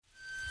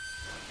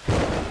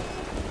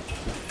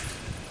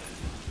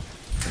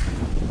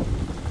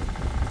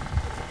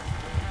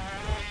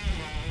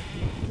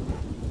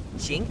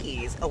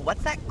Jinkies,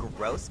 what's that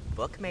gross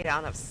book made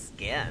out of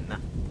skin?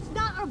 It's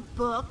not a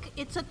book,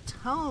 it's a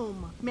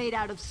tome made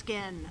out of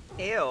skin.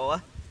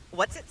 Ew.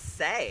 What's it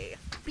say?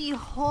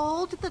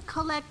 Behold the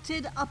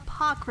collected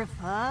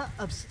apocrypha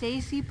of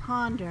Stacy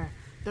Ponder,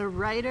 the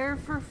writer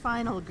for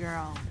Final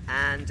Girl.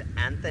 And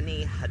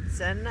Anthony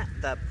Hudson,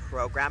 the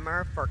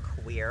programmer for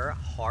Queer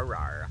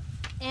Horror.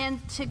 And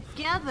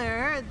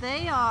together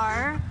they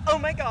are... Oh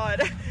my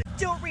god!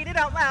 Don't read it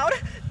out loud!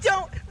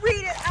 Don't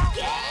read it out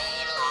Gaylords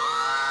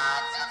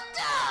of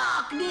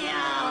Darkness!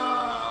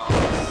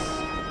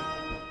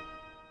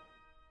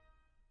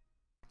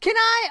 Can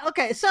I?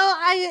 Okay, so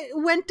I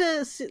went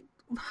to...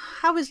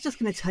 I was just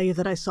going to tell you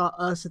that I saw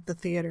Us at the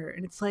theater,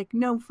 and it's like,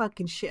 no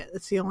fucking shit.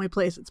 It's the only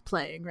place it's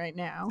playing right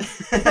now.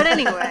 But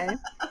anyway...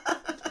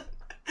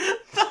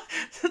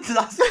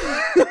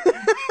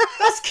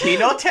 That's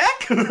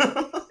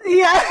Kinotech?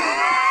 Yeah.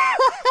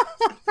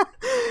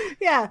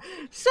 Yeah.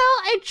 So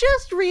it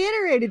just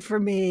reiterated for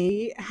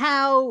me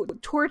how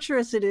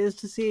torturous it is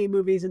to see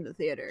movies in the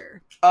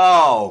theater.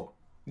 Oh,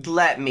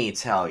 let me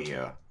tell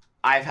you.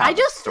 I've had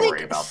a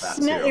story about that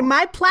too.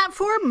 My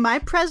platform, my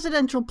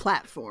presidential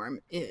platform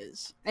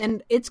is,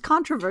 and it's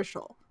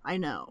controversial, I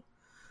know,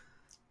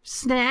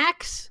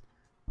 snacks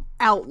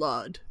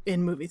outlawed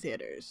in movie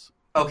theaters.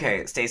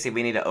 Okay, Stacey,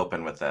 we need to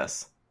open with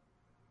this.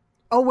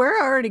 Oh,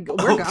 we're going.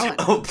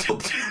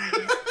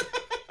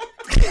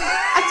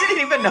 I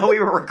didn't even know we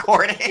were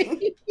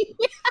recording.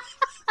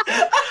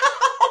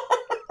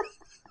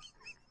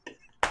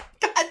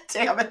 God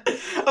damn it.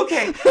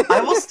 Okay,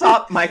 I will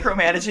stop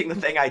micromanaging the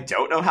thing I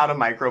don't know how to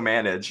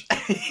micromanage.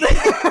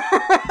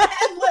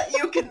 And let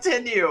you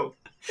continue.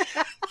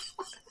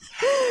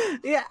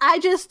 Yeah,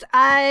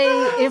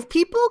 if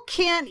people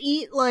can't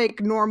eat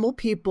like normal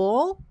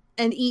people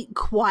and eat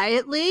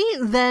quietly,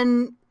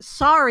 then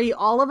sorry,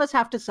 all of us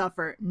have to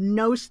suffer.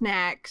 No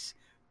snacks,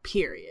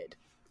 period.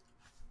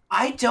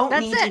 I don't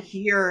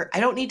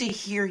need to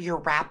hear your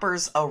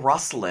rappers a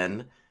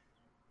rustling.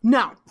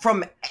 No.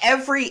 From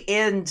every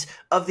end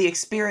of the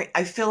experience,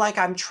 I feel like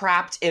I'm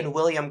trapped in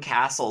William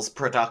Castle's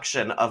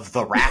production of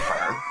The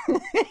Rapper.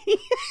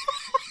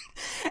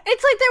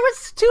 It's like there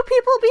was two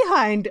people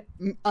behind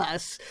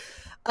us.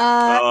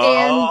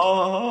 And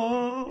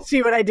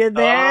see what I did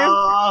there?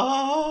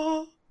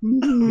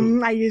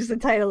 I used the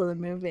title of the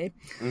movie.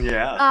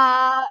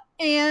 Yeah.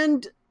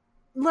 And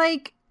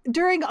like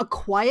during a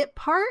quiet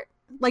part,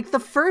 like the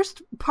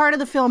first part of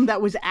the film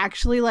that was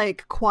actually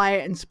like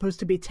quiet and supposed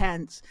to be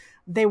tense,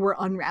 they were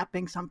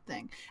unwrapping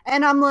something.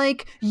 And I'm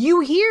like, you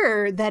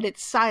hear that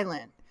it's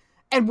silent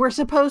and we're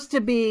supposed to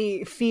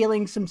be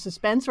feeling some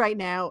suspense right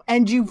now,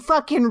 and you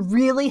fucking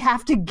really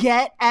have to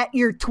get at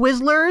your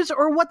Twizzlers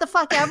or what the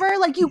fuck ever?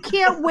 Like, you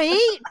can't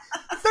wait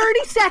 30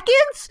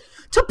 seconds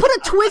to put a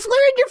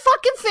Twizzler in your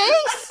fucking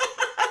face?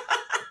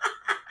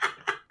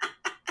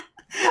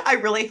 I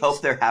really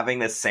hope they're having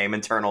this same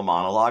internal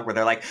monologue where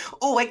they're like,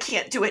 oh, I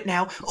can't do it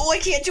now. Oh, I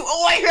can't do it.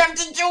 Oh, I have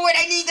to do it.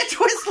 I need the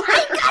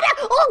Twizzler.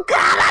 Oh,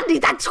 God, I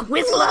need that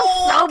Twizzler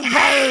so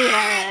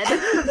bad.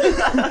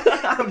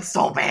 I'm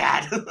so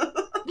bad.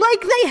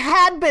 Like, they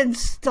had been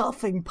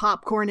stuffing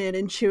popcorn in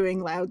and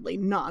chewing loudly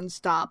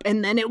nonstop,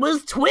 and then it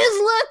was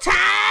Twizzler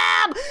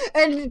time!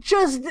 And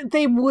just,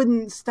 they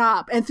wouldn't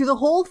stop. And through the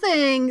whole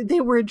thing,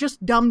 they were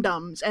just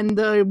dum-dums. And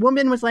the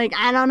woman was like,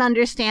 I don't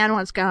understand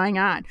what's going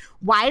on.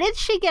 Why did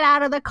she get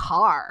out of the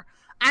car?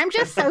 I'm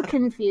just so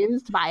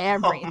confused by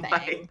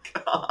everything.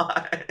 Oh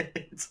my God.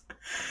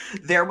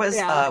 There was,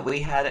 we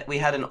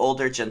had an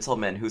older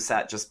gentleman who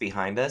sat just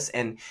behind us,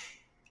 and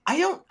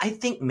I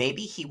think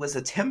maybe he was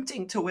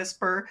attempting to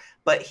whisper,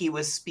 but he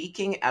was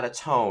speaking at a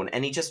tone,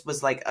 and he just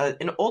was like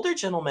an older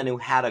gentleman who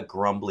had a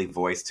grumbly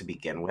voice to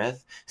begin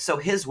with. So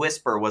his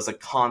whisper was a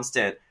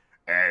constant.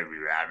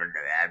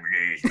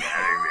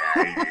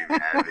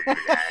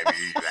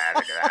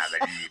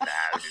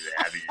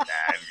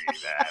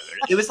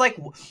 It was like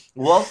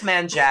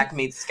Wolfman Jack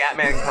meets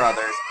Scatman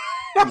Crothers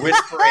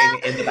whispering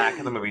in the back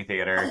of the movie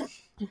theater.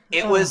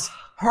 It was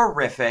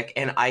horrific,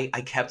 and I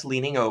kept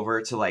leaning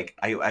over to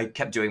I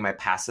kept doing my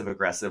passive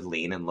aggressive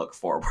lean and look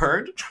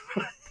forward,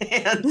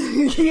 and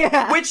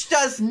which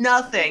does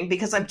nothing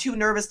because I'm too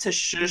nervous to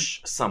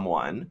shush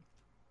someone.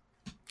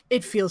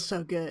 It feels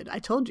so good. I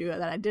told you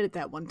that I did it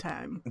that one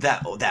time.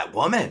 That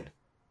woman,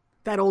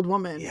 that old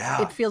woman.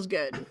 Yeah, it feels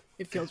good.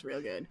 It feels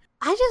real good.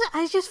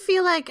 I just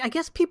feel like, I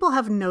guess people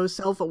have no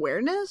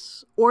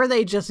self-awareness, or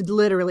they just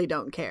literally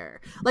don't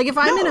care. Like, if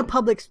I'm in a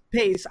public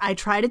space, I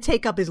try to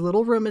take up as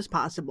little room as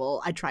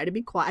possible. I try to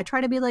be quiet. I try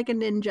to be like a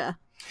ninja.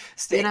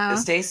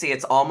 Stacey,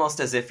 it's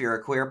almost as if you're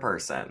a queer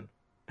person.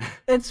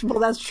 Well,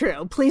 that's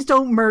true. Please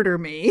don't murder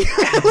me.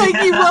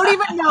 Like, you won't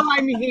even know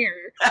I'm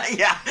here.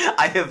 Yeah,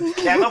 I have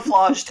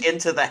camouflaged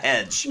into the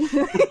hedge.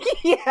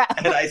 Yeah.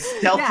 And I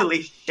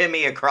stealthily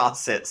shimmy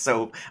across it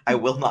so I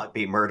will not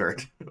be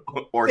murdered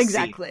or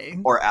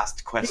seen or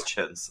asked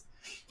questions.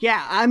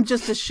 Yeah, I'm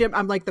just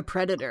I'm like the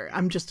Predator.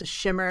 I'm just a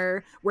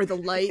shimmer where the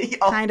light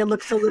kind of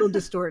looks a little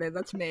distorted.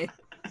 That's me.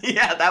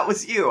 Yeah, that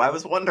was you. I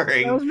was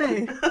wondering. That was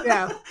me.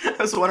 Yeah. I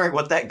was wondering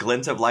what that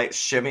glint of light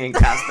shimmying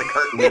past the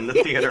curtain in the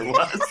theater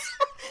was.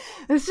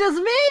 It's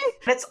just me.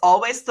 It's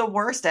always the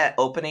worst at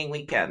opening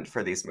weekend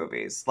for these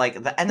movies.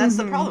 And that's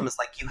the problem, is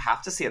like you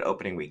have to see it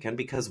opening weekend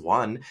because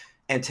one,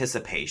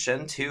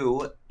 anticipation,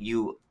 two,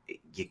 you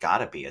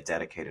gotta be a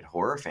dedicated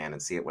horror fan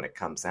and see it when it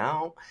comes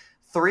out.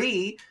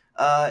 Three,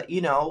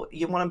 you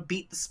want to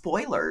beat the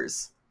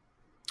spoilers.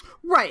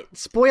 Right.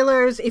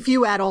 Spoilers, if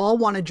you at all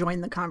want to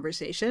join the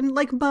conversation.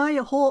 Like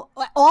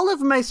all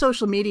of my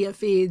social media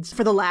feeds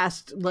for the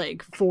last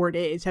 4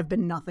 days have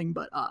been nothing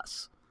but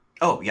us.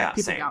 Oh, yeah,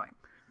 people same. going.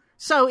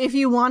 So if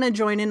you want to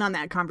join in on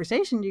that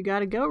conversation, you got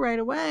to go right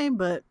away,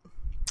 but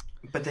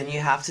then you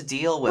have to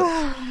deal with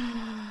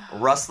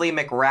Rusty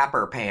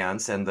McRapper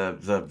Pants and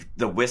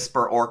the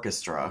Whisper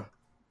Orchestra.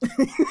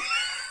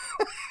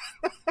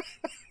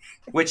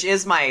 Which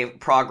is my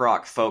prog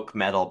rock folk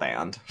metal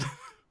band.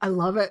 I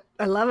love it.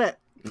 I love it.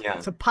 Yeah.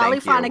 It's a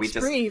polyphonic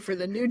spree for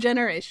the new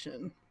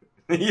generation.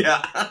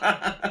 Yeah.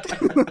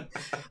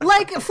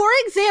 For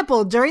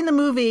example, during the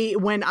movie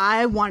when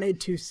I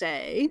wanted to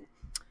say,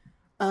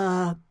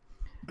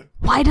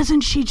 why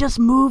doesn't she just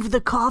move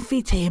the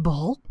coffee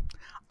table?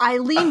 I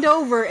leaned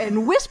over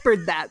and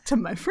whispered that to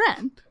my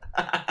friend.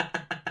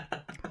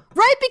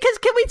 Right? Because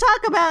can we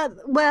talk about,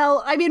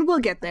 we'll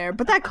get there,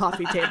 but that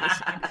coffee table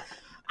scene.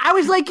 I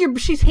was like,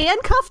 she's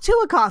handcuffed to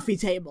a coffee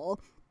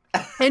table,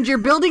 and you're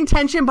building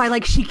tension by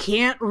she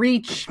can't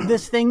reach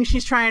this thing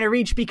she's trying to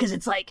reach because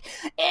it's an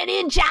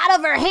inch out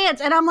of her hands.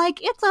 And I'm like,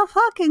 it's a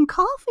fucking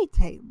coffee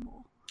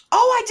table.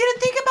 Oh, I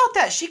didn't think about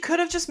that. She could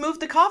have just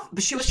moved the coffee,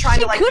 but she was trying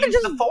to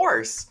use the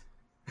force.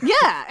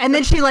 Yeah, and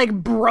then she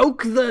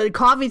broke the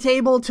coffee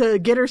table to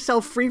get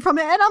herself free from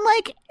it. And I'm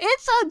like,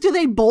 do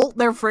they bolt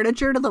their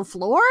furniture to the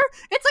floor?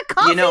 It's a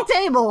coffee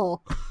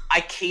table.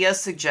 IKEA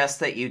suggests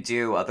that you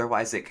do,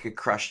 otherwise it could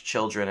crush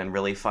children and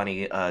really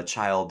funny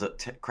child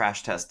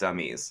crash test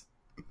dummies.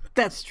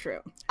 That's true.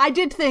 I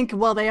did think,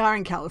 they are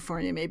in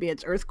California. Maybe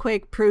it's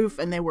earthquake proof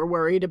and they were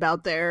worried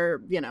about their,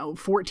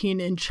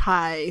 14-inch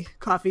high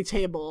coffee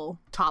table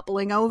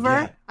toppling over.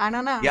 Yeah. I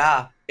don't know.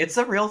 Yeah, it's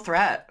a real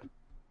threat.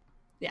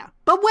 Yeah.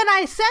 But when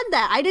I said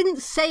that, I didn't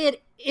say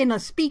it in a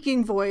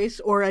speaking voice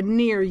or a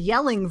near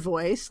yelling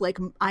voice like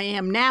I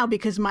am now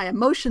because my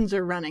emotions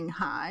are running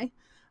high.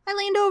 I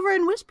leaned over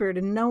and whispered,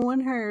 and no one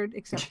heard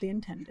except the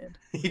intended.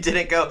 You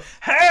didn't go,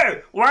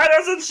 hey, why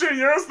doesn't she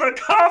use the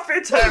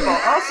coffee table?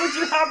 Also, do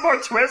you have more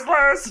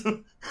Twizzlers?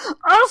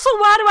 Also,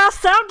 why do I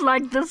sound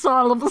like this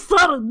all of a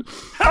sudden?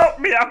 Help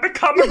me, I'm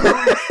becoming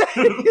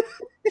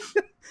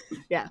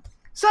Yeah.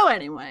 So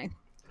anyway.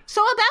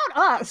 So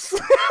about us.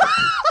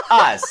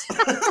 Us.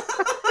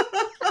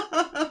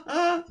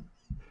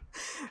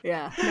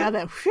 Yeah. Now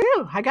that,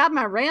 I got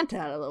my rant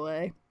out of the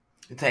way.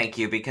 Thank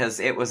you, because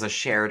it was a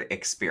shared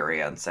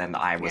experience, and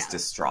I was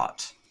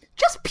distraught.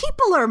 Just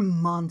people are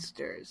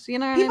monsters, you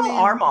know what I mean? People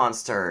are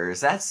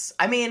monsters.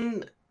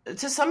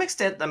 To some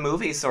extent, the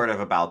movie's sort of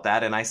about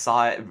that, and I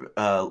saw it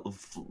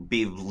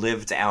be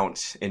lived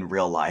out in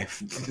real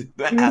life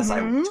as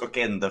I took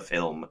in the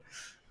film.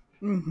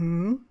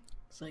 Mm-hmm.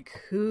 It's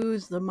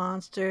who's the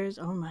monsters?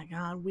 Oh my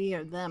God, we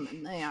are them,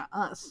 and they are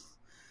us.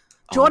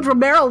 George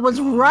Romero was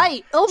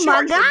right. Oh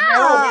my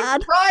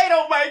God. Right.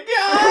 Oh my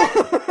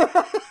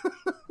God.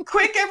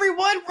 Quick,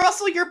 everyone,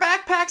 rustle your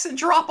backpacks and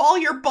drop all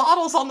your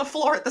bottles on the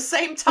floor at the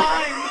same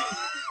time.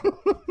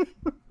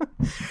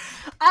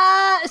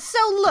 So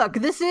look,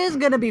 this is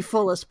going to be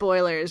full of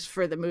spoilers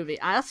for the movie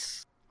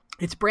Us.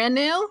 It's brand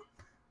new.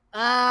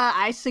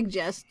 I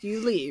suggest you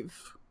leave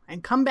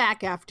and come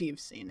back after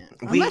you've seen it.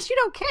 Unless you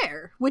don't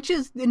care, which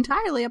is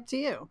entirely up to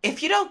you.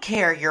 If you don't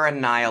care, you're a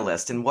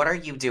nihilist, and what are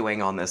you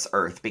doing on this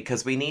earth?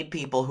 Because we need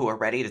people who are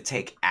ready to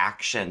take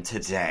action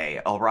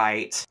today, all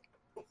right?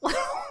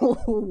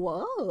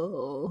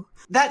 Whoa.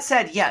 That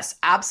said, yes,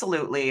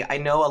 absolutely. I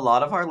know a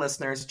lot of our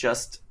listeners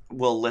just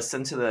will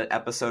listen to the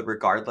episode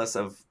regardless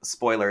of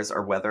spoilers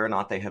or whether or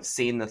not they have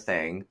seen the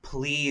thing.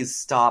 Please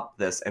stop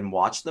this and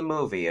watch the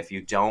movie if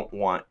you don't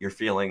want your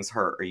feelings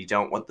hurt or you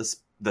don't want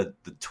the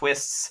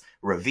twists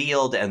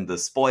revealed and the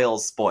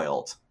spoils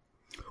spoiled.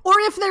 Or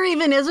if there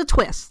even is a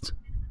twist.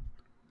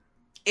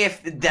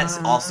 If that's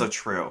also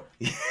true.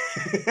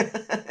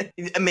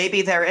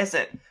 Maybe there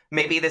isn't.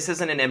 Maybe this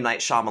isn't an M. Night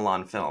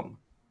Shyamalan film.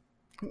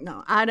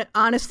 No,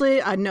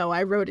 honestly,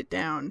 I wrote it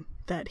down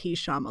that he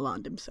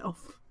Shyamalan'd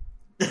himself.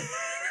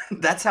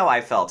 That's how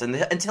I felt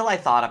until I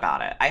thought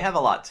about it. I have a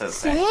lot to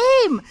say.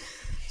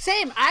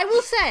 Same. I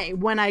will say,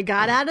 when I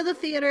got out of the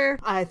theater,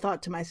 I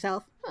thought to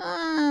myself,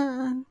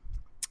 I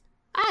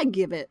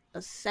give it a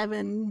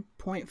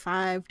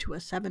 7.5 to a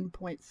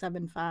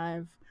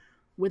 7.75.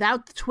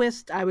 Without the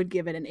twist, I would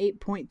give it an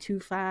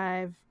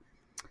 8.25.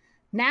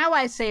 Now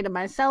I say to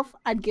myself,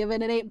 I'd give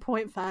it an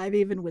 8.5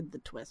 even with the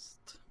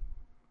twist.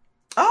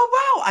 Oh,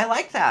 wow. I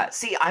like that.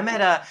 See, I'm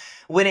at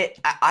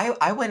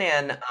I went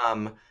in,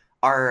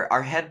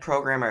 our head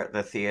programmer at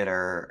the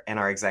theater and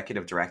our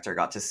executive director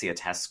got to see a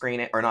test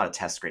screening, or not a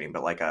test screening,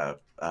 but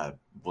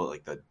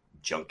the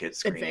junket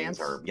screenings, Advance.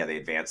 or the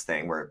advanced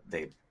thing where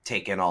they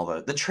take in all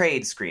the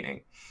trade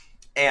screening.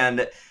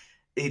 And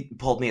he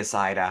pulled me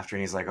aside after,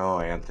 and he's like, "Oh,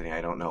 Anthony,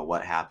 I don't know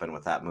what happened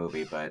with that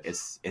movie, but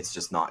it's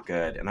just not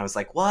good." And I was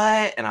like,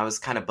 "What?" And I was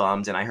kind of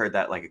bummed, and I heard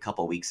that like a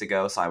couple weeks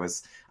ago, so I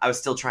was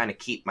still trying to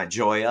keep my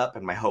joy up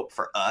and my hope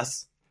for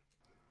Us.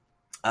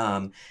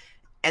 And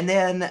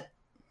then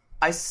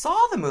I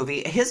saw the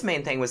movie. His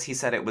main thing was he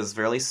said it was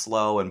really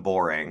slow and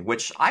boring,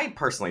 which I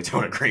personally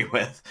don't agree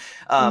with.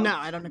 No,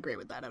 I don't agree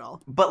with that at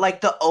all. But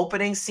like the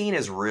opening scene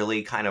is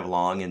really kind of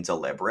long and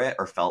deliberate,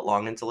 or felt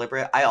long and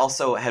deliberate. I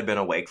also had been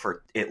awake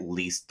for at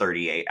least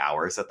 38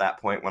 hours at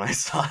that point when I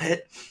saw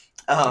it.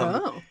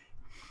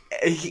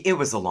 It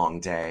was a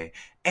long day.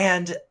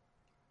 And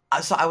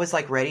so I was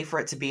like ready for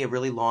it to be a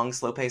really long,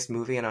 slow-paced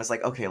movie. And I was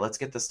like, okay, let's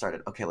get this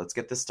started. Okay, let's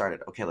get this started.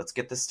 Okay, let's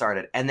get this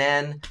started. And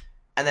then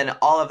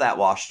all of that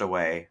washed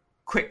away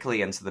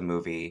quickly into the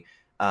movie.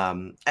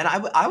 And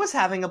I was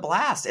having a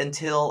blast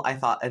until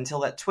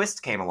that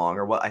twist came along,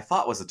 or what I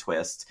thought was a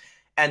twist.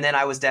 And then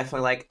I was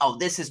definitely like, oh,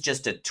 this is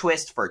just a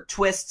twist for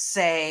twist's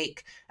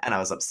sake. And I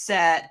was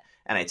upset.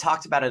 And I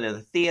talked about it in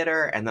the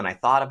theater. And then I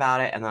thought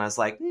about it. And then I was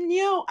like,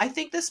 I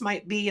think this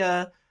might be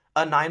a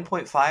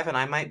 9.5. And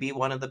I might be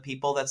one of the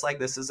people that's like,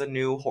 this is a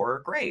new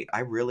horror great. I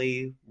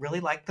really,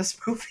 really like this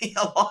movie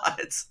a lot.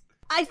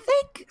 I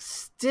think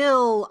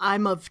still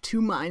I'm of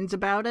two minds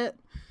about it.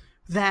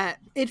 That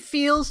it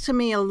feels to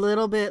me a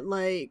little bit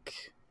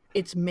like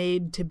it's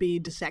made to be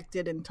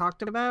dissected and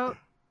talked about.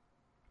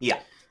 Yeah.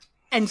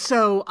 And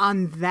so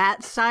on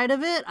that side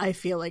of it, I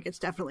feel like it's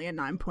definitely a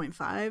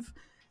 9.5.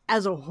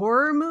 As a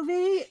horror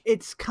movie,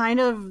 it's kind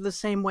of the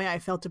same way I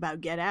felt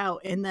about Get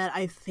Out, in that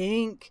I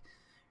think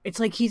it's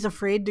like he's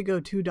afraid to go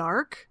too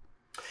dark.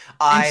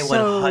 I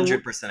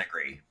 100%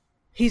 agree.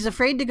 He's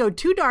afraid to go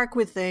too dark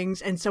with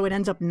things, and so it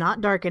ends up not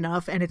dark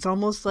enough, and it's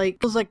almost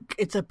like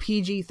it's a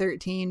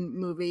PG-13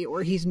 movie,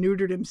 or he's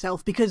neutered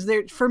himself, because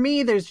for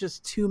me, there's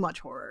just too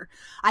much horror.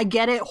 I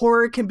get it.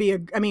 Horror can be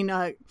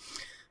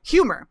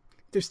humor.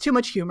 There's too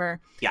much humor.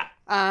 Yeah.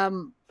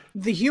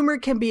 The humor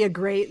can be a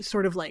great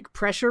sort of like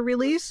pressure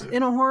release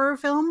in a horror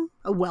film,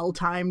 a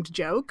well-timed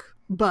joke,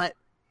 but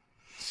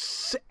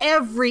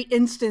every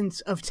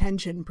instance of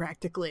tension,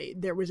 practically,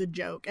 there was a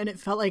joke, and it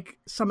felt like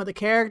some of the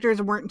characters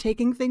weren't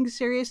taking things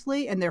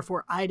seriously, and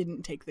therefore I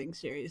didn't take things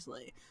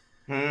seriously.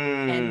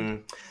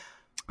 And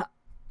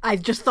I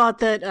just thought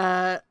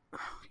that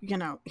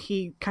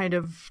he kind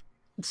of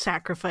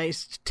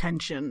sacrificed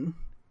tension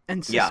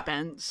and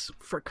suspense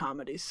for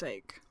comedy's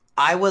sake.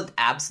 I would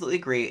absolutely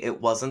agree.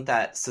 It wasn't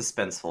that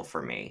suspenseful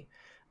for me.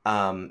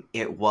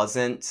 It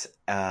wasn't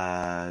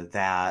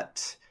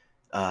that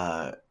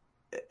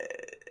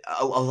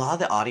a lot of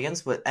the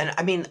audience would, and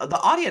I mean, the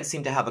audience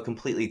seemed to have a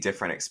completely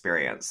different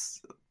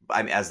experience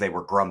as they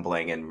were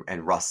grumbling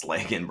and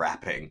rustling and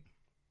rapping.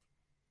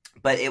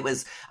 But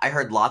I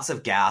heard lots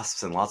of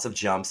gasps and lots of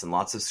jumps and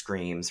lots of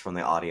screams from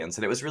the audience,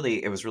 and it was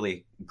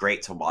really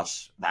great to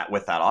watch that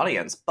with that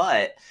audience.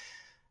 But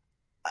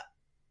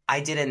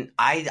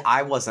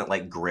I wasn't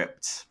like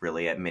gripped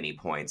really at many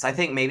points. I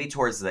think maybe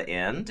towards the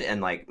end, and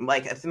like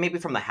maybe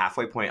from the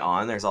halfway point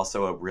on, there's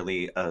also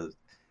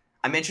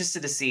I'm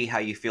interested to see how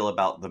you feel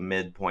about the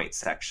midpoint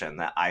section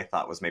that I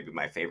thought was maybe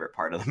my favorite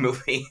part of the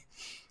movie.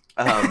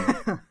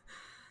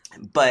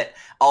 But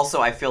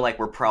also I feel like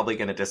we're probably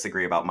going to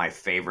disagree about my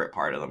favorite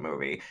part of the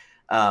movie.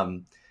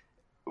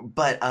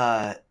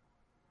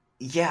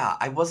 Yeah,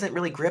 I wasn't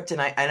really gripped,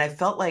 and I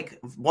felt like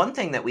one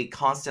thing that we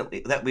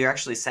were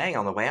actually saying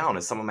on the way out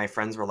is some of my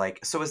friends were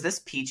like, so is this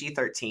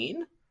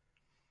PG-13?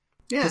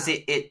 Yeah. Because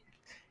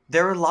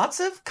there were lots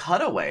of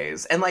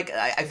cutaways, and like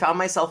I found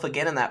myself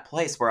again in that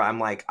place where I'm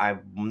like,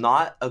 I'm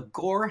not a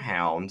gore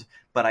hound,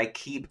 but I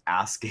keep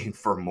asking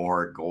for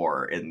more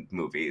gore in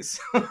movies.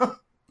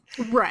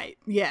 Right.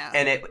 Yeah.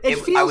 And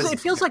it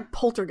feels like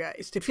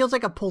Poltergeist. It feels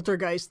like a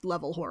Poltergeist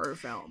level horror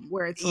film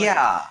where it's like,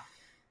 yeah,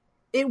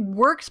 it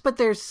works, but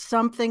there's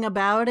something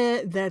about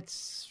it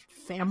that's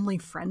family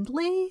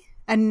friendly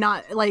and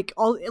not in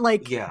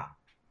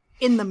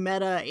the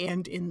meta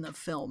and in the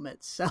film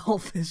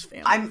itself is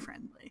family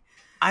friendly.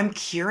 I'm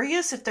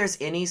curious if there's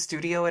any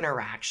studio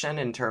interaction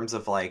in terms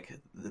of like,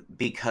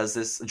 because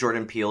this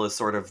Jordan Peele is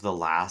sort of the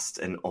last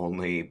and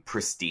only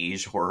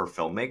prestige horror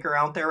filmmaker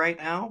out there right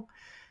now.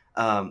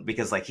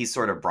 Because like he's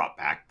sort of brought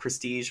back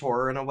prestige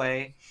horror in a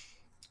way.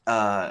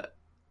 I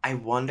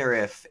wonder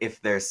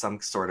if there's some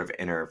sort of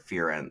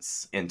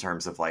interference in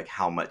terms of like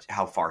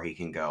how far he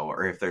can go,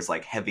 or if there's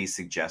like heavy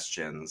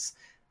suggestions.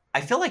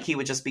 I feel like he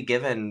would just be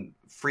given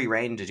free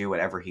reign to do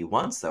whatever he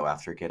wants though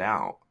after Get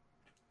Out.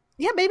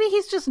 Yeah, maybe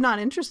he's just not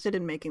interested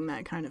in making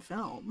that kind of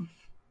film.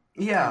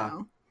 Yeah.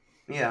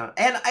 Yeah.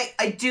 And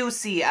I do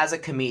see as a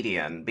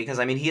comedian, because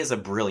I mean, he is a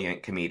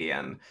brilliant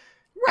comedian.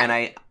 Right.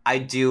 And I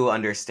do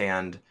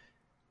understand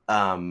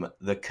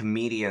the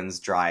comedian's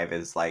drive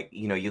is like,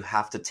 you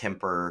have to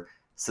temper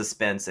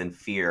suspense and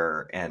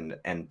fear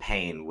and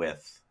pain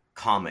with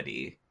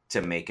comedy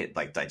to make it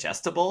like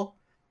digestible.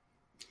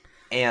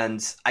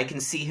 And I can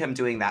see him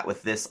doing that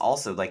with this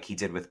also, like he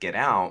did with Get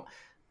Out.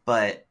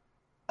 But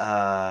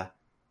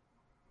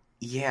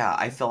yeah,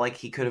 I feel like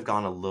he could have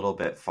gone a little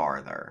bit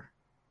farther.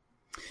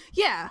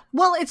 Yeah.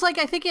 Well, it's like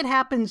I think it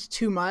happens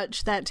too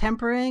much, that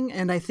tempering,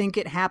 and I think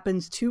it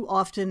happens too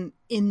often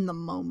in the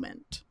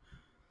moment.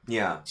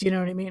 Yeah. Do you know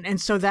what I mean? And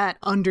so that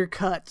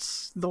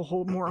undercuts the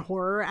whole more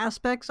horror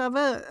aspects of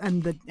it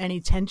and any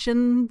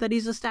tension that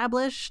he's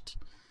established.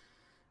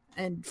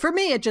 And for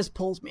me, it just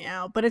pulls me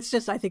out. But it's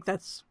just, I think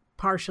that's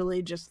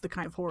partially just the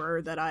kind of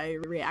horror that I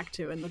react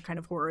to and the kind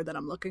of horror that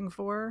I'm looking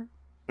for,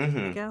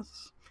 I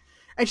guess.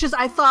 It's just,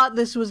 I thought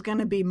this was going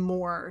to be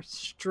more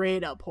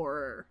straight up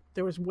horror.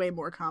 There was way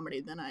more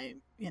comedy than I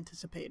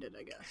anticipated,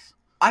 I guess.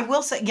 I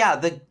will say, yeah,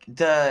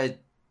 the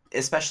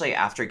especially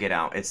after Get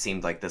Out, it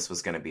seemed like this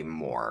was going to be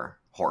more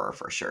horror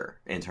for sure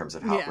in terms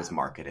of how it was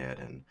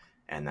marketed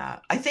and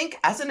that. I think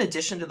as an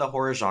addition to the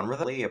horror genre,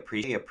 I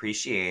really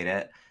appreciate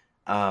it.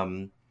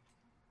 And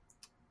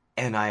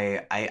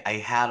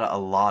I had a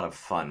lot of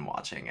fun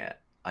watching it.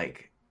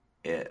 Like,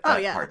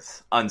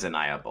 part's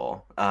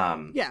undeniable.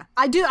 Yeah,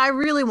 I do. I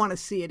really want to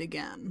see it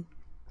again.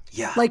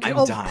 Yeah, like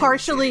I'm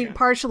dying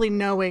partially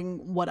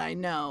knowing what I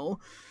know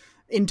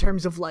in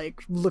terms of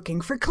like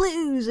looking for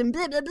clues and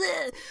blah blah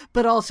blah,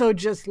 but also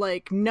just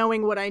like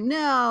knowing what I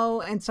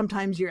know, and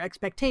sometimes your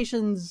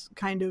expectations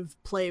kind of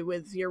play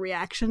with your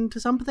reaction to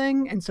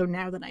something, and so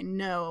now that I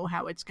know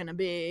how it's gonna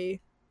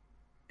be,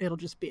 it'll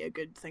just be a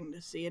good thing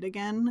to see it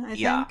again. I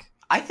think.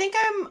 I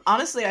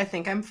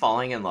think I'm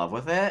falling in love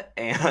with it,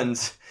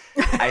 and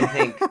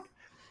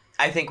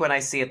I think when I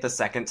see it the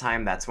second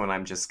time, that's when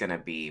I'm just gonna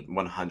be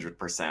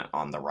 100%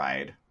 on the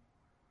ride,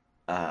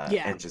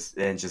 and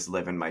just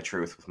living my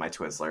truth with my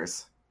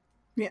Twizzlers.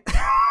 Yeah,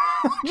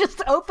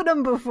 just open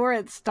them before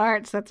it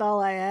starts. That's all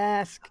I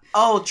ask.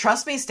 Oh,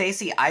 trust me,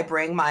 Stacey. I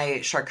bring my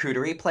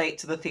charcuterie plate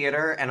to the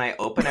theater, and I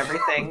open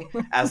everything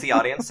as the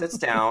audience sits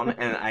down,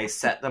 and I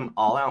set them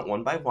all out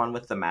one by one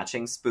with the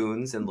matching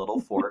spoons and little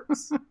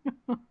forks.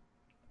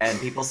 And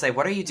people say,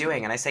 "What are you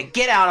doing?" And I say,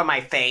 "Get out of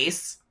my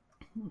face."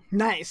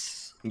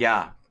 Nice.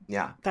 Yeah.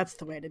 That's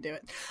the way to do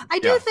it. I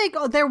do think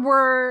there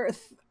were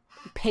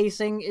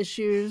pacing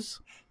issues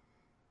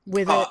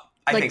with it.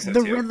 I like think so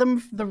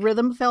the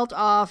rhythm felt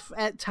off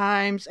at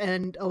times,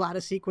 and a lot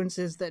of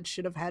sequences that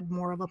should have had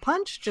more of a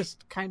punch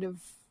just kind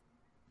of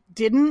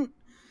didn't.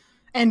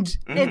 And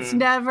it's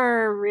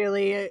never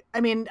really,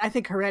 I mean, I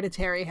think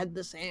Hereditary had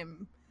the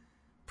same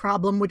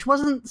problem, which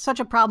wasn't such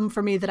a problem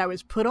for me that I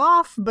was put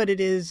off, but it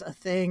is a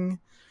thing,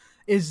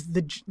 is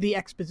the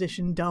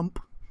exposition dump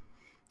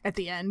at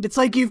the end. It's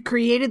like you've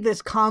created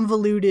this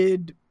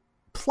convoluted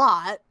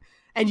plot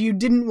and you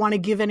didn't want to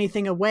give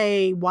anything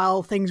away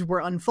while things were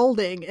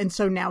unfolding, and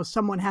so now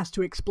someone has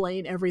to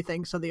explain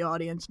everything so the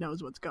audience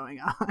knows what's going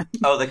on.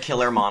 Oh, the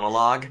killer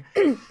monologue.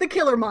 The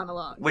killer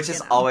monologue. Which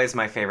is always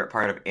my favorite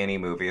part of any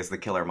movie, is the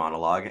killer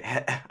monologue.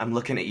 I'm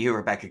looking at you,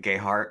 Rebecca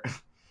Gayheart.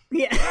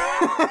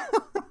 Yeah.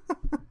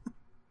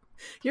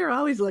 You're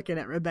always looking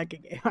at Rebecca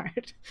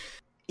Gayheart.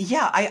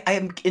 Yeah, I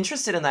am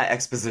interested in that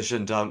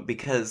exposition dump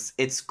because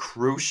it's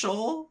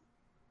crucial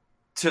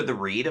to the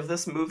read of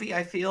this movie,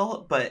 I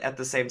feel, but at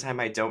the same time,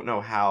 I don't know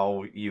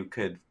how you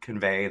could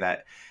convey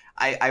that.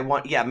 I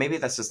want, maybe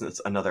that's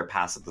just another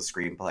pass of the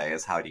screenplay,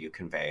 is how do you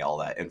convey all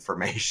that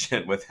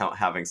information without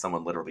having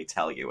someone literally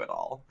tell you it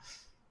all?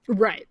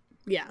 Right,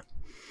 yeah.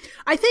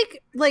 I think,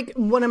 like,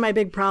 one of my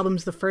big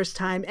problems the first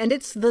time, and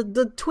it's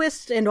the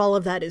twist and all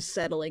of that is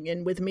settling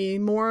in with me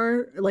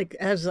more, like,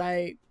 as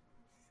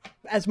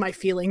my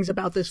feelings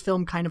about this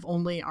film kind of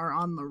only are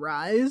on the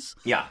rise.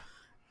 Yeah.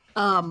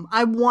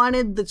 I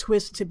wanted the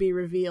twist to be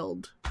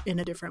revealed in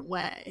a different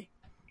way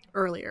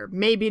earlier,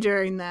 maybe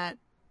during that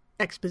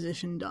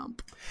exposition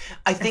dump.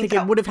 I think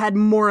it would have had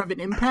more of an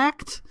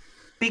impact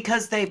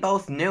because they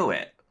both knew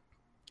it,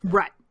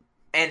 right?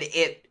 And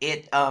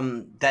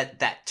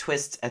that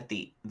twist at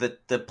the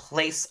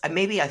place,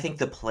 maybe I think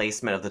the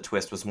placement of the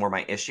twist was more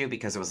my issue,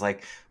 because it was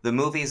like, the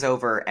movie's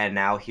over and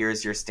now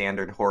here's your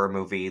standard horror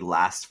movie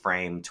last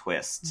frame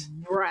twist.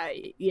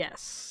 Right.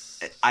 Yes.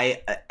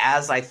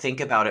 As I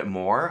think about it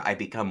more, I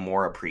become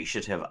more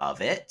appreciative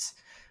of it.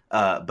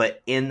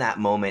 But in that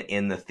moment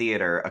in the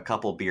theater, a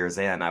couple beers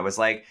in, I was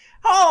like,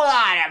 hold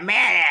on a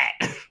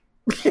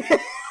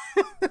minute.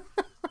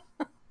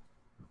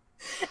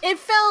 It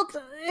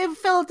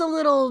felt a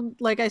little,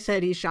 like I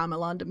said, he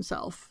Shyamalan'd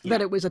himself. Yeah.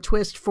 That it was a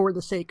twist for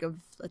the sake of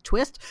a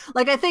twist.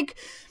 Like, I think,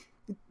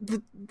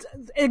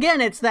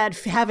 again, it's that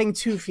having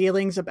two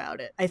feelings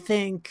about it. I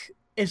think,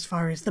 as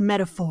far as the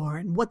metaphor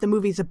and what the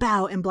movie's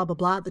about and blah, blah,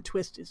 blah, the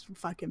twist is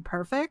fucking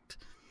perfect.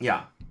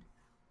 Yeah.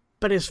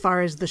 But as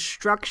far as the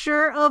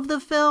structure of the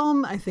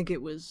film, I think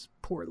it was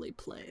poorly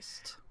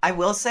placed. I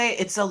will say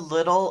it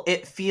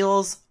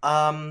feels,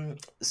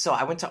 so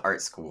I went to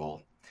art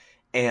school.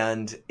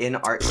 And in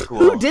art school,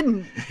 who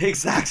didn't?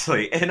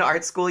 Exactly. In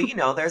art school,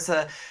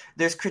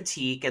 there's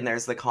critique, and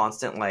there's the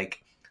constant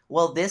like,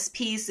 well, this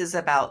piece is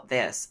about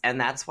this, and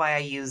that's why I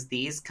use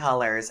these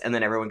colors. And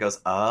then everyone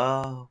goes,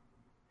 oh.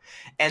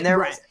 And there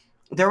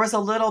was a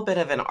little bit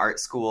of an art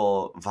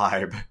school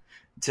vibe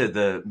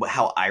to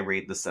how I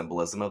read the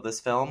symbolism of this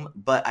film,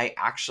 but I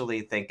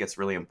actually think it's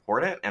really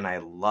important and I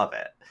love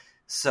it.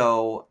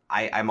 So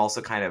I'm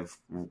also kind of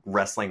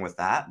wrestling with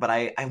that. But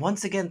I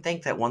once again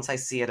think that once I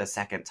see it a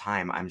second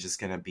time, I'm just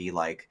going to be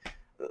like,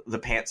 the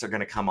pants are going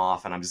to come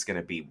off and I'm just going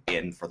to be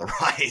in for the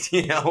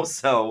ride,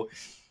 So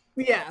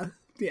yeah.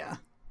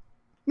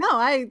 No,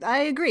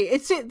 I agree.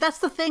 That's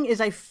the thing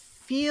is I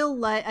feel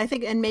like, I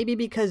think, and maybe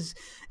because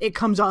it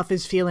comes off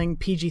as feeling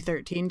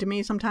PG-13 to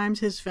me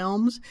sometimes, his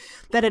films,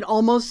 that it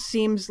almost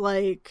seems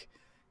like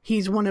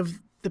he's one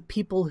of the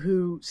people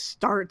who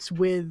starts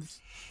with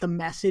the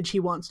message he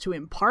wants to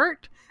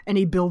impart and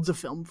he builds a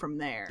film from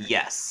there.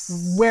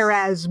 Yes.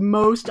 Whereas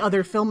most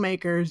other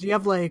filmmakers, you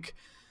have like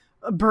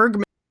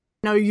Bergman,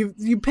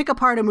 you pick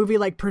apart a movie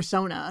like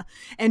Persona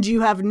and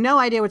you have no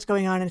idea what's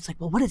going on and it's like,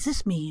 well, what does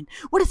this mean?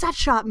 What does that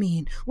shot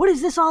mean? What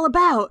is this all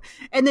about?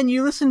 And then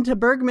you listen to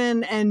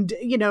Bergman and,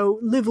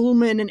 Liv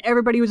Ullmann and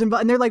everybody was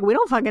involved and they're like, we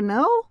don't fucking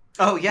know.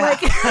 Oh, yeah.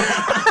 Like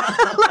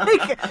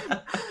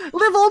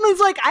Liv Ullmann's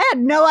like, I had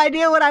no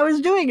idea what I was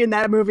doing in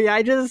that movie.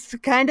 I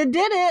just kind of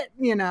did it,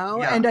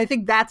 Yeah. And I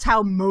think that's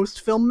how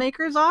most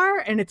filmmakers are.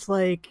 And it's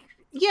like,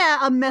 yeah,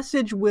 a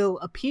message will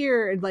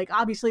appear. And like,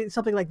 obviously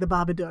something like The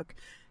Babadook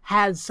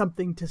has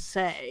something to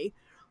say,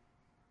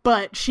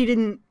 but she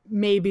didn't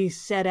maybe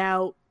set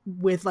out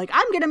with like,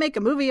 I'm going to make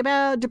a movie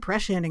about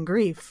depression and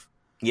grief.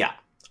 Yeah.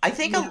 I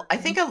think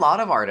a lot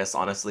of artists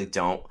honestly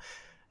don't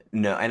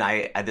know, and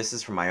I this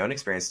is from my own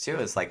experience too,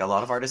 is like a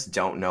lot of artists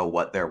don't know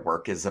what their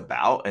work is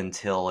about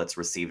until it's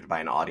received by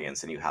an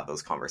audience and you have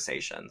those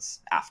conversations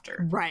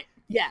after. Right.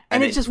 Yeah.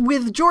 And it's just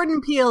with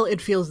Jordan Peele,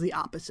 it feels the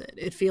opposite.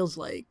 It feels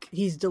like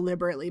he's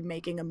deliberately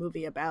making a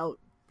movie about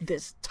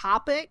this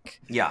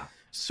topic. Yeah.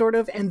 Sort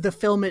of, and the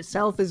film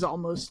itself is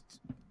almost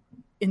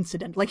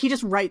incident. Like he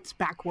just writes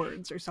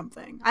backwards or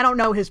something. I don't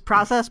know his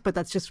process, but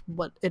that's just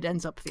what it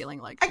ends up feeling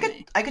like to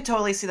me. I could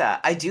totally see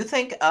that. I do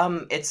think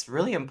it's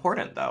really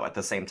important though at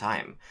the same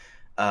time.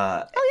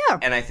 Oh yeah.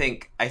 And I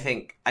think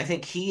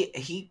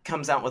he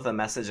comes out with a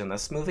message in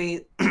this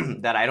movie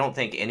that I don't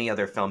think any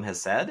other film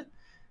has said.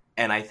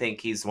 And I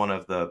think he's one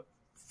of the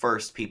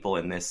first people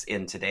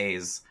in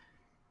today's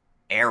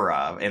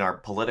era, in our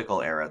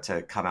political era,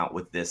 to come out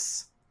with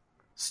this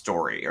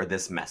story or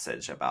this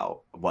message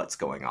about what's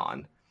going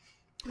on.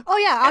 Oh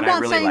yeah, I'm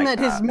not really saying like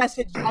that his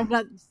message,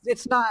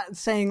 it's not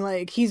saying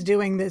like he's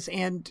doing this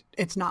and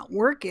it's not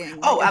working.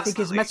 Oh, I absolutely. think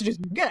his message is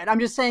good. I'm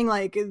just saying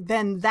like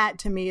then that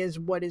to me is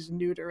what is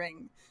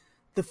neutering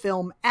the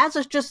film as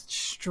a just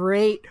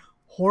straight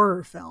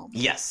horror film.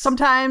 Yes.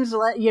 Sometimes,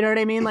 you know what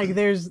I mean? Like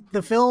there's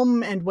the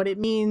film and what it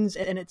means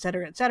and et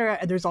cetera, et cetera.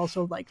 And there's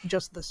also like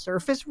just the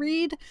surface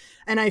read.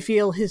 And I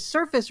feel his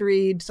surface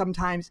read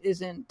sometimes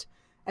isn't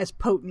as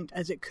potent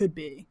as it could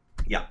be.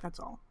 Yeah. That's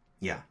all.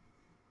 Yeah.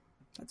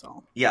 That's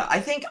all. Yeah, I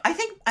think,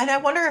 and I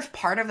wonder if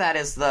part of that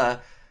is the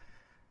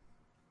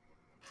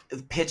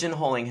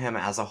pigeonholing him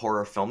as a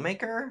horror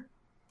filmmaker.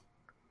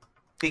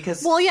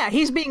 Because, well, yeah,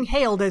 he's being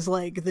hailed as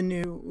like the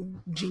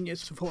new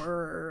genius of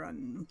horror,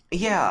 and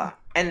yeah,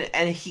 and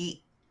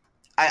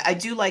I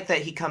do like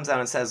that he comes out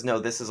and says, no,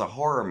 this is a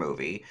horror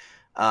movie.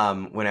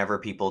 Whenever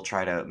people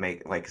try to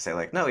make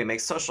no, he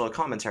makes social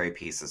commentary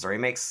pieces or he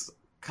makes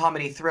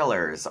comedy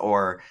thrillers,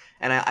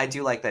 and I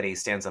do like that he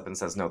stands up and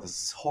says, no,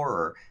 this is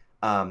horror.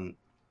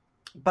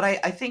 But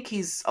I think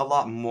he's a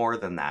lot more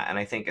than that. And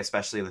I think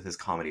especially with his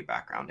comedy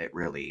background, it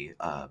really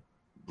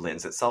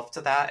lends itself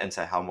to that and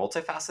to how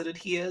multifaceted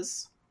he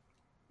is.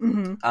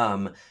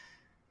 Mm-hmm.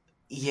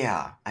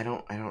 Yeah, I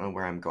don't know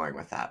where I'm going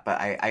with that, but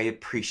I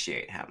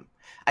appreciate him.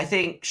 I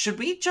think, should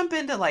we jump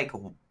into like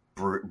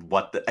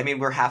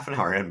we're half an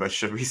hour in, but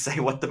should we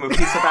say what the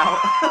movie's about?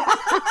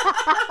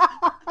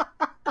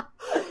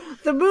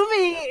 The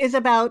movie is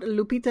about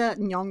Lupita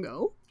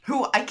Nyong'o,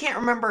 who I can't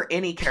remember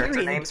any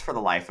character names for the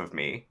life of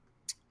me.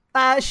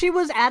 She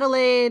was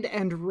Adelaide,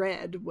 and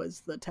Red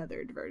was the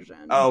tethered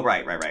version. Oh,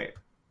 right.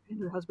 And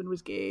her husband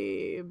was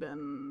Gabe,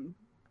 and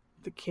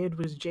the kid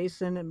was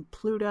Jason and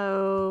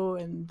Pluto,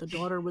 and the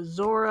daughter was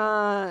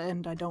Zora,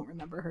 and I don't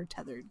remember her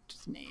tethered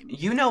name.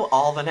 You know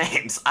all the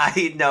names.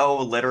 I know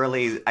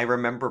literally, I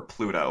remember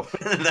Pluto.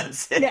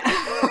 That's it.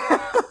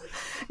 Yeah.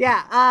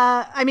 Yeah.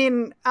 I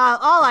mean,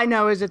 all I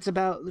know is it's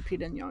about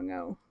Lupita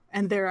Nyong'o,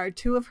 and there are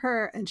two of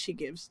her, and she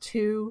gives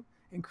two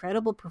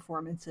incredible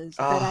performances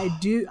that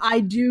I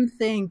do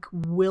think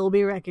will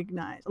be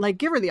recognized. Like,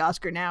 give her the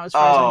Oscar now, as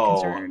far as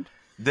I'm concerned.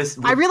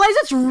 I realize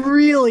it's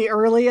really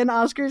early in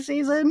Oscar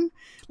season.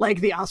 Like,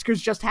 the Oscars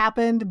just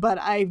happened, but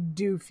I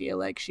do feel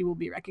like she will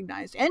be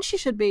recognized. And she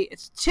should be.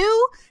 It's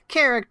two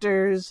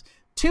characters,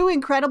 two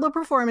incredible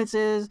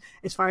performances.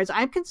 As far as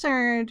I'm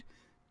concerned,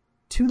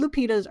 two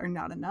Lupitas are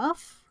not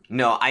enough.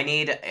 No, I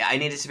need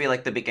it to be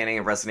like the beginning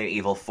of Resident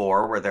Evil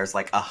 4, where there's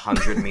like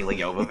 100 Mila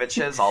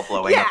Jovoviches all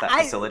blowing up that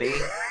facility.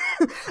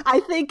 I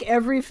think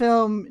every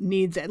film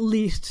needs at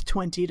least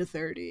 20 to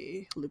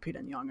 30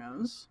 Lupita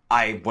Nyong'os.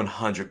 I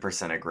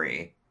 100%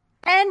 agree.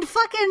 And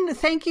fucking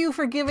thank you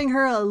for giving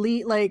her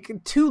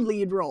two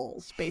lead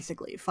roles,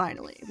 basically,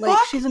 finally. Like,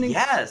 she's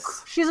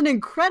an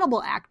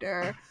incredible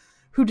actor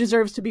who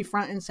deserves to be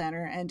front and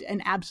center and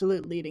an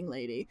absolute leading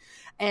lady.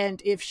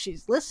 And if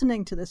she's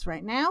listening to this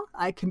right now,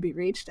 I can be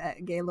reached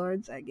at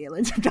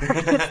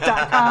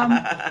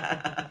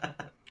gaylords@gaylordsofdarkness.com.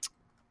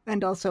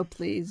 And also,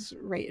 please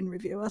rate and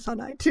review us on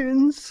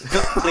iTunes.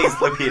 Please,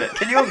 Lupita.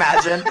 Can you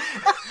imagine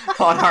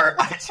on our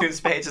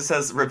iTunes page it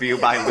says review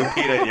by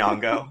Lupita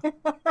Nyong'o?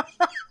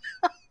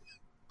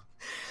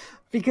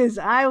 Because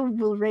I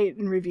will rate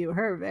and review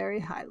her very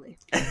highly.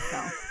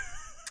 So.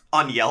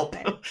 On Yelp?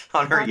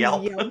 On her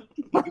Yelp?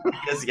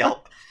 Lupita's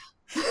Yelp.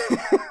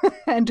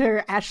 And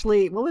her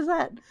Ashley, what was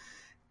that?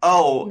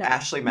 Oh, No,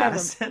 Ashley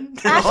Madison?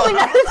 Ashley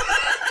Madison.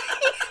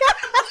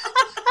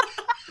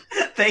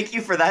 Thank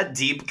you for that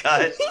deep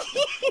cut.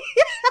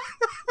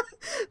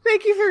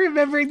 Thank you for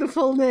remembering the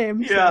full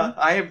name. Yeah,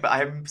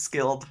 I'm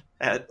skilled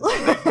at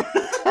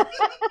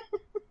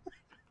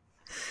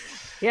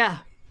Yeah.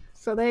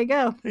 So there you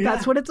go. Yeah.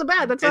 That's what it's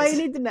about. That's all you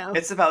need to know.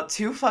 It's about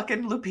two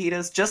fucking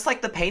Lupitas, just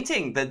like the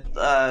painting,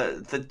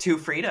 the two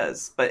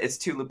Fridas, but it's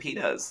two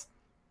Lupitas.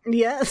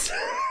 Yes.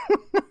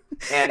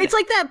 And it's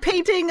like that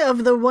painting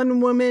of the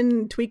one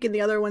woman tweaking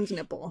the other one's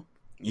nipple.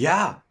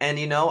 yeah, and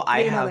you know,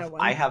 I You know that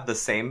one. have the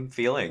same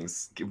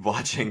feelings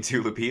watching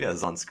two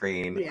Lupitas on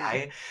screen.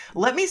 Yeah.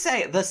 Let me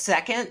say, the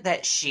second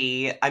that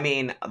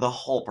the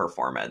whole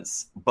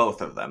performance,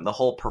 both of them, the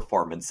whole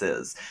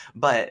performances,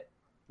 but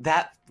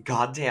that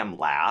goddamn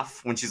laugh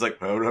when she's like,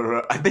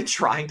 I've been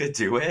trying to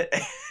do it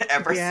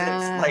ever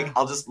since. Like,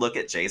 I'll just look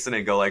at Jason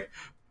and go like,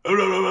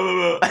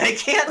 I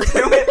can't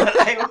do it, but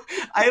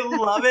I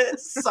love it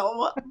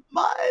so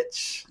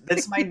much.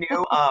 It's my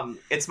new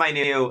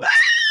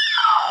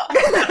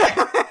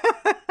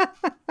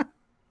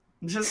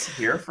I'm just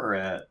here for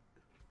it.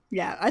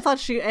 Yeah, I thought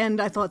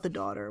the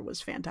daughter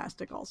was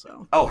fantastic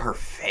also. Oh, her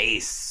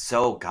face,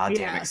 so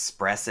goddamn Yeah.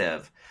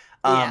 expressive.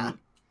 Yeah.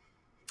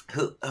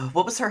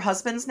 What was her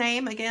husband's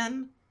name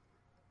again?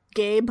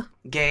 Gabe.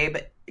 Gabe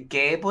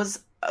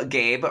was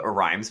Gabe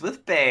rhymes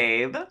with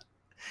babe.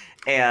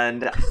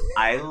 And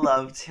I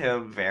loved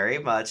him very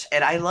much.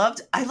 And I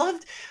loved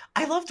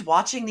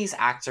watching these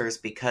actors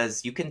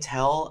because you can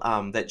tell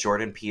that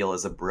Jordan Peele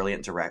is a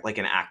brilliant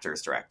an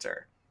actor's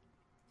director.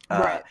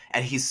 Right.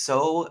 And he's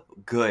so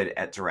good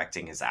at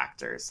directing his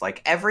actors.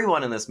 Like,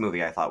 everyone in this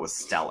movie I thought was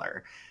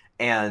stellar.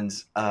 And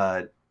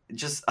I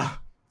just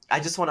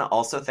want to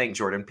also thank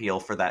Jordan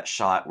Peele for that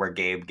shot where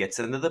Gabe gets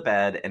into the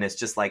bed and it's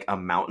just like a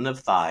mountain of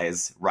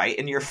thighs right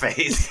in your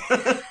face.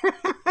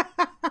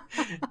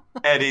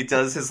 And he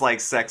does his like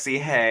sexy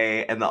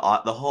hey, and the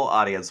whole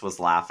audience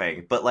was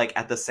laughing. But like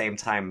at the same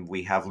time,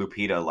 we have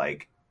Lupita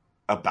like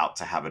about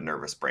to have a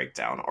nervous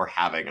breakdown or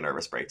having a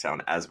nervous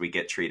breakdown as we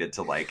get treated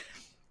to like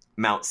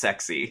Mount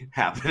Sexy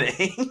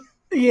happening.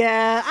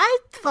 Yeah, I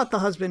thought the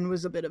husband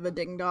was a bit of a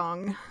ding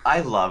dong.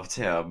 I loved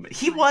him.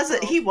 He was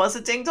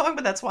a ding dong,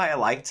 but that's why I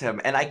liked him.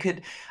 And I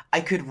could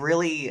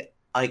really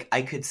like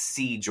I could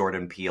see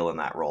Jordan Peele in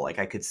that role. Like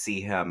I could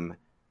see him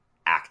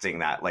acting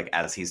that like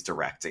as he's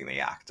directing the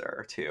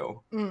actor too.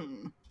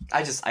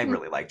 I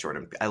really like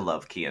Jordan. I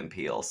love Key and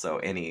Peele, so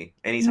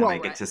anytime I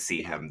get to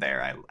see him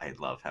there, I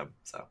love him.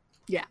 So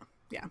yeah,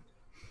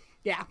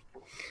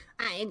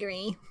 I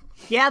agree.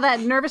 Yeah, that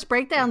nervous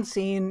breakdown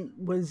scene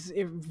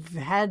it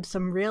had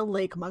some real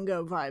Lake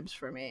Mungo vibes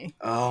for me.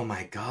 Oh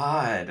my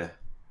god.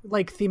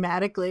 Like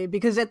thematically,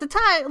 because at the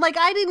time, like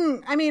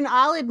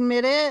I'll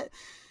admit it.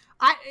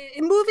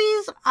 In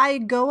movies, I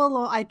go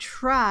along, I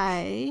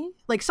try,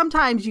 like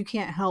sometimes you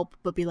can't help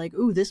but be like,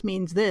 ooh, this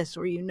means this,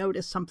 or you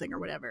notice something or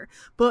whatever.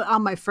 But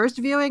on my first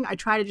viewing, I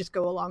try to just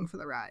go along for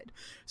the ride.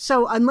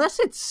 So unless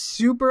it's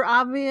super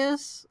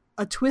obvious,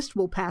 a twist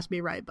will pass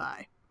me right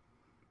by.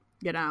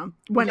 You know,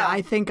 when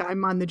I think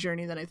I'm on the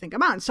journey that I think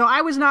I'm on. So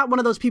I was not one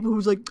of those people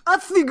who's like, I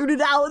figured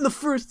it out in the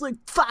first like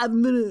 5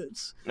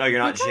 minutes. No, you're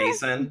not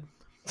Jason.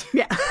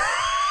 Yeah.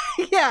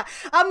 Yeah,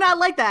 I'm not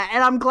like that,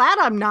 and I'm glad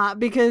I'm not,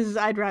 because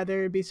I'd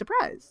rather be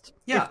surprised.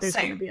 Yeah, if there's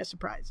same. going to be a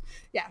surprise.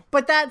 Yeah,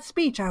 but that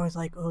speech, I was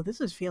like, oh,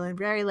 this is feeling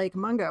very like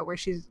Mungo, where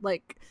she's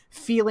like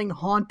feeling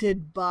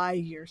haunted by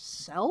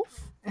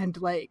yourself, and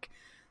like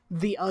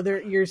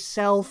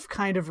yourself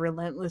kind of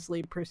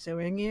relentlessly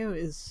pursuing you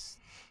is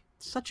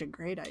such a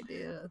great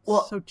idea.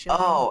 It's so chill.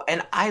 Oh,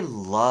 and I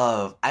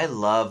love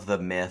the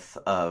myth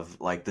of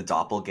like the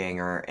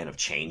doppelganger and of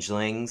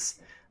changelings.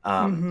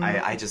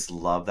 I just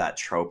love that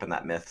trope and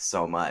that myth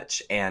so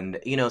much. And,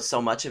 you know, so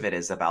much of it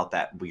is about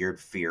that weird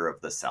fear of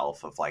the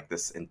self, of like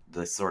this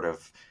sort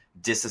of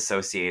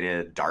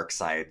disassociated dark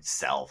side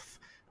self,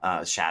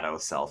 shadow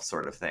self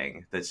sort of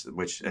thing,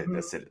 which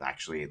it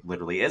actually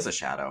literally is a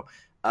shadow.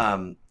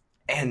 And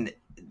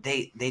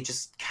they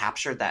just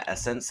captured that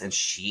essence, and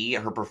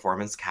her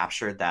performance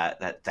captured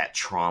that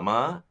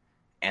trauma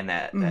and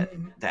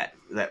that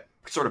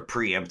sort of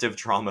preemptive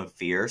trauma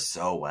fear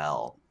so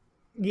well.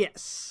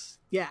 Yes.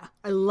 Yeah,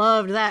 I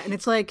loved that. And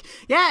it's like,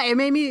 yeah,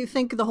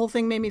 the whole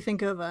thing made me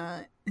think of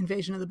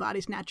Invasion of the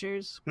Body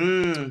Snatchers.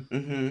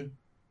 Mm-hmm.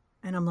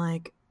 And I'm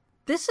like,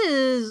 this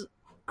is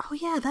oh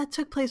yeah, that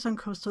took place on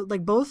coastal,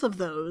 like both of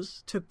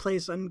those took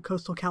place on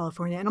coastal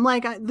California. And I'm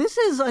like, this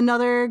is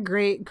another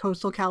great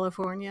coastal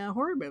California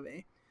horror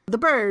movie. The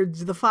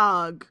Birds, The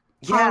Fog,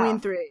 Halloween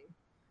 3,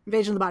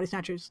 Invasion of the Body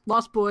Snatchers,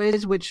 Lost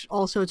Boys, which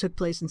also took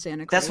place in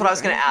Santa Cruz. That's what I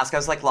was going to ask. I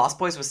was like, Lost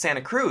Boys was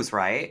Santa Cruz,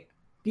 right?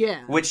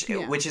 Yeah. Which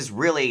is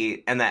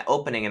really, and that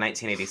opening in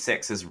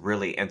 1986 is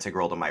really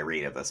integral to my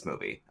read of this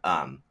movie.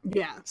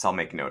 Yeah. So I'll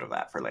make note of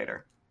that for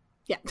later.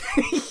 Yeah.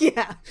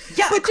 Yeah.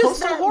 Yeah, but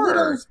coastal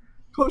horror.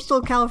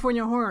 Coastal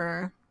California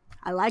horror.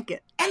 I like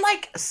it. And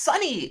like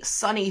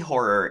sunny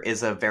horror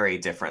is a very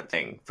different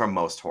thing from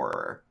most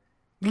horror.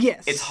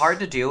 Yes. It's hard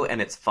to do,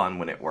 and it's fun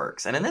when it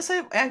works. And in this,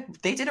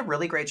 they did a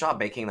really great job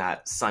making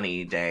that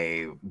sunny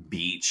day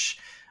beach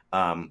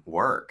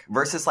work.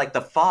 Versus like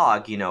The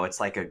Fog, you know, it's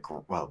like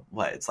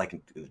it's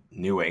like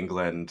New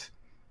England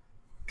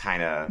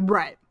kind of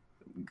right.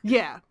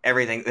 Yeah.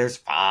 Everything. There's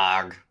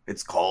fog.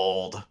 It's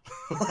cold.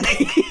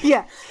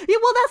 Yeah.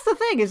 Well, that's the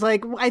thing. Is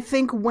like I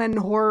think when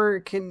a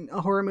horror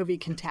movie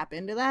can tap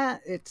into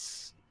that,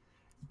 it's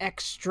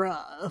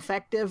extra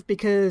effective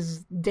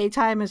because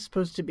daytime is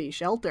supposed to be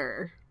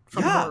shelter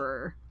from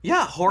horror.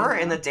 Yeah, horror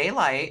in the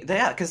daylight.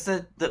 Yeah, because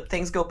the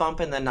things go bump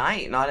in the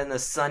night, not in the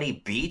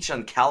sunny beach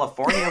in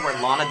California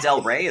where Lana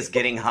Del Rey is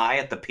getting high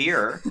at the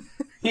pier.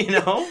 You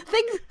know?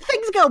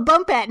 Things go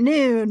bump at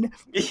noon.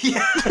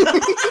 Yeah.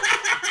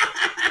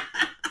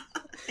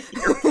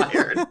 You're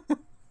fired.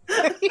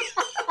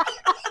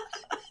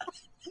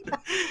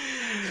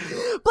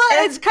 But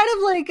it's kind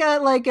of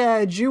like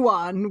a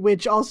Ju-on,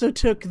 which also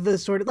took the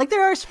sort of like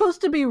there are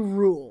supposed to be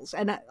rules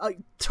and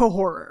to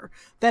horror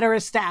that are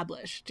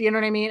established. You know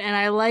what I mean? And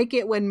I like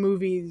it when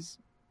movies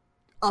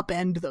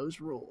upend those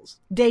rules.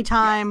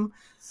 Daytime,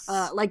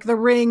 like The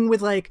Ring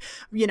with like,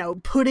 you know,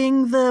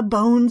 putting the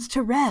bones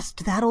to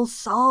rest, that'll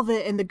solve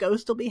it and the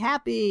ghost will be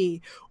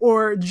happy.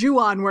 Or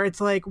Ju-on where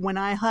it's like when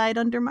I hide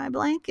under my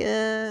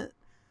blanket,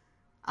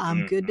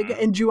 I'm good to go.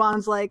 And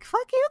Ju-on's like,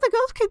 fuck you, the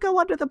ghost could go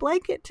under the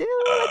blanket too.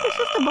 Like, it's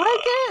just a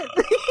blanket.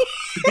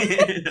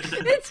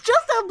 It's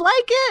just a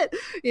blanket,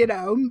 you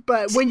know.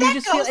 But when you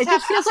just feel, it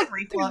just feels like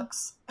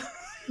reflux.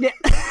 Yeah.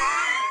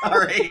 All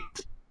right.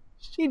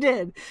 She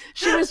did.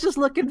 She was just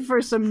looking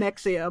for some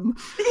Nexium.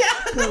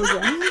 Yeah.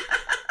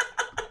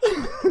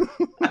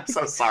 I'm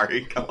so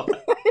sorry. Come on.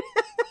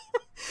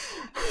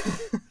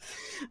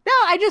 No,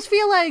 I just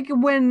feel like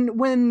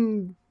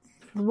when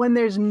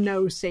there's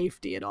no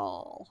safety at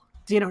all,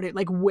 you know,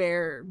 like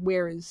where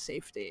is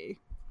safety?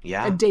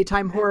 Yeah. A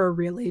daytime horror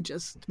really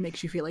just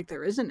makes you feel like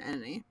there isn't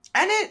any.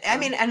 And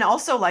and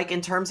also like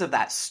in terms of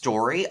that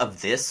story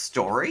of this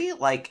story,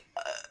 like,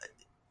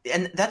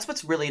 and that's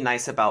what's really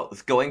nice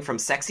about going from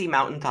sexy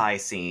mountain thigh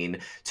scene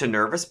to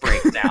nervous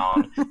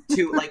breakdown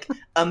to like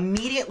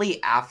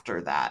immediately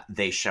after that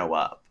they show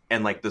up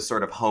and like the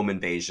sort of home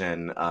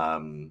invasion,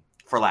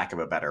 for lack of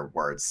a better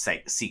word,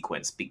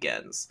 sequence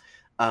begins.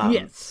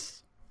 Yes.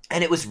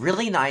 And it was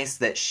really nice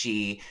that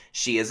she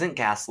isn't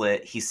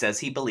gaslit. He says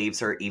he believes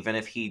her, even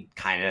if he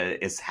kind of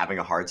is having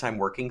a hard time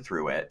working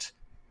through it.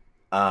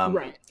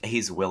 Right.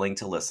 He's willing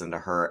to listen to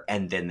her,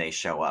 and then they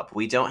show up.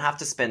 We don't have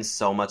to spend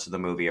so much of the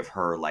movie of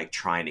her like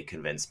trying to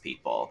convince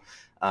people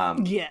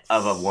yes.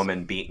 of a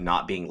woman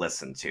not being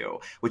listened to,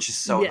 which is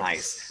so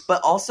nice.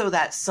 But also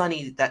that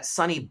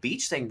sunny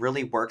beach thing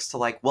really works to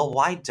like, well,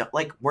 why don't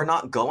like we're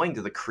not going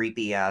to the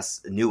creepy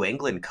ass New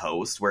England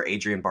coast where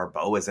Adrienne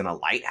Barbeau is in a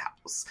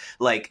lighthouse.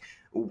 Like,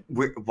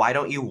 why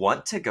don't you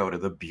want to go to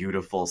the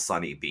beautiful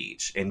sunny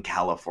beach in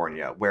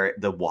California where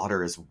the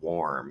water is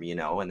warm, you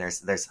know, and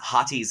there's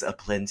hotties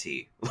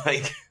aplenty.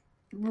 Like,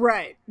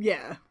 right,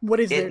 yeah. What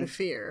is there to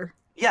fear?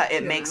 Yeah,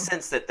 it makes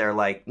sense that they're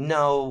like,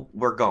 no,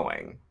 we're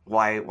going.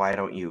 Why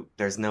don't you?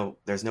 There's no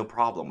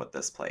problem with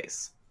this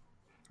place.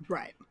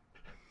 Right.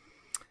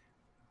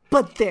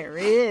 But there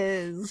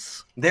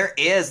is. There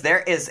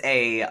is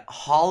a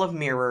hall of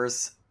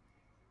mirrors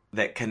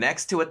that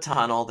connects to a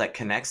tunnel, that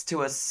connects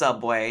to a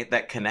subway,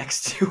 that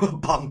connects to a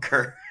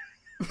bunker.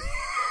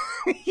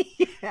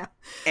 Yeah.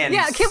 And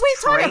yeah, can we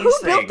talk about who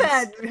built things.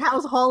 that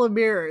house hall of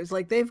mirrors?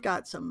 Like, they've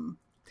got some...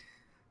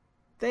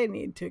 They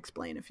need to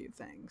explain a few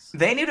things.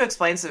 They need to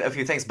explain a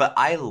few things, but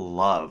I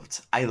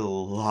loved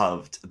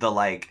the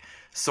like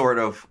sort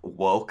of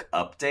woke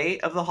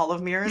update of the Hall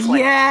of Mirrors. Like,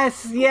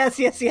 yes. In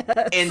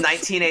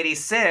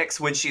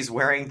 1986, when she's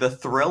wearing the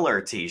Thriller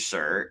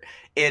t-shirt,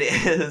 it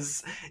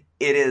is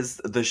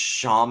the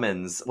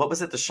shaman's. What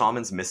was it? The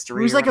shaman's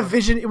mystery. It was like a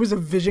vision. It was a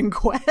vision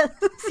quest.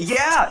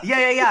 Yeah.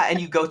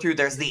 And you go through.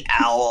 There's the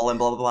owl and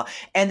blah blah blah.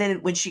 And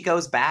then when she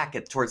goes back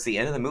towards the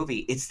end of the movie,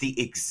 it's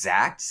the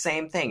exact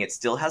same thing. It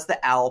still has the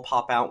owl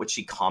pop out, which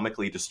she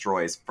comically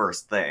destroys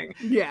first thing.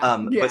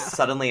 Yeah. But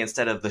suddenly,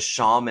 instead of the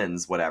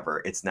shaman's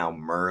whatever, it's now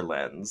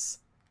Merlin's.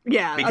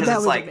 Yeah, because that it's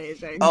was like,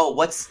 amazing. Oh,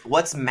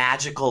 what's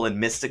magical and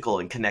mystical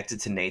and connected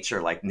to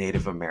nature like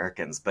Native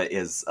Americans, but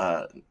is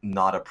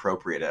not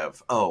appropriative?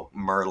 Oh,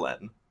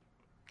 Merlin.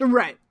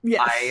 Right.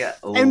 Yes.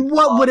 And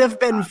what would have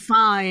been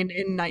fine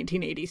in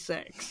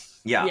 1986?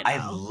 Yeah, you I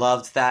know?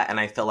 loved that, and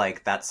I feel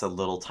like that's a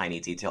little tiny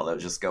detail that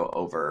would just go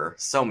over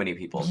so many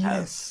people's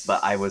heads.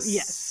 But I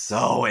was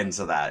so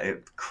into that;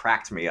 it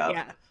cracked me up.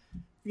 Yeah,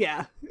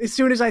 yeah. As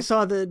soon as I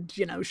saw the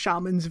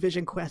shaman's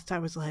vision quest, I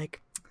was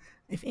like,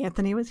 if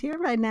Anthony was here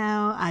right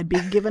now, I'd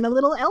be giving a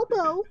little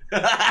elbow.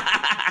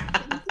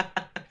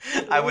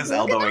 I was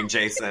elbowing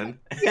Jason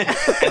and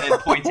then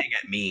pointing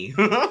at me.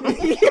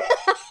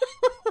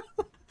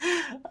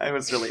 I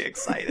was really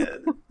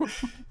excited.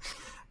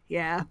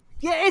 Yeah.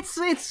 Yeah,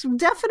 it's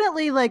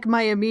definitely like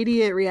my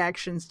immediate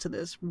reactions to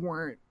this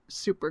weren't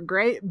super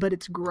great, but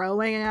it's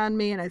growing on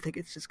me, and I think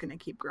it's just going to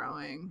keep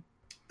growing.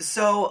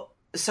 So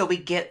we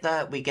get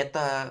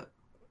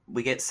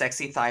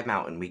Sexy Thigh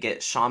Mountain, we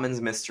get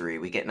Shaman's Mystery,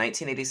 we get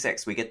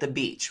 1986, we get the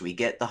beach, we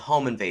get the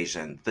home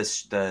invasion,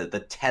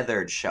 the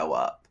tethered show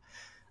up,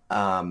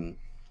 and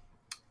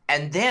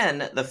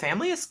then the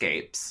family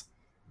escapes,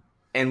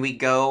 and we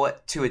go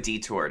to a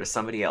detour to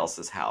somebody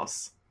else's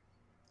house.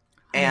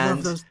 And I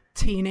love those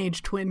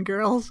teenage twin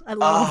girls. I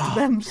loved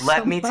them so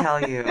let me much.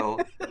 tell you.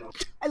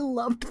 I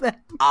loved them.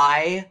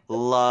 I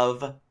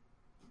love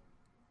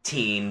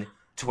teen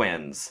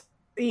twins.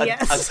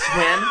 Yes. A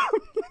twin.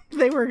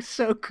 They were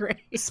so great.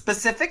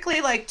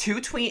 Specifically, like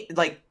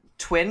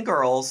twin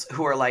girls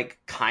who are like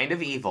kind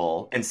of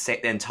evil and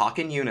talk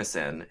in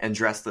unison and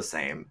dress the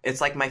same.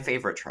 It's like my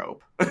favorite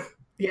trope.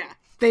 Yeah,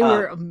 they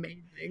were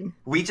amazing.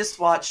 We just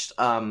watched,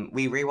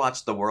 we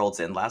rewatched The World's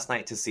End last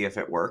night to see if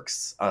it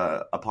works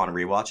upon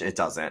rewatch. It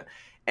doesn't.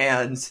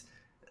 And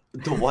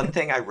the one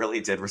thing I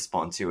really did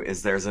respond to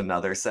is there's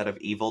another set of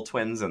evil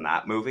twins in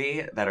that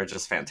movie that are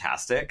just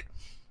fantastic.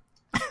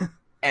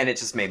 And it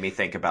just made me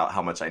think about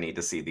how much I need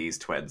to see these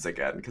twins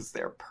again because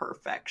they're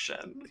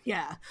perfection.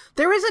 Yeah.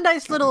 There was a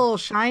nice little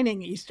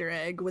Shining Easter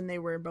egg when they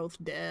were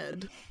both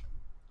dead.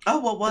 Oh,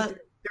 well, what?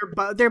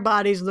 Their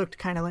bodies looked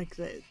kind of like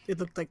it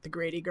looked like the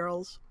Grady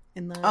girls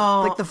in the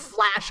like the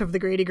flash of the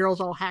Grady girls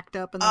all hacked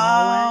up in the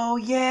hallway. Oh,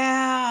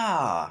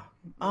 yeah.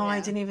 Oh, Yeah. I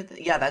didn't even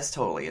yeah, that's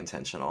totally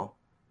intentional.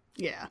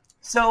 Yeah.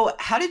 So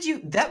how did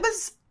you that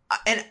was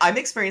and I'm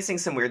experiencing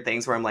some weird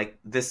things where I'm like,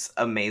 this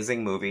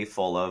amazing movie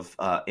full of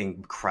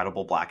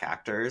incredible black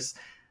actors.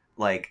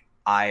 Like,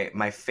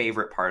 my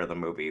favorite part of the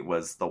movie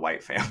was the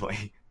white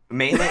family,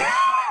 mainly.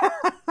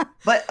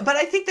 but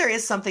I think there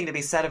is something to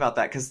be said about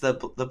that because the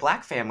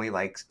black family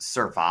like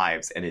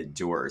survives and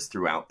endures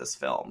throughout this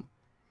film,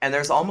 and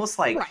there's almost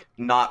like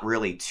not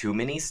really too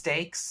many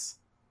stakes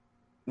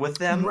with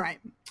them, Right.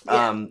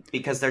 Yeah.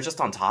 because they're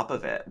just on top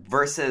of it.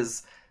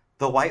 Versus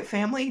the white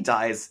family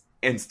dies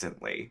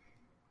instantly.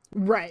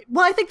 Right.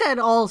 Well, I think that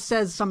all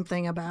says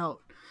something about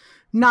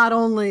not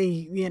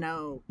only,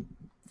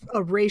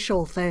 a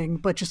racial thing,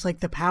 but just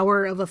like the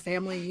power of a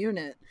family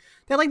unit.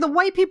 They're like the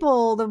white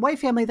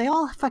family, they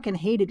all fucking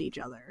hated each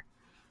other.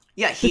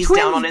 Yeah, he's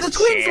down on his chair. The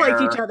twins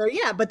liked each other,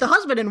 yeah, but the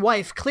husband and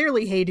wife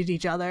clearly hated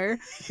each other.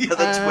 Yeah,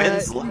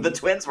 the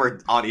twins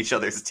were on each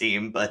other's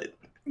team, but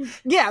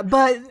yeah,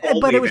 but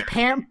it was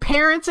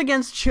parents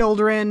against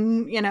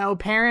children,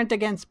 parent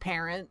against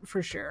parent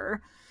for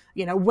sure.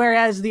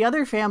 Whereas the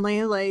other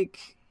family,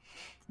 like,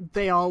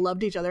 they all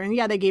loved each other. And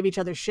yeah, they gave each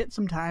other shit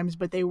sometimes,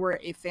 but they were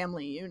a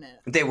family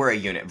unit. They were a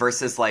unit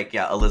versus like,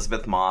 yeah,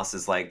 Elizabeth Moss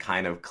is like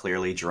kind of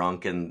clearly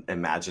drunk and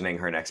imagining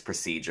her next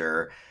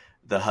procedure.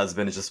 The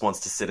husband just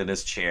wants to sit in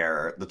his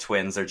chair. The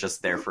twins are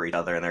just there for each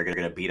other and they're going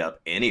to beat up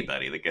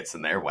anybody that gets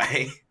in their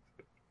way.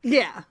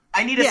 Yeah.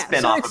 I need a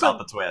spin-off about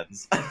the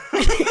twins.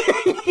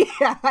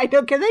 Yeah, I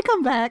know. Can they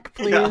come back,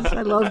 please? Yeah.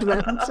 I loved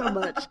them so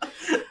much.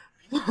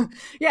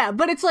 Yeah,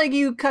 but it's like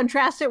you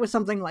contrast it with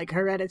something like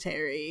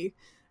Hereditary,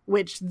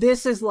 which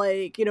this is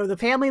like, the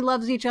family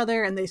loves each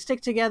other and they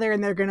stick together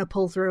and they're going to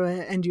pull through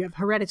it. And you have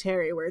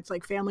Hereditary where it's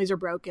like families are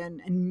broken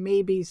and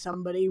maybe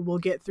somebody will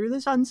get through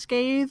this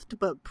unscathed,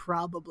 but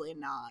probably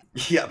not.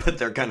 Yeah, but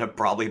they're going to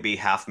probably be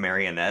half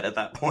marionette at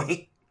that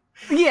point.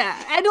 Yeah,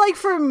 and like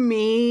for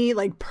me,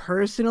 like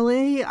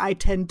personally, I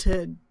tend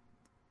to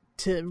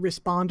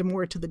respond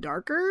more to the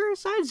darker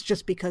sides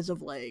just because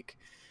of like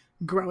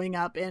growing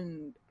up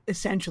in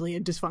essentially a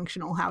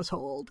dysfunctional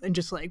household and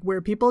just like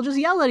where people just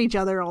yell at each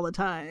other all the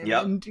time.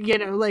 Yep.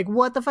 And like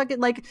what the fuck,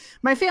 like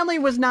my family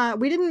we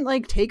didn't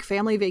like take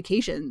family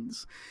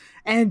vacations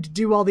and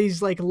do all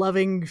these like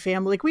loving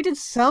family, like we did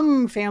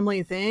some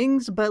family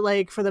things, but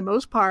like for the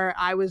most part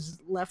I was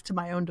left to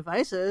my own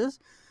devices.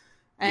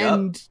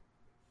 And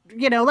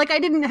like I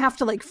didn't have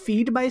to like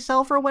feed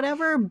myself or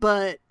whatever,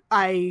 but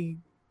I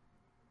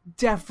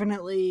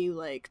definitely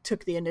like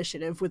took the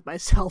initiative with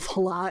myself a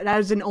lot. And I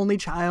was an only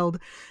child,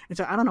 and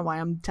so I don't know why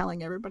I'm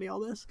telling everybody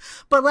all this,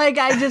 but like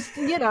I just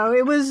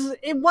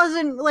it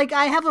wasn't like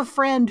I have a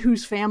friend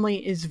whose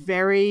family is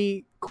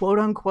very quote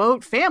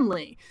unquote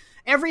family.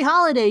 Every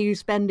holiday you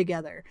spend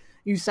together,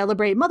 you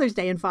celebrate Mother's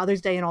Day and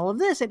Father's Day and all of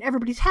this, and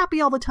everybody's happy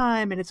all the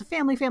time, and it's a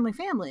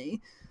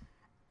family.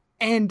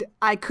 And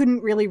I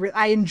couldn't really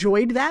I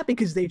enjoyed that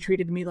because they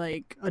treated me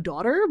like a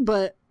daughter,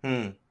 but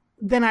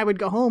then I would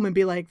go home and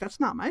be like, that's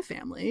not my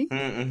family.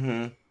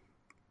 Mm-hmm.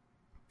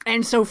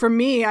 And so for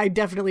me, I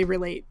definitely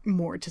relate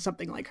more to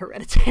something like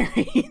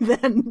Hereditary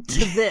than to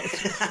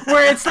this,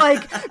 where it's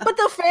like, but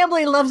the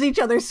family loves each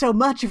other so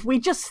much. If we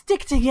just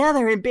stick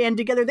together and band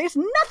together, there's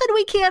nothing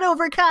we can't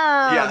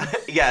overcome.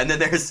 Yeah. And then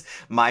there's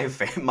my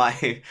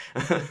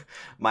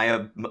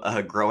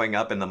growing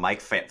up in the Mike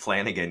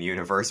Flanagan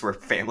universe where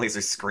families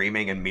are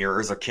screaming and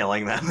mirrors are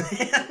killing them.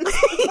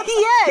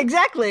 Yeah,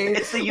 exactly.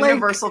 It's the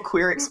universal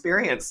queer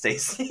experience,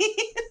 Stacey.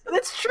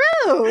 It's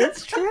true.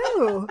 It's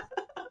true.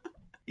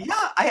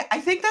 Yeah,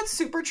 I think that's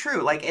super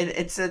true. Like,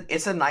 it's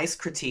a nice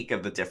critique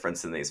of the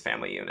difference in these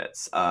family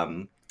units,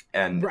 and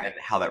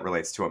how that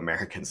relates to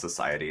American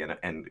society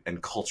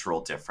and cultural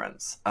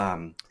difference.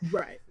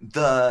 Right.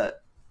 The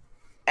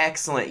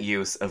excellent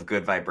use of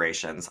Good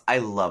Vibrations. I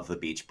love the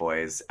Beach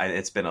Boys.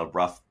 It's been a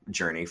rough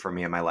journey for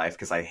me in my life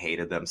because I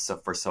hated them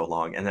for so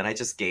long, and then I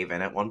just gave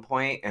in at one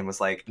point and was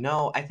like,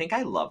 no, I think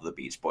I love the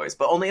Beach Boys,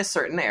 but only a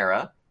certain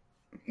era.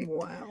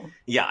 Wow.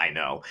 Yeah, I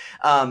know.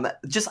 I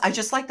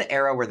just like the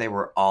era where they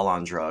were all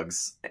on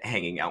drugs,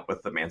 hanging out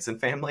with the Manson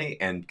family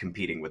and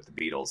competing with the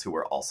Beatles, who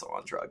were also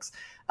on drugs.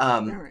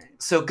 All right.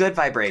 So Good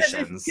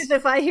Vibrations. Because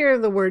if I hear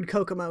the word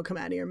Kokomo come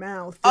out of your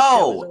mouth,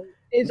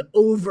 is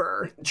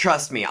over.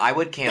 Trust me, I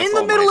would cancel in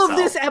the middle myself. of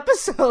this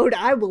episode.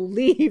 I will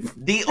leave.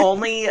 The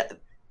only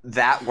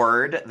that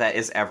word that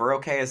is ever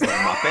okay is the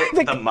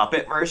Muppet, the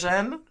Muppet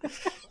version,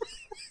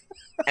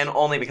 and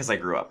only because I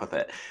grew up with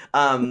it.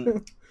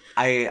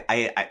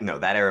 I no,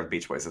 that era of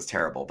Beach Boys is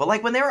terrible. But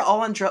like when they were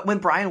all on when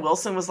Brian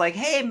Wilson was like,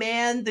 "Hey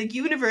man, the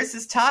universe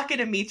is talking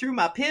to me through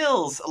my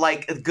pills."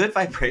 Like, Good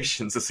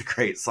Vibrations is a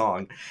great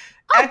song.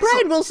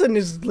 Brian Wilson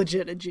is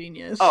legit a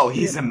genius. Oh,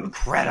 he's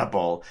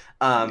incredible.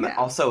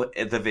 Also,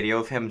 the video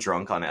of him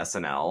drunk on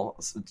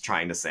SNL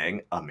trying to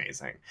sing,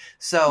 amazing.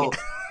 So,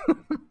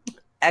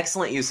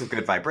 excellent use of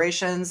Good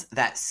Vibrations.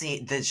 That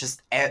scene,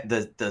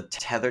 the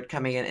tethered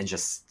coming in and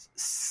just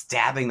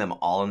stabbing them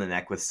all in the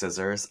neck with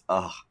scissors.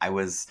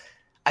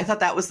 I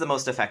thought that was the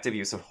most effective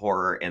use of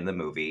horror in the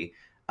movie.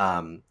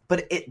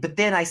 But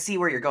then I see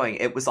where you're going.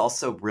 It was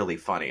also really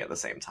funny at the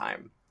same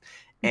time.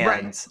 And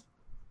right.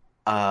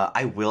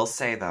 I will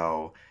say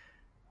though,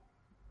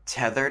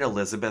 tethered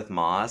Elizabeth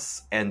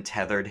Moss and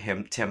tethered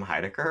Tim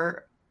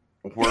Heidecker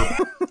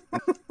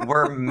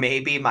were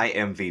maybe my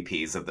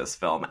MVPs of this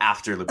film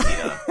after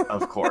Lupita,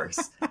 of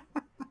course.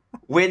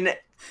 When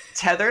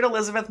tethered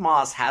Elizabeth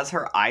Moss has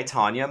her I,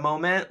 Tonya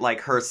moment,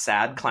 like her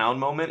sad clown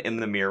moment in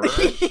the mirror,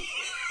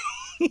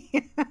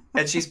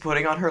 and she's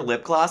putting on her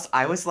lip gloss,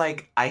 I was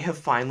like, I have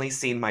finally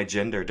seen my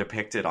gender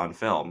depicted on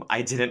film.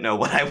 I didn't know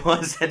what I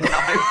was, and now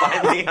I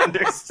finally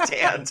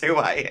understand who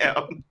I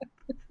am.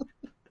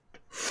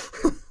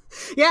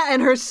 Yeah,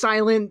 and her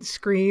silent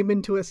scream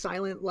into a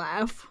silent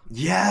laugh.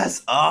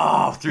 Yes!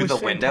 Oh, through the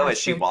window fantastic. As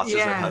she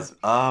watches her husband.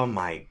 Oh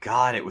my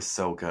god, it was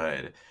so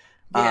good.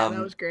 Yeah, that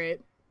was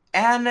great.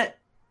 And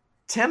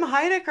Tim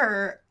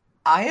Heidecker,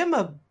 I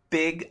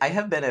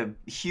have been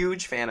a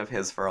huge fan of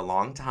his for a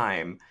long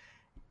time,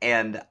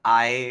 and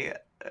I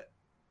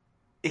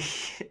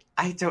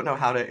don't know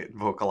how to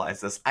vocalize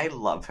this. I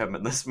love him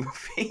in this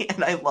movie,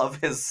 and I love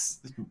his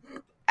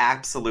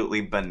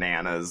absolutely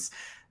bananas,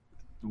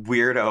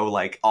 weirdo,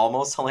 like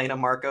almost Helena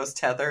Marcos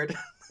tethered.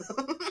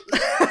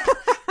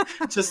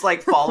 Just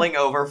like falling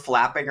over,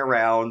 flapping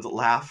around,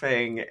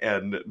 laughing,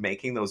 and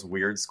making those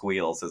weird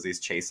squeals as he's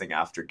chasing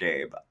after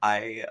Gabe.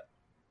 I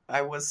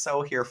was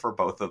so here for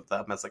both of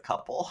them as a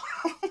couple.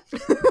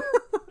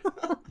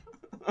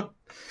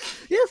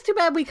 Yeah, it's too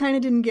bad we kind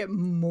of didn't get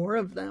more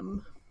of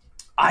them.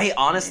 I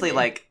honestly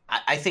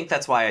I think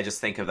that's why I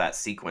just think of that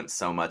sequence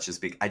so much, is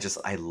because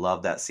I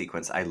love that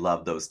sequence. I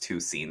love those two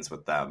scenes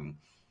with them.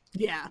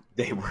 Yeah,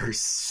 they were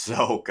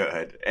so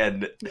good.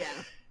 And yeah.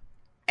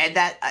 And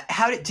that,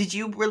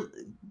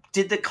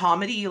 did the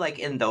comedy, like,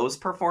 in those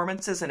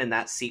performances and in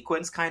that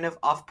sequence kind of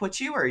off-put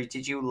you, or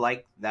did you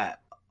like that?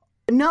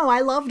 No,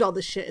 I loved all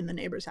the shit in the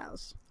neighbor's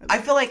house. I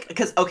feel like,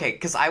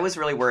 because I was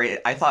really worried.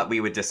 I thought we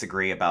would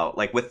disagree about,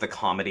 like, with the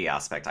comedy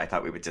aspect, I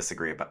thought we would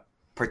disagree about,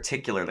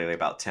 particularly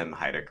about Tim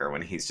Heidecker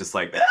when he's just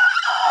like,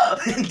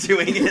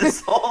 doing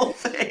his whole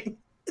thing.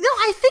 No,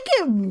 I think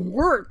it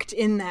worked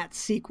in that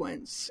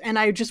sequence. And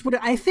I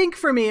think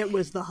for me it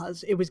was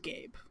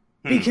Gabe.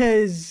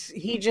 Because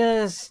he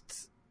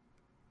just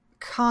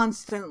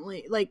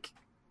constantly, like,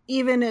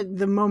 even at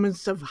the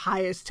moments of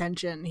highest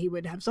tension, he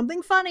would have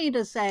something funny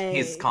to say.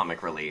 He's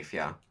comic relief,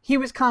 yeah. He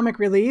was comic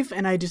relief,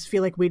 and I just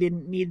feel like we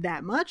didn't need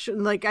that much.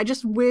 Like, I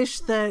just wish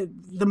that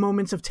the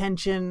moments of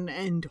tension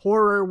and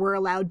horror were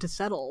allowed to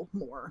settle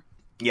more.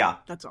 Yeah.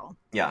 That's all.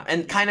 Yeah,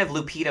 and kind of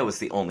Lupita was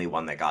the only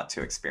one that got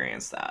to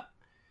experience that.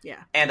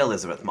 Yeah. And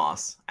Elizabeth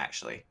Moss,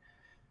 actually.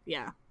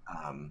 Yeah.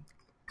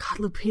 God,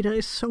 Lupita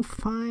is so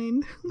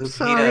fine.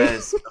 Lupita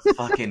is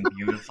fucking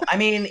beautiful. I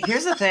mean,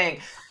 here's the thing.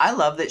 I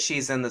love that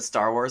she's in the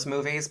Star Wars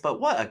movies, but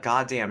what a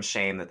goddamn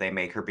shame that they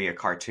make her be a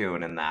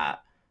cartoon in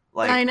that.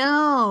 Like, I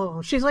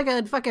know. She's like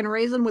a fucking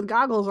raisin with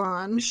goggles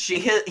on. She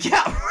is,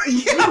 yeah.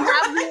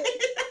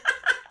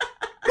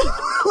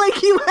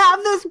 Like, you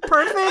have this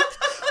perfect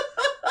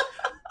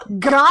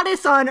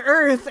goddess on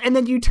Earth, and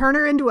then you turn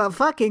her into a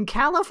fucking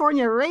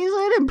California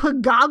raisin and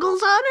put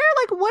goggles on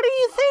her? Like, what are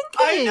you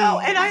thinking? I know,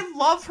 and I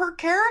love her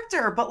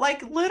character, but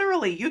like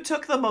literally, you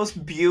took the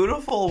most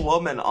beautiful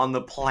woman on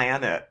the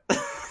planet.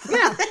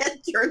 Yeah.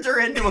 And turned her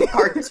into a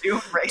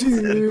cartoon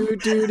raisin. Do,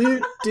 do,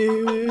 do,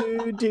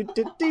 do, do,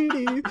 do, do,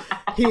 do.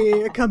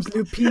 Here comes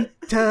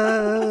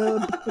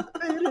Lupita.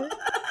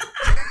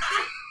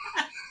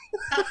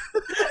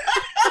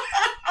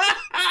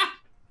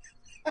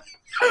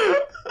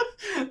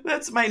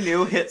 That's my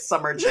new hit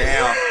summer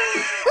jam.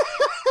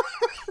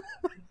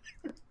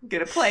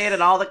 Gonna play it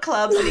in all the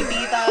clubs in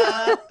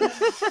Ibiza.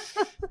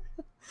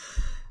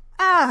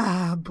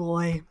 Ah,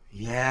 boy.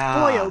 Yeah.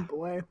 Boy, oh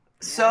boy.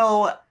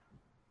 So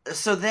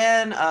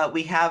then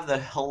we have the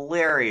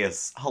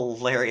hilarious,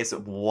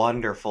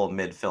 wonderful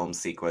mid-film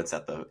sequence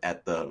at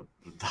the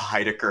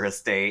Heidecker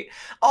estate.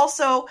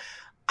 Also,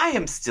 I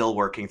am still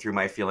working through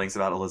my feelings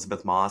about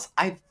Elizabeth Moss.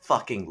 I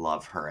fucking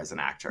love her as an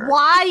actor.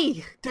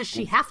 Why does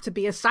she have to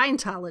be a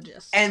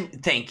Scientologist?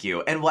 And thank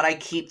you. And what I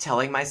keep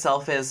telling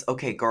myself is,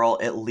 okay, girl,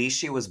 at least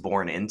she was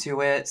born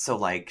into it. So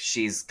like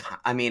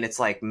it's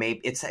like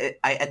maybe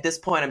at this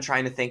point I'm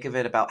trying to think of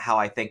it about how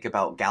I think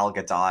about Gal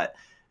Gadot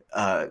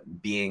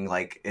being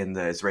like in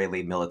the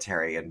Israeli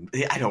military, and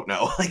I don't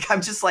know. Like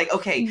I'm just like,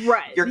 okay,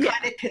 right, you're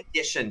kind of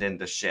conditioned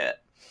into shit.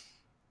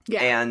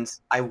 Yeah. And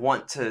I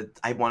want to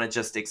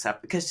just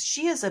accept, because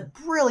she is a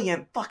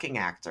brilliant fucking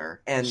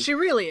actor, and she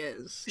really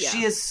is. Yeah.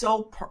 She is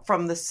so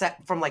from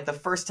like the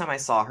first time I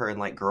saw her in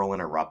like Girl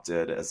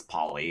Interrupted as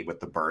Polly with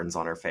the burns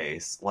on her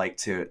face, like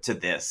to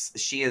this,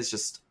 she is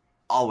just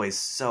always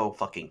so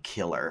fucking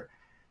killer.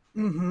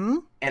 Mm-hmm.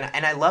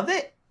 And I love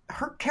that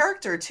her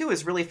character too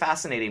is really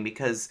fascinating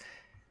because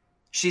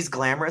she's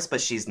glamorous, but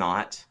she's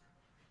not.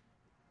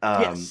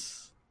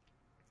 Yes.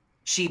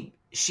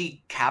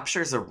 She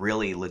captures a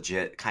really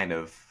legit kind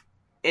of,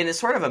 in a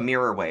sort of a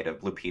mirror way to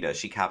Lupita,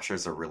 she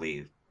captures a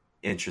really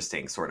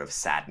interesting sort of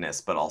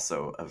sadness, but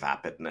also a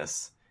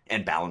vapidness,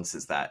 and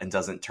balances that and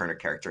doesn't turn her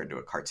character into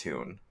a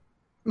cartoon.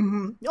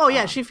 Mm-hmm. Oh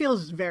yeah, she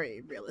feels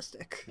very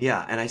realistic.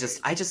 Yeah, and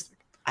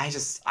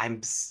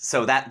I'm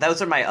so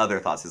those are my other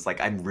thoughts, is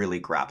like I'm really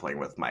grappling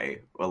with my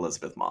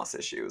Elizabeth Moss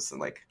issues, and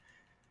like,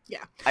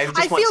 yeah, I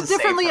feel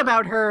differently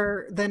about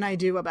her than I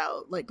do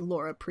about like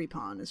Laura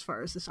Prepon as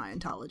far as the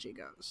Scientology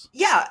goes.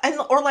 Yeah, and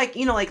or like,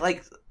 you know,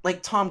 like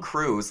Tom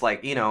Cruise,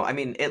 like, you know, I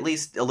mean, at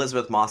least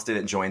Elizabeth Moss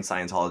didn't join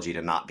Scientology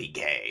to not be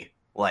gay,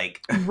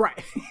 like,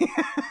 right.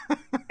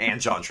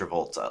 And John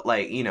Travolta,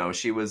 like, you know,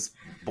 she was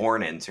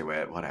born into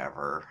it,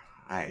 whatever.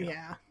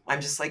 I'm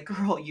just like,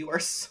 girl, you are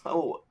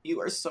so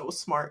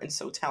smart and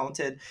so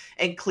talented,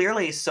 and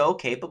clearly so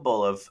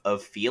capable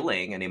of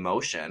feeling an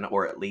emotion,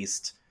 or at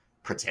least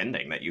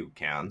pretending that you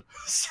can.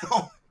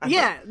 So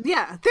yeah,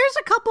 there's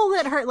a couple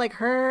that hurt, like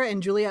her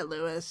and Juliette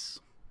Lewis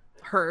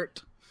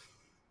hurt,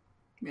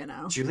 you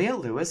know. Juliette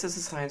Lewis is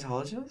a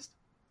Scientologist?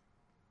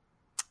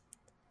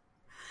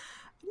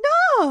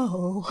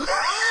 No.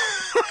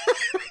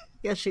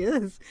 Yes, she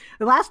is.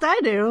 The last I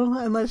knew,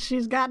 unless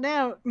she's gotten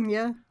out.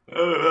 Yeah.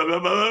 I'm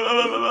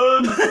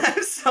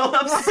so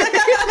upset.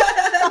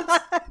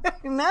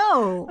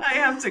 No. I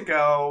have to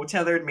go.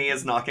 Tethered Me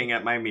is knocking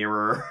at my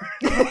mirror.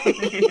 I'm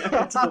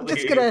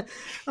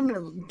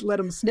gonna let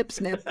him snip.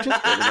 Just get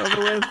it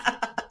over with.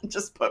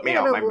 Just put me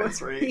out my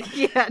misery.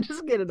 Yeah,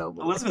 just get it over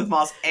with. Elizabeth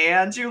Moss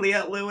and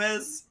Juliette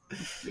Lewis.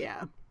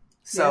 Yeah.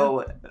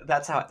 So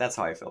that's how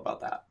I feel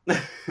about that.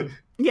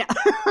 Yeah.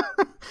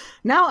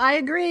 No, I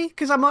agree,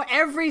 because I'm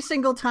every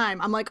single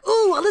time I'm like,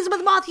 ooh,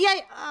 Elizabeth Moss,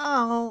 yay!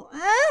 Oh,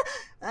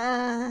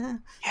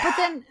 but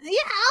then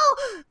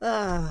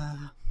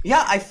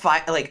yeah, I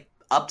fight, like,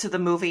 up to the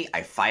movie,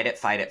 I fight it.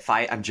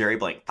 I'm Jerry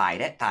Blank,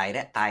 fight it,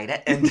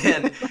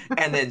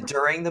 and then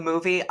during the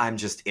movie, I'm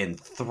just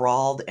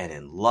enthralled and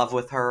in love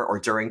with her. Or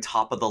during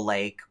Top of the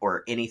Lake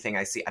or anything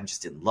I see, I'm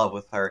just in love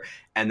with her.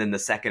 And then the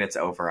second it's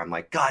over, I'm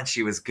like, God,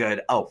 she was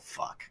good. Oh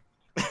fuck.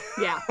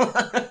 Yeah.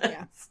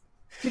 Yeah.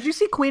 Did you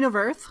see Queen of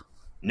Earth?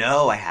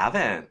 No, I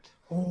haven't.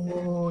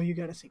 Oh, you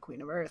gotta see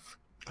Queen of Earth.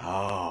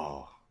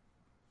 Oh.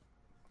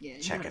 Yeah,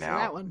 you check it gotta see out.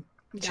 that one.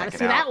 You Check gotta it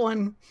see out. that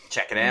one.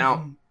 Check it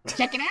out.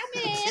 Check it out,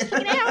 man. Check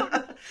it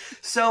out.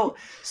 So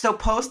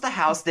post the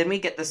house, then we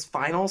get this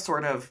final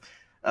sort of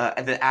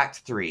the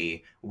Act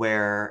 3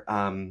 where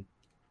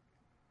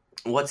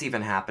what's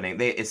even happening?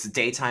 It's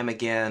daytime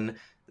again.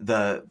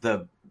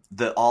 The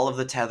all of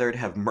the tethered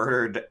have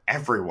murdered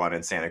everyone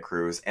in Santa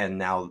Cruz, and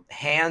now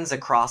hands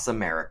across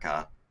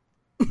America.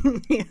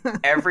 Yeah.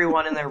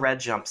 Everyone in their red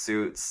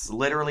jumpsuits,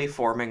 literally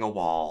forming a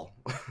wall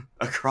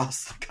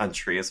across the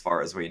country, as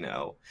far as we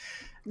know.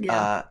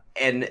 Yeah.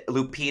 And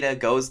Lupita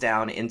goes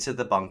down into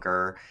the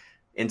bunker,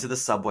 into the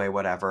subway,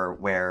 whatever,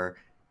 where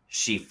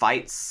she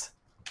fights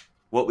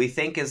what we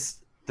think is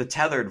the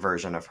tethered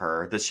version of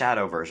her, the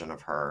shadow version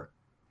of her.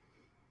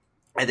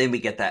 And then we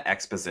get that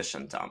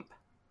exposition dump.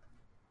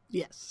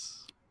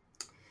 Yes.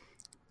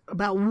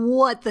 About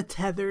what the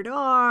tethered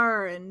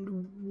are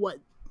and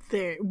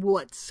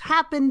what's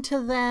happened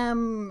to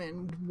them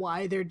and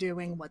why they're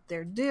doing what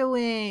they're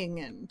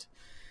doing, and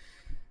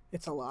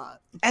It's a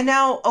lot. And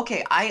now,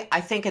 okay,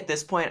 I think at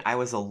this point I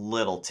was a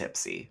little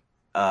tipsy.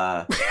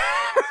 Can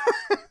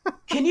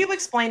you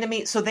explain to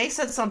me? So they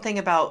said something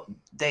about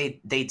they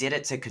did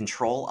it to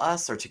control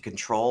us or to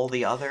control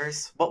the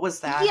others. What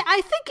was that? Yeah,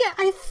 I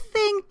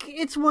think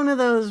it's one of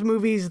those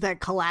movies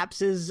that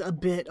collapses a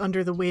bit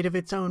under the weight of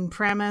its own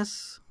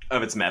premise.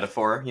 Of its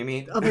metaphor, you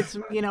mean? Of its,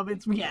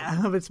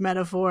 of its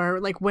metaphor.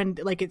 Like when,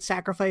 like it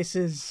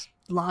sacrifices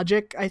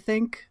logic, I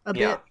think, a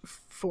bit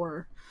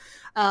for.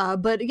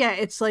 But yeah,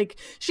 it's like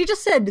she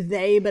just said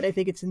they, but I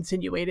think it's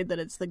insinuated that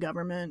it's the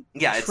government.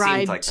 Yeah, it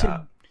seems like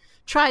that.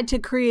 Tried to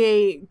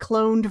create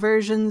cloned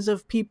versions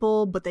of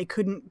people, but they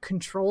couldn't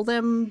control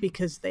them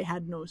because they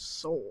had no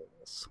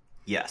souls.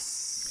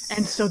 Yes.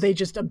 And so they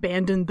just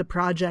abandoned the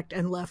project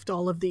and left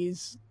all of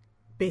these,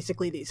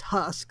 basically these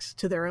husks,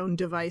 to their own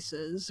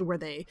devices, where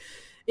they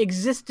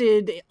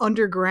existed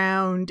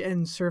underground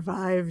and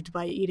survived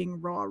by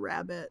eating raw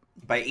rabbit.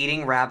 By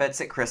eating rabbits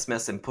at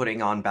Christmas and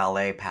putting on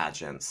ballet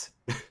pageants.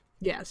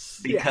 Yes.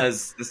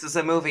 Because this is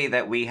a movie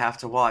that we have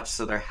to watch,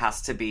 so there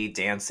has to be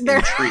dance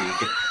intrigue.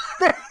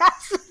 There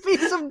has to be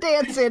some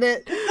dance in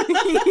it.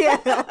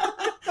 Yeah.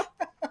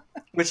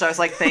 Which I was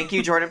like, thank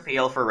you, Jordan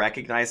Peele, for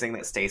recognizing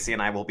that Stacey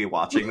and I will be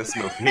watching this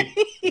movie.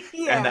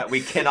 And that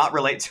we cannot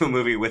relate to a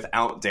movie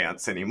without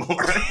dance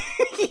anymore.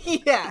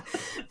 Yeah.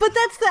 But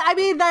that's,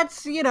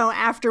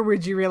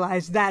 afterwards you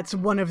realize that's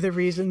one of the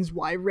reasons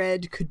why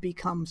Red could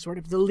become sort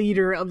of the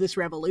leader of this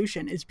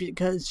revolution, is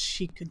because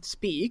she could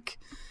speak.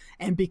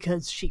 And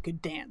because she could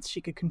dance,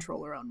 she could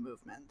control her own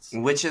movements.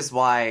 Which is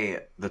why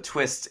the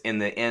twist in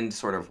the end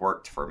sort of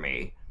worked for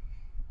me.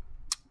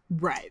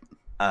 Right.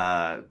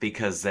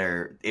 Because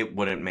it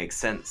wouldn't make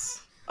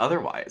sense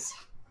otherwise.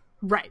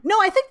 Right. No,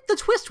 I think the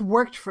twist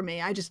worked for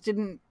me. I just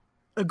didn't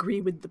agree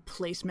with the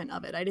placement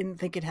of it. I didn't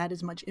think it had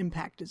as much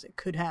impact as it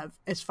could have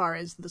as far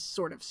as the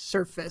sort of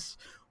surface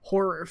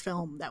horror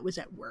film that was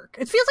at work.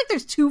 It feels like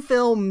there's two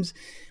films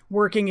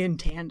working in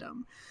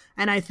tandem.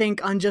 And I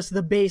think on just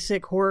the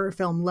basic horror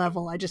film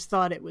level, I just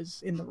thought it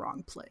was in the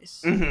wrong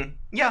place. Mm-hmm.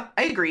 Yeah,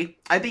 I agree.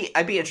 I'd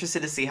be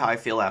interested to see how I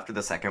feel after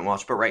the second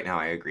watch, but right now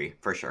I agree,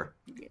 for sure.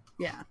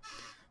 Yeah.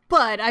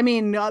 But, I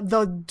mean,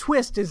 the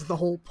twist is the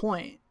whole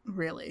point,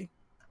 really.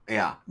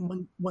 Yeah.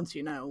 Once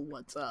you know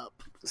what's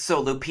up.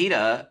 So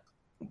Lupita,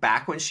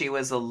 back when she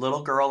was a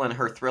little girl in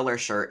her Thriller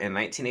shirt in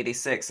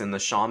 1986 in the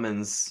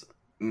Shaman's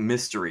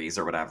Mysteries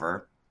or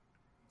whatever,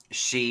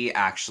 she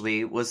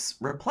actually was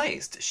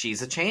replaced.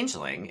 She's a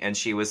changeling, and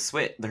she was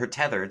her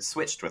tethered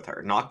switched with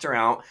her, knocked her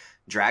out,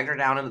 dragged her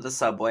down into the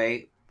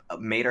subway,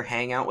 made her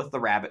hang out with the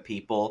rabbit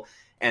people,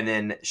 and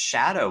then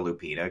Shadow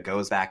Lupita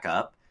goes back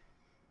up,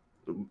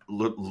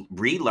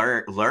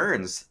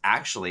 learns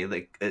actually,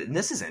 like, and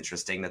this is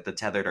interesting that the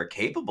tethered are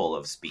capable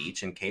of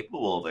speech and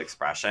capable of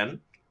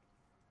expression.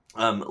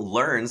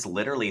 Learns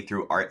literally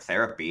through art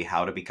therapy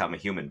how to become a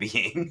human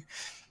being,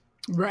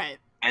 right?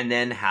 And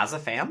then has a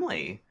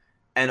family.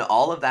 And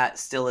all of that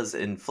still is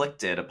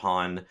inflicted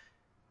upon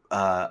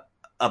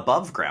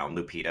above ground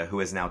Lupita,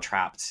 who is now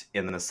trapped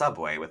in the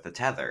subway with the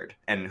tethered,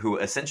 and who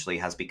essentially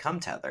has become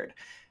tethered.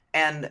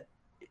 And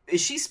is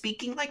she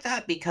speaking like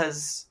that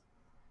because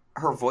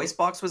her voice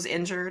box was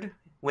injured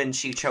when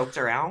she choked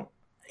her out?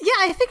 Yeah,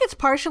 I think it's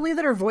partially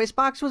that her voice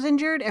box was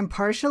injured, and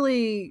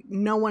partially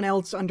no one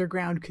else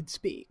underground could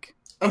speak.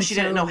 Oh, she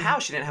didn't know how.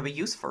 She didn't have a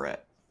use for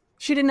it.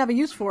 She didn't have a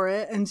use for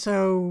it, and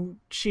so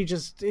she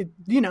just,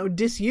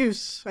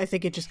 disuse, I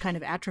think it just kind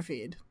of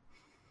atrophied.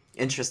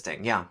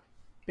 Interesting, yeah.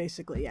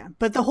 Basically, yeah.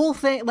 But the whole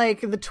thing,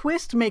 like, the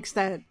twist makes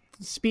that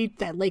speech,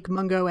 that Lake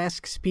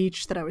Mungo-esque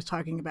speech that I was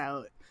talking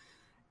about,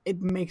 it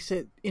makes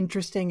it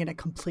interesting in a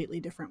completely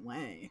different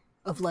way.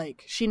 Of,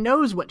 like, she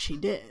knows what she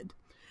did,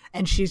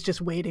 and she's just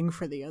waiting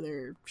for the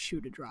other shoe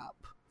to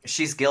drop.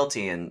 She's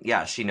guilty, and,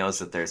 yeah, she knows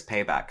that there's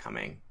payback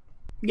coming.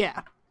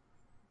 Yeah.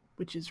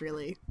 Which is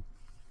really...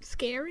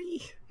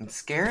 scary. It's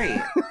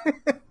scary.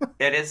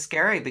 It is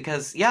scary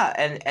because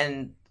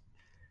and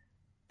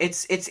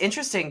it's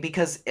interesting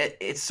because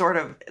it's sort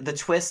of the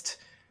twist.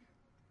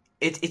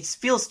 It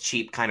feels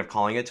cheap kind of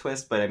calling it a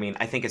twist, but I mean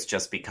I think it's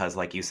just because,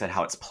 like you said,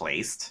 how it's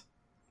placed.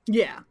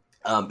 Yeah.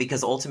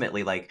 Because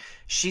ultimately, like,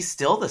 she's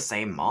still the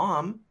same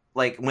mom.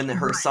 Like when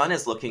her son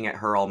is looking at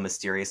her all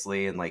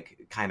mysteriously and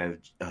like kind of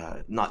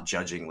not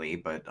judgingly,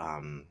 but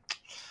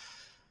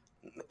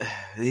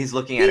he's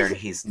looking at her and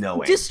he's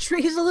knowing.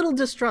 He's a little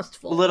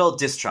distrustful. A little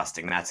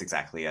distrusting, that's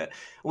exactly it.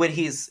 When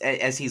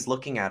as he's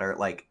looking at her,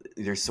 like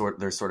there's sort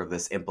of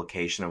this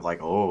implication of like,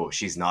 oh,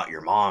 she's not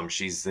your mom.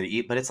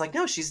 But it's like,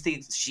 no, she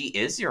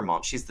is your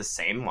mom. She's the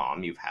same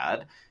mom you've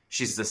had.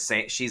 She's the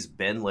same. She's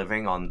been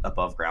living on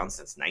above ground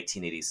since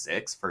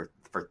 1986 for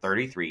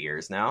 33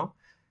 years now.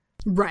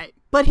 Right.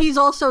 But he's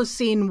also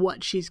seen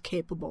what she's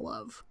capable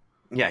of.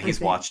 Yeah,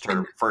 he's watched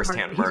her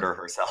firsthand murder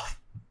herself.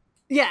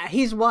 Yeah,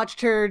 he's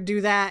watched her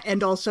do that,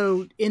 and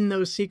also in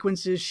those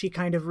sequences, she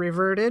kind of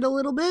reverted a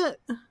little bit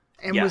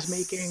and was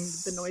making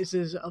the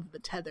noises of the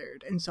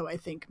tethered. And so I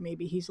think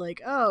maybe he's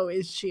like, oh,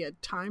 is she a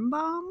time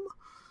bomb?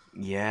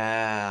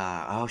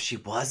 Yeah. Oh, she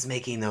was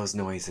making those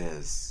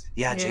noises.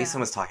 Yeah, Yeah. Jason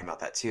was talking about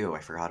that too. I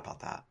forgot about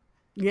that.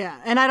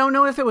 Yeah, and I don't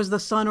know if it was the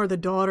son or the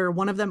daughter.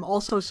 One of them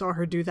also saw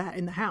her do that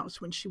in the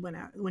house when she went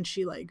out, when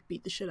she like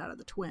beat the shit out of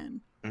the twin.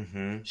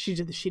 Mm-hmm. She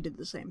did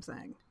the same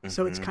thing.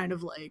 So it's kind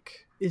of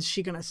like, is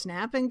she gonna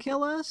snap and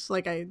kill us?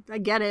 Like, I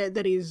get it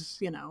that he's,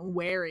 you know,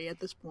 wary at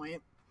this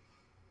point.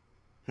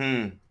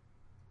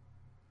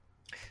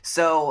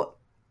 So,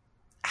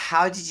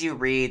 how did you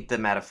read the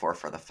metaphor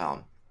for the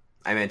film?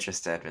 I'm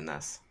interested in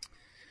this.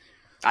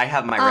 I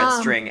have my red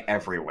string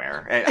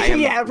everywhere.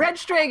 Yeah, red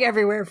string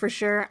everywhere for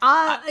sure.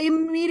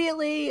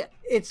 Immediately,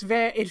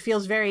 it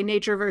feels very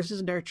nature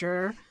versus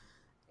nurture,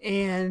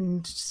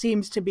 and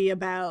seems to be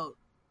about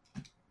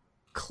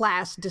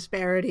class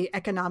disparity,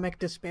 economic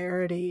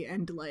disparity,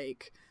 and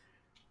like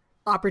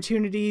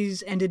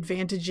opportunities and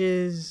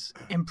advantages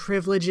and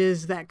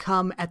privileges that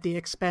come at the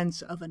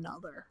expense of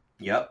another.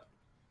 Yep.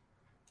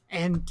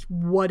 And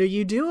what do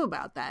you do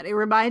about that? It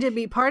reminded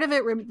me, part of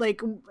it,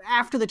 like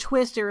after the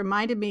twist, it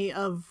reminded me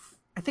of,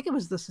 I think it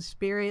was the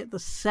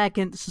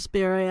second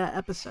Suspiria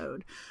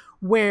episode,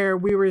 where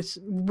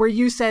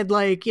you said,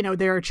 like, you know,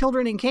 there are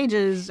children in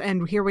cages,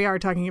 and here we are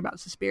talking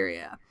about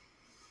Suspiria.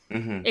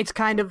 Mm-hmm. It's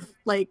kind of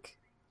like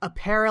a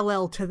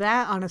parallel to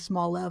that on a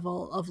small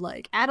level of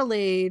like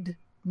Adelaide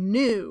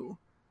knew,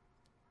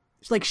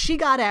 like, she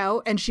got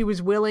out and she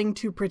was willing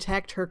to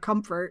protect her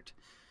comfort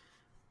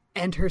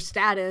and her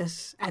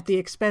status at the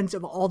expense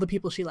of all the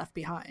people she left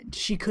behind.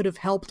 She could have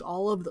helped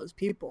all of those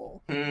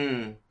people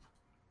because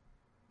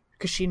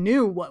she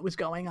knew what was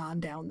going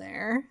on down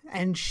there,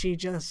 and she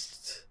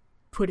just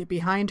put it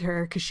behind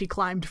her because she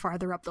climbed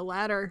farther up the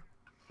ladder.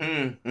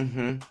 You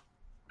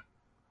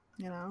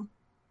know?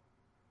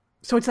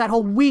 So it's that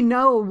whole, we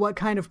know what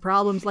kind of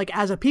problems, like,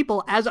 as a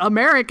people, as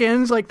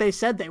Americans, like they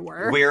said they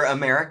were. We're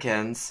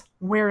Americans.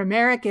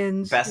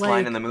 Best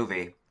line in the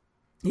movie.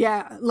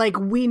 Yeah, like,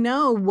 we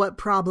know what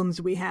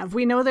problems we have.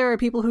 We know there are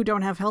people who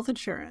don't have health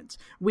insurance.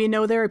 We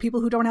know there are people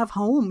who don't have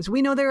homes.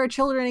 We know there are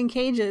children in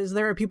cages.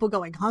 There are people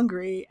going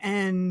hungry.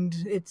 And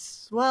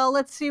it's, well,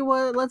 let's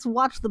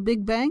watch The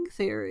Big Bang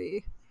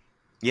Theory.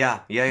 Yeah.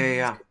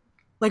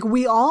 Like,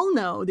 we all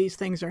know these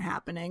things are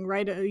happening,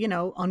 right? You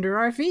know, under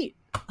our feet.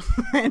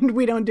 And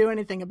we don't do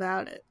anything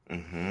about it.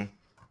 Mm-hmm.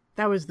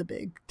 That was the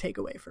big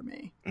takeaway for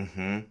me.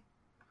 Mm-hmm.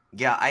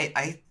 Yeah,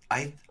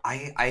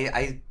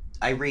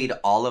 I read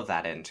all of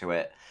that into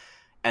it,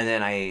 and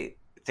then I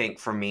think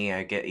for me,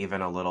 I get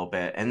even a little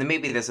bit, and then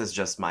maybe this is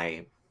just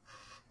my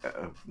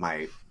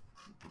my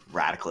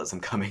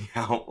radicalism coming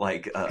out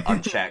like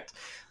unchecked,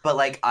 but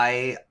like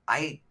I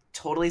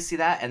totally see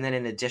that, and then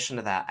in addition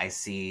to that, I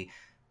see,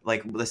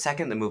 like, the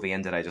second the movie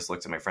ended, I just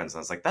looked at my friends and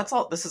I was like, "That's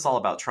all. This is all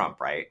about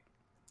Trump, right?"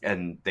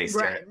 And they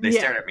stared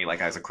at me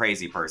like I was a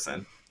crazy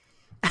person.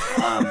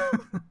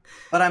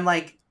 But I'm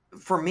like,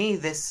 for me,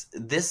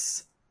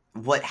 this.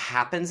 What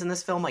happens in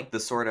this film, like the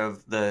sort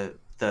of the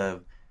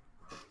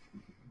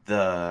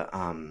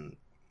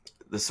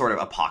sort of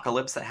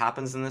apocalypse that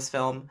happens in this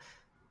film,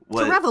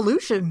 it's a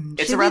revolution.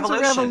 It's a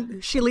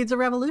revolution. She leads a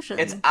revolution.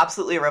 It's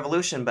absolutely a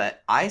revolution,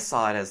 but I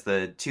saw it as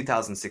the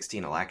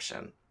 2016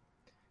 election,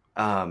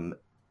 and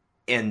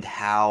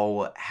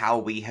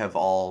how we have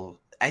all.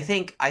 I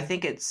think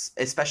it's,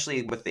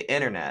 especially with the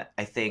internet,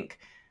 I think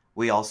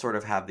we all sort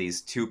of have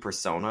these two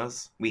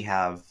personas. We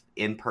have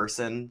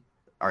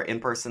our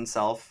in-person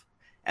self,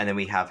 and then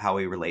we have how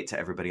we relate to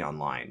everybody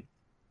online.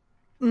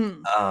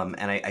 And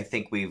I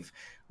think we've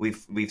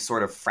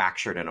sort of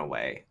fractured in a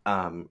way.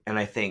 And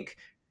I think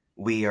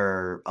we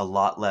are a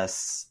lot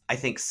less, I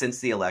think since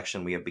the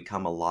election, we have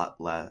become a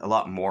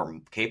lot more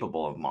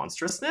capable of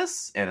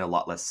monstrousness and a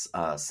lot less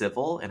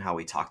civil in how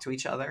we talk to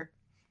each other.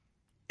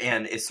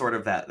 And it's sort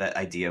of that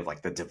idea of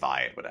like the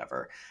divide,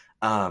 whatever.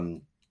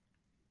 And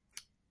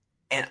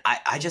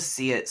I just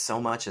see it so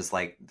much as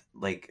like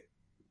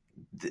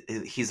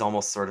he's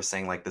almost sort of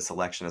saying, like, this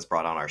election has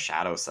brought on our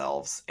shadow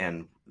selves,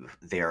 and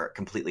they're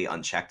completely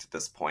unchecked at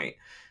this point.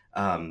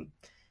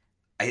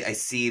 I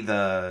see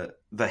the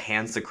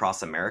Hands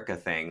Across America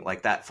thing,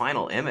 like that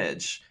final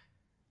image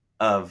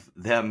of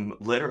them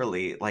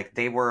literally, like,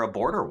 they were a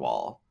border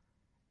wall,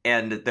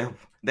 and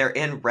they're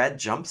in red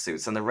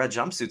jumpsuits, and the red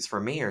jumpsuits for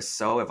me are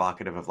so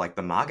evocative of like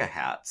the MAGA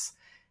hats.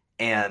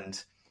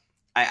 And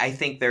I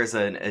think there's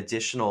an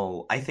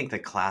additional, I think the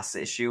class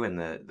issue and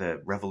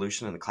the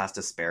revolution and the class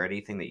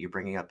disparity thing that you're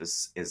bringing up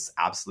is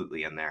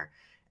absolutely in there.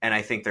 And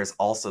I think there's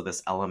also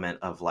this element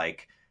of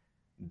like,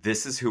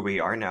 this is who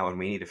we are now, and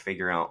we need to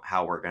figure out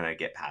how we're going to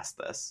get past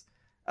this.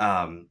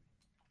 And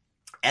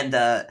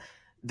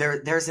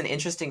there's an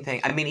interesting thing.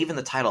 I mean, even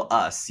the title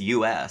Us,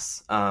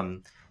 US,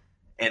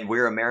 and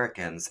we're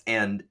Americans.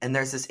 And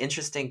there's this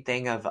interesting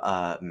thing of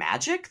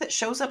magic that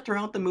shows up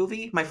throughout the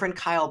movie. My friend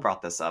Kyle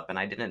brought this up, and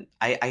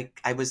I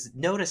was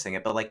noticing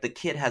it, but like the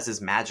kid has his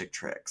magic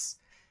tricks.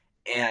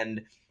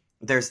 And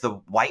there's the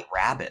white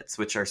rabbits,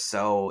 which are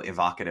so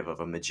evocative of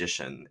a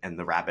magician and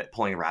the rabbit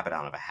pulling a rabbit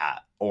out of a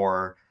hat.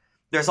 Or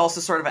there's also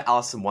sort of an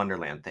Alice in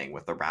Wonderland thing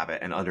with the rabbit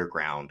and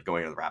underground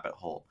going to the rabbit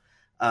hole.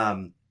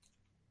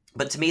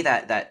 but to me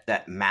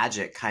that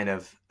magic kind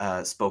of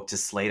spoke to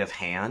sleight of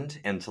hand,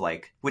 and to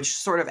like, which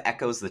sort of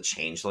echoes the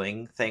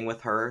changeling thing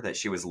with her, that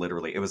she was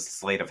literally, it was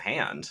sleight of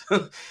hand.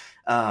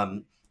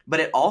 But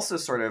it also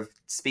sort of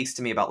speaks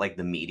to me about like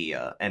the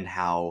media and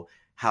how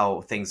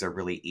things are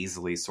really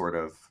easily sort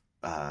of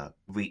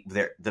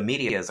the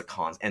media is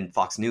and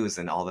Fox News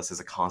and all this is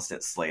a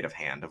constant sleight of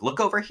hand of look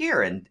over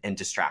here and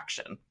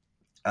distraction.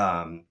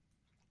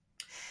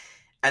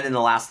 And then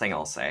the last thing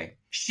I'll say,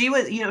 she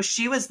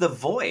was the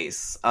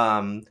voice.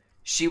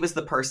 She was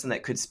the person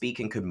that could speak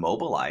and could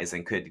mobilize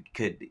and could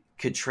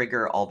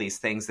trigger all these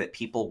things that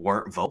people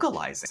weren't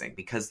vocalizing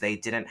because they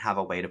didn't have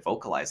a way to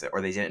vocalize it,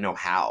 or they didn't know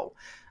how.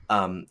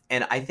 And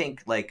I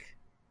think, like,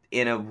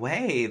 in a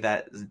way,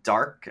 that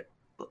dark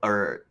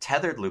or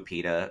tethered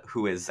Lupita,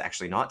 who is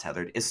actually not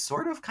tethered, is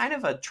sort of kind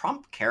of a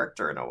Trump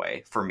character in a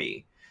way for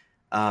me.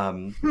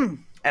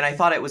 And I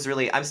thought it was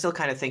really, I'm still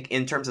kind of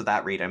in terms of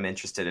that read, I'm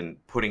interested in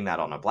putting that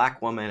on a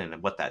Black woman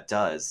and what that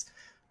does.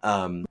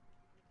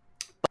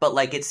 But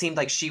like, it seemed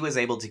like she was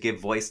able to give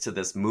voice to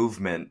this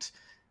movement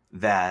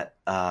that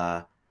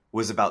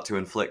was about to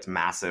inflict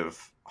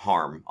massive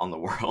harm on the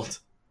world.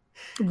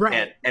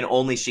 Right. And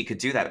only she could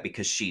do that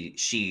because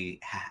she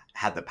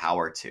had the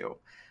power to.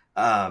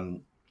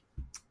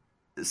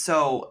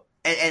 So,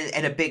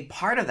 and a big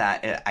part of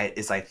that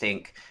is, I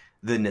think,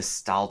 the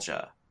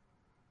nostalgia.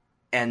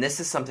 And this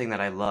is something that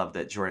I love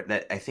that Jordan,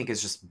 that I think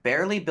is just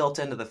barely built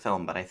into the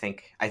film, but I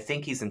think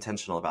he's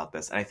intentional about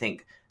this. And I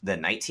think the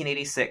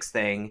 1986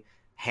 thing,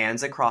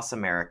 Hands Across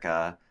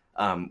America,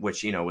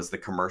 which, you know, was the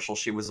commercial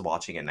she was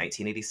watching in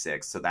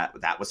 1986. So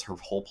that was her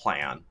whole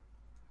plan.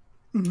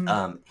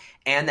 Mm-hmm.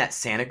 And that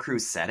Santa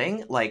Cruz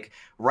setting, like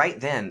right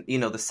then, you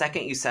know, the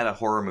second you set a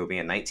horror movie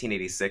in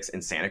 1986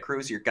 in Santa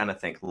Cruz, you're going to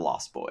think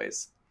Lost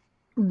Boys.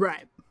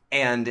 Right.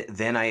 And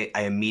then I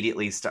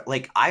immediately start,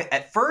 like,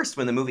 at first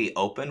when the movie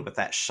opened with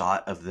that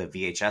shot of the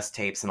VHS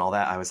tapes and all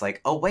that, I was like,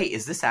 oh wait,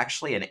 is this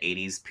actually an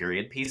 80s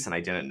period piece? And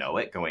I didn't know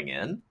it going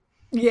in.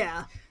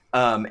 Yeah.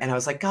 And I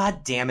was like,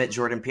 God damn it,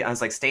 Jordan Peele. I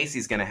was like,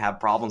 Stacey's going to have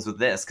problems with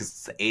this because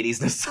it's the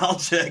 80s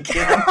nostalgia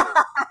again.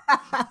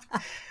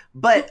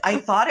 But I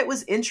thought it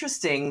was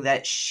interesting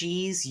that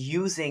she's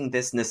using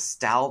this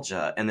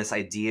nostalgia and this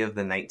idea of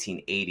the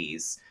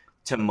 1980s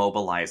to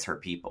mobilize her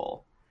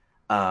people.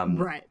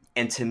 Right.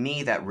 And to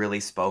me, that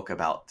really spoke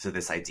to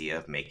this idea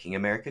of making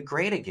America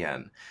great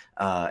again,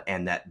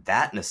 and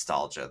that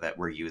nostalgia that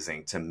we're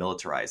using to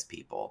militarize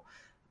people.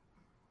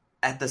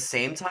 At the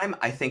same time,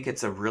 I think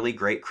it's a really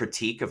great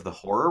critique of the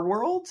horror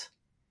world,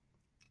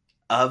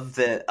 of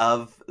the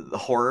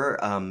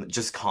horror,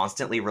 just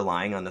constantly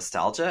relying on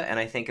nostalgia. And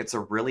I think it's a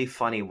really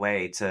funny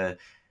way to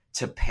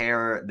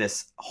pair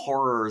this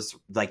horror's,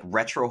 like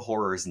retro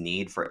horror's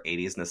need for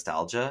 80s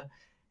nostalgia,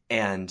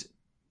 and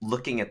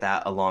looking at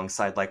that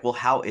alongside, like, well,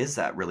 how is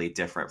that really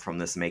different from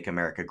this Make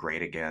America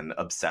Great Again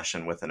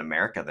obsession with an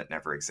America that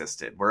never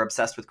existed? We're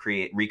obsessed with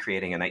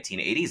recreating a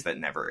 1980s that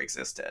never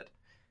existed.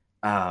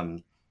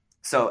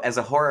 So as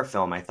a horror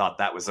film, I thought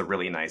that was a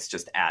really nice,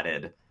 just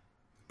added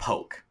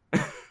poke.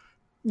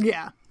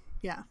 Yeah.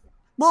 Yeah.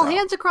 Well,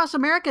 Hands Across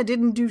America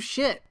didn't do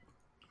shit.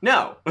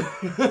 No.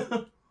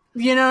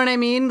 You know what I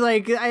mean?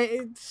 Like,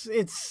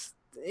 it's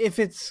if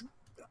it's,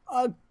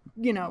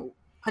 you know,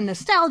 a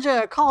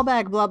nostalgia, a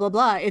callback, blah, blah,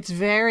 blah. It's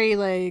very,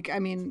 like, I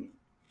mean,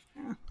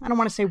 I don't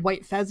want to say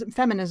white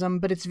feminism,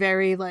 but it's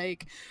very,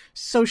 like,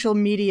 social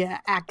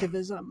media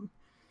activism.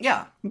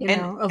 Yeah. You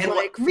know,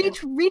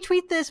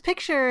 retweet this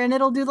picture and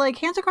it'll do, like,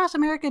 Hands Across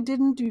America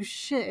didn't do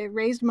shit. It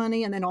raised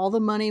money and then all the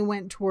money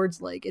went towards,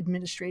 like,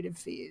 administrative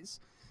fees.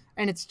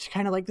 And it's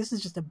kind of like, this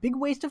is just a big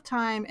waste of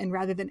time. And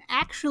rather than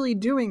actually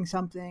doing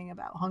something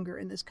about hunger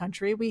in this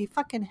country, we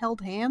fucking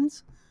held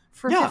hands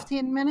for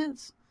 15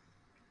 minutes.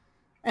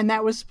 And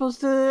that was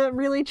supposed to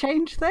really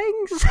change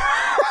things.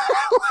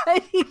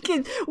 Like,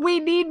 we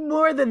need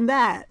more than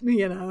that,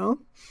 you know?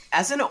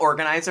 As an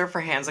organizer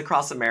for Hands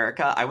Across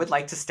America, I would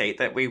like to state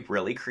that we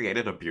really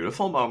created a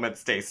beautiful moment,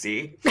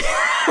 Stacey.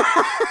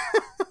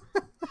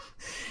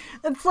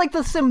 It's like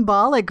the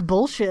symbolic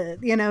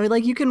bullshit, you know?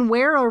 Like, you can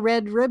wear a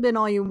red ribbon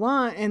all you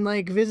want, and,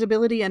 like,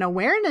 visibility and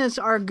awareness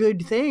are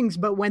good things,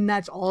 but when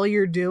that's all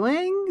you're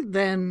doing,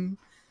 then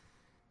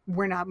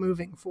we're not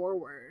moving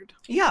forward.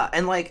 Yeah,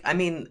 and like, I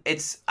mean,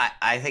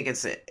 I think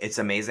it's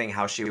amazing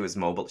how she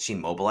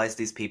mobilized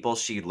these people.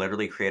 She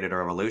literally created a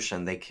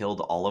revolution. They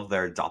killed all of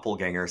their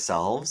doppelganger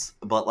selves,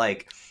 but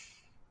like,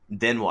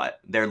 then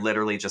what? They're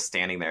literally just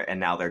standing there, and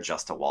now they're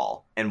just a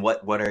wall. And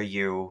what are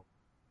you,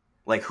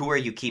 like, who are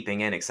you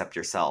keeping in except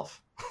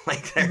yourself?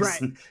 Like,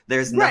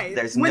 there's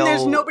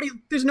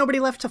nobody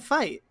left to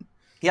fight.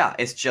 Yeah,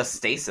 it's just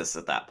stasis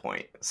at that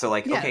point. So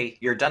like, okay,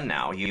 you're done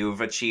now. You've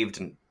achieved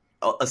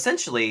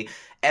essentially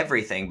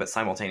everything, but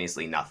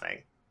simultaneously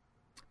nothing.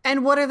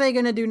 And what are they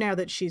going to do now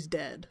that she's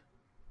dead?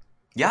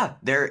 Yeah,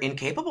 they're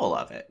incapable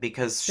of it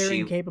because they're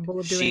incapable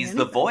of doing she's anything.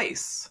 The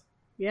voice.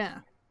 Yeah.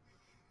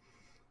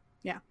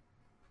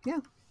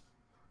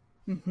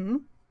 Mm-hmm.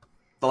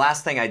 The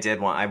last thing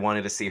I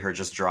wanted to see her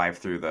just drive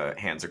through the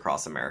Hands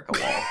Across America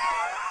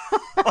wall.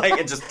 Like,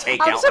 and just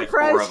take I'm out like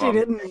 4 of surprised them. she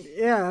didn't.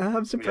 Yeah,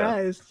 I'm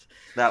surprised.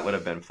 That would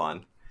have been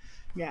fun.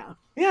 Yeah.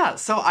 Yeah,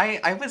 so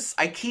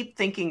I keep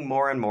thinking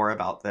more and more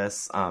about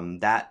this.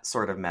 That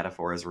sort of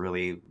metaphor has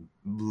really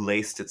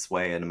laced its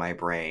way into my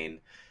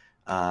brain.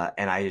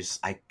 And I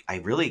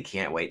really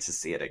can't wait to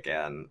see it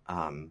again.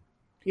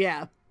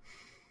 Yeah.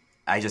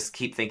 I just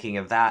keep thinking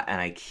of that, and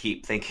I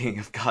keep thinking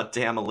of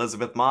goddamn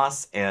Elizabeth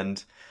Moss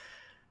and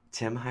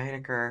Tim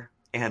Heidecker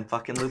and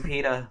fucking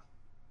Lupita.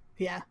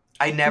 Yeah.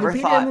 I never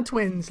Lupita thought. and the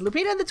twins.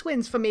 Lupita and the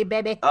twins for me,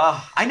 baby.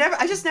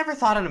 I just never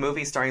thought in a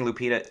movie starring two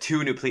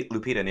Lupita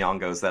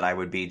Nyong'os that I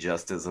would be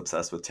just as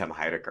obsessed with Tim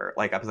Heidecker.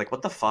 Like, I was like,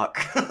 what the fuck?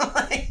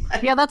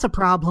 Yeah, that's a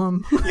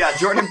problem. Yeah,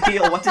 Jordan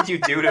Peele, what did you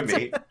do to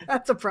me?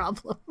 That's a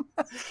problem.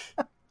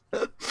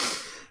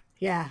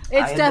 Yeah,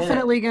 it's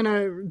definitely going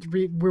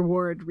to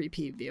reward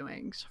repeat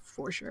viewings,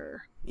 for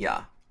sure.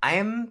 Yeah. I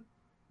am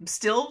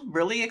still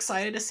really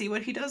excited to see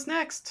what he does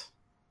next.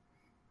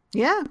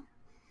 Yeah.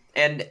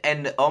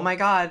 And oh my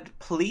god,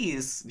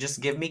 please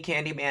just give me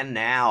Candyman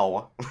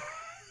now.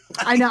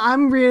 I know,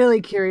 I'm really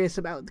curious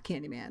about the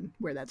Candyman,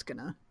 where that's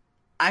gonna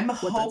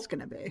what that's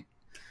gonna be.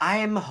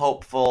 I'm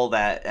hopeful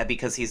that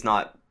because he's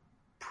not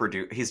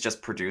he's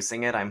just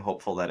producing it, I'm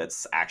hopeful that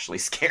it's actually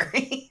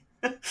scary.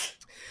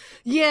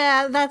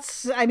 Yeah,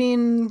 that's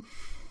one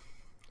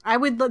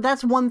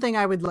thing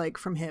I would like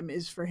from him,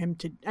 is for him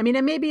to,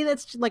 and maybe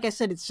that's, like I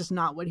said, it's just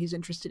not what he's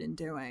interested in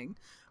doing,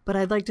 but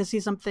I'd like to see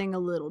something a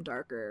little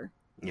darker.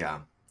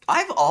 Yeah.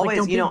 I've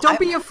always, like, don't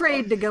be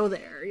afraid to go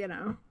there,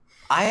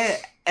 I'm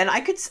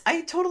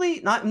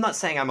not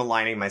saying I'm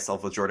aligning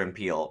myself with Jordan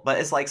Peele, but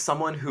as like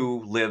someone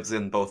who lives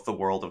in both the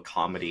world of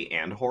comedy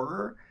and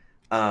horror,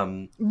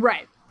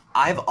 right.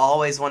 I've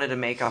always wanted to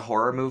make a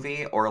horror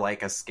movie or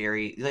like a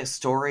scary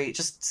story,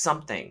 just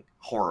something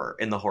horror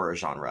in the horror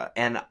genre.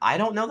 And I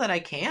don't know that I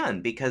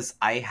can, because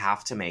I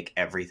have to make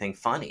everything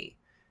funny.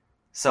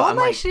 So all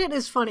my shit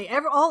is funny.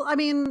 I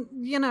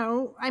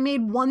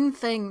made one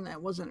thing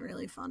that wasn't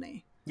really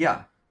funny.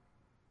 Yeah.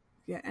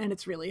 Yeah, and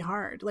it's really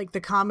hard. Like,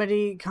 the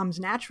comedy comes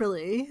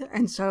naturally,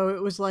 and so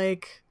it was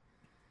like,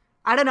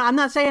 I don't know. I'm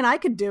not saying I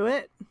could do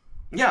it.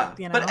 Yeah,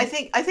 but I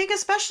think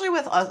especially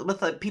with us,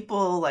 with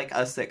people like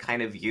us that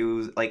kind of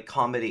use like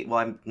comedy. Well,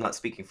 I'm not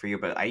speaking for you,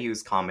 but I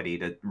use comedy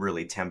to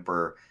really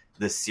temper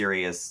the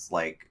serious,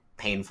 like,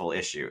 painful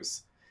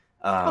issues.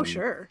 Oh,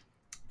 sure.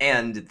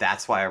 And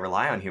that's why I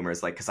rely on humor,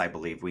 is like, because I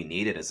believe we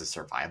need it as a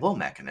survival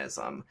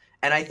mechanism.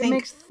 And I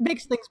think it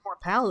makes things more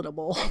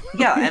palatable.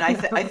 Yeah, and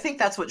I think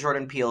that's what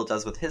Jordan Peele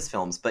does with his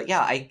films. But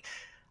yeah,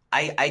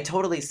 I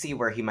totally see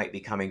where he might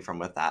be coming from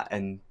with that.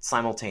 And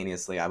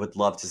simultaneously, I would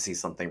love to see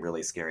something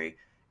really scary.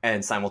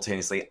 And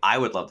simultaneously, I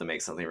would love to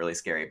make something really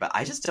scary. But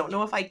I just don't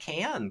know if I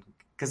can.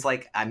 Because,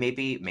 like,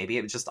 maybe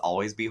it would just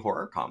always be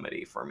horror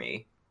comedy for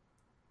me.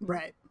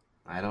 Right.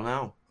 I don't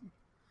know.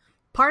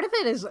 Part of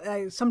it is,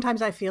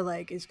 sometimes I feel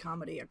like, is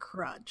comedy a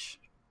crutch?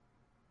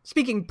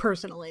 Speaking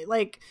personally,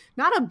 like,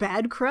 not a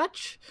bad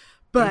crutch,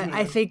 but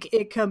I think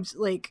it comes,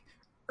 like,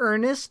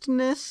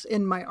 earnestness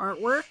in my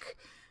artwork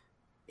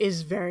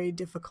is very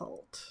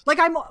difficult. Like,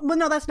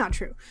 no, that's not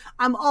true.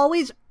 I'm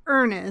always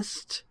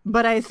earnest,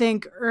 but I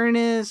think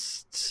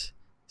earnest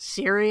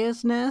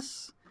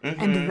seriousness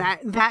and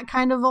that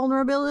kind of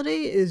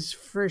vulnerability is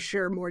for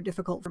sure more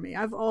difficult for me.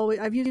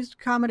 I've used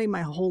comedy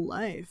my whole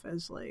life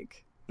as,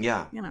 like,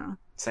 yeah,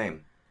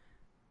 same.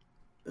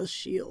 A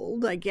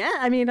shield, I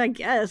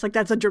guess. Like,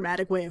 that's a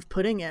dramatic way of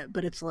putting it,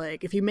 but it's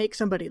like, if you make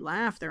somebody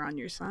laugh, they're on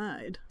your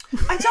side.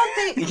 I don't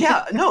think.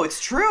 Yeah, no,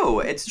 it's true.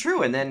 It's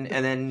true. And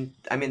then,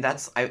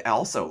 I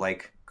also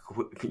like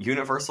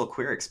universal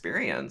queer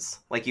experience.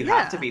 Like, you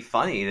have to be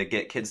funny to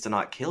get kids to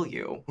not kill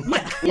you.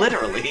 Like,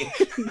 literally.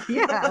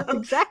 Yeah,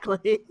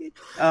 exactly.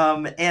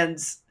 And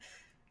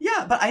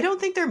yeah, but I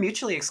don't think they're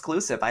mutually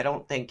exclusive. I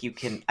don't think you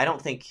can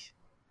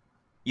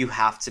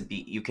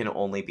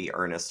only be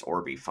earnest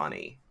or be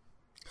funny.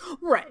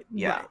 Right.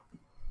 Yeah.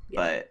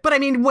 Right. But I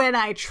mean, when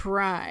I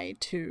try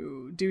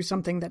to do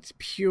something that's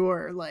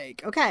pure,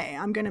 like, okay,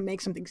 I'm going to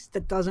make something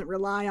that doesn't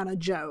rely on a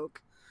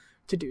joke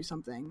to do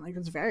something, like,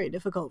 it's very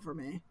difficult for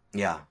me.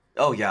 Yeah.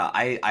 Oh yeah.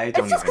 I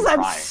don't it's just even because try.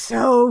 I'm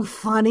so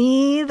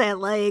funny that,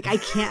 like, I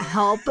can't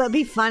help but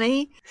be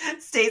funny.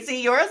 Stacey,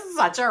 you're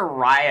such a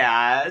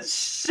riot.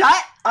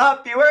 Shut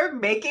up. You were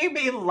making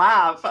me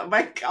laugh. Oh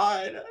my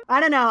God. I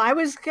don't know. I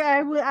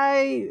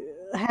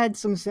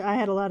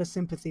had a lot of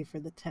sympathy for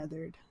the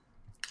tethered.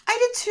 I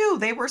did too.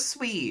 They were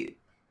sweet.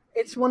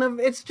 It's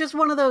just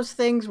one of those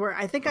things where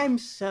I think I'm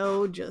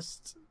so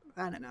just,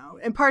 I don't know.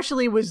 And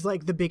partially was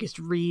like the biggest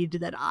read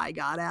that I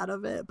got out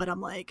of it, but I'm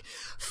like,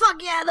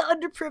 fuck yeah, the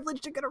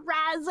underprivileged are gonna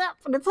rise up.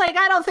 And it's like,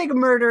 I don't think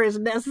murder is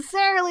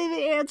necessarily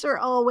the answer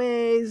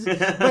always,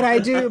 but I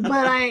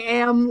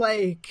am,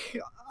 like,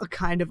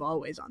 kind of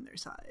always on their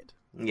side.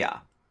 Yeah.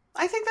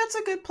 I think that's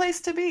a good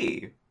place to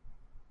be.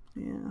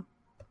 Yeah.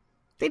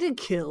 They did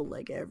kill,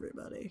 like,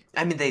 everybody.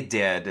 I mean, they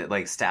did,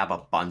 like, stab a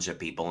bunch of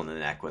people in the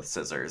neck with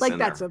scissors. Like,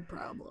 that's a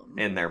problem.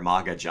 In their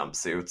MAGA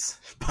jumpsuits.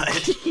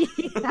 But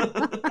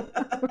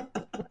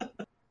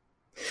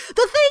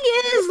The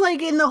thing is,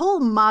 like, in the whole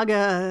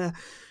MAGA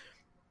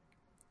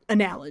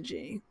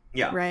analogy,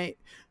 Yeah. right?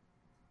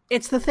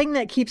 It's the thing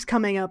that keeps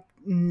coming up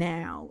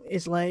now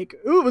is like,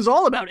 oh, it was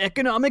all about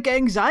economic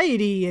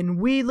anxiety and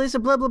we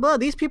listen, blah, blah, blah.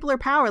 These people are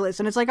powerless.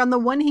 And it's like, on the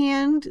one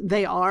hand,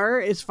 they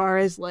are, as far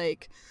as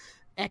like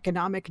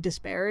economic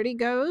disparity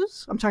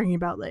goes. I'm talking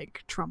about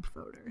like Trump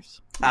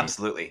voters. Right?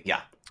 Absolutely.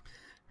 Yeah.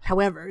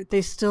 However,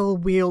 they still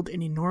wield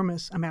an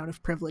enormous amount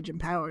of privilege and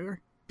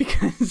power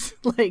because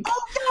like,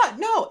 Oh yeah,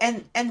 no,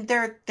 and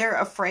they're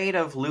afraid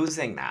of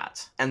losing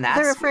that. And that's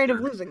they're afraid of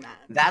losing that.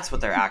 That's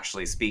what they're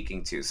actually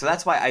speaking to. So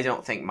that's why I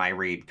don't think my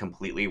read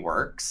completely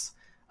works.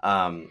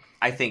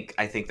 I think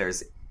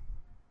there's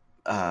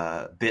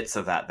bits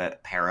of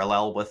that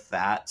parallel with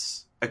that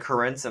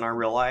occurrence in our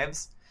real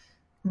lives,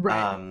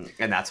 Right.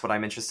 and that's what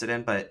I'm interested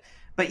in. But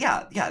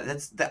yeah,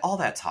 that's all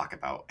that talk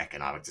about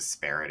economic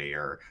disparity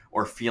or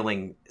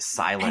feeling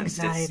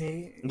silenced.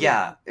 Anxiety.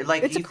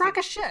 Like It's a crock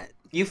of shit.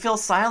 You feel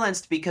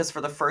silenced because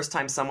for the first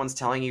time someone's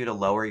telling you to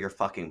lower your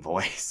fucking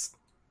voice.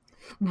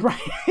 Right.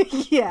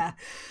 Yeah.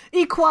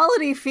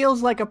 Equality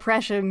feels like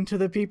oppression to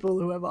the people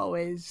who have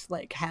always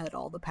like had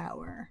all the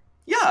power.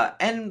 Yeah,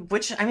 and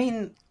which, I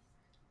mean,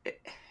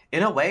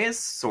 in a way is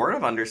sort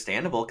of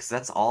understandable because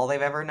that's all they've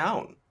ever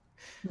known.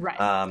 Right.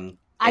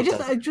 I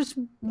just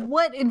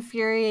what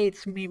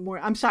infuriates me more.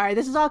 I'm sorry,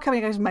 this is all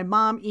coming because my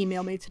mom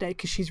emailed me today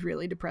because she's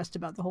really depressed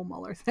about the whole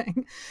Mueller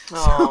thing.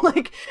 Oh. So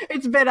like,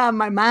 it's been on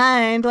my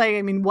mind. Like,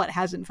 I mean, what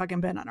hasn't fucking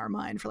been on our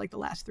mind for like the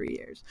last 3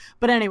 years?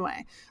 But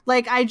anyway,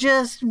 like,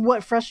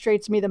 what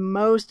frustrates me the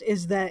most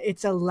is that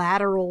it's a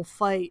lateral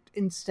fight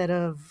instead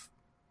of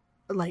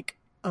like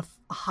a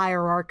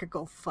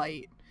hierarchical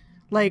fight.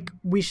 Like,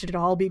 we should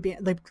all be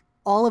like,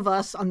 all of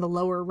us on the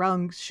lower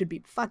rungs should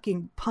be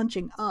fucking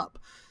punching up.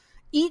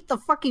 Eat the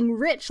fucking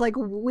rich. Like,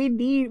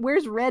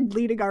 where's Red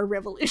leading our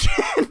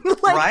revolution?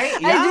 Like, right?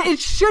 Yeah. It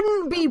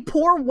shouldn't be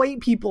poor white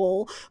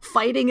people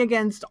fighting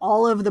against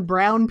all of the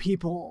brown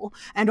people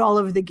and all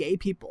of the gay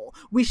people.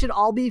 We should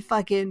all be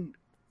fucking,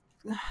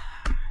 I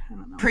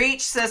don't know.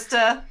 Preach,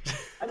 sister.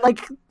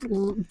 Like,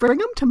 bring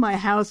them to my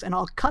house and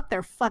I'll cut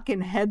their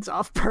fucking heads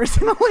off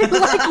personally.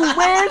 Like,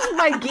 where's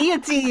my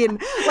guillotine?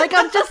 Like,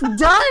 I'm just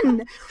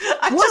done.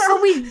 What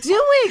are we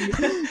doing?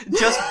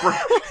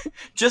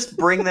 Just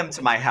bring them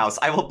to my house.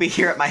 I will be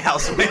here at my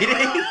house waiting.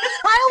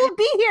 I will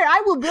be here.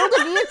 I will build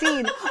a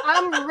guillotine.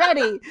 I'm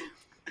ready.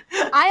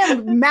 I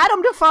am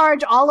Madame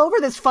Defarge all over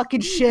this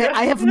fucking shit.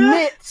 I have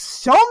knit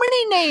so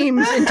many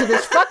names into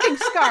this fucking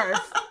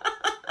scarf.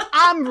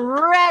 I'm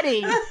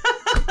ready.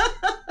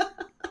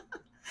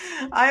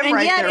 I'm right there with you.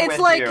 And yet it's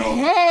like,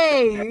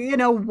 hey,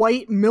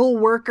 white mill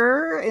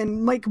worker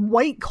and like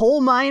white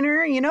coal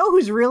miner,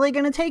 who's really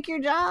going to take your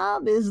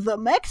job is the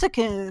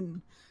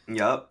Mexican.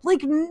 Yep.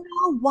 Like,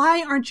 no,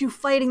 why aren't you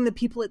fighting the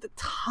people at the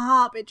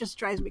top? It just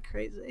drives me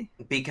crazy.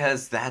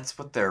 Because that's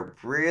what they're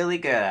really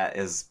good at,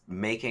 is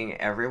making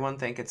everyone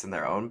think it's in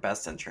their own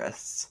best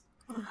interests.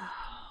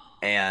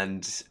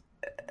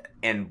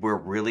 And we're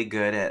really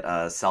good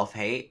at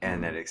self-hate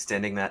and at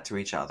extending that to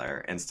each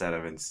other instead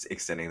of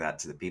extending that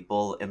to the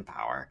people in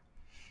power.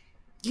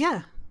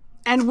 Yeah.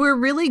 And we're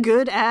really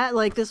good at,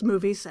 like this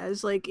movie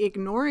says, like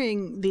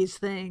ignoring these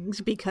things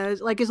because,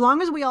 like, as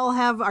long as we all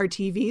have our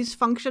TVs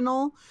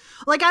functional,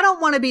 like, I don't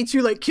want to be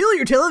too, like, kill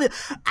your television.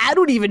 I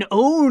don't even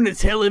own a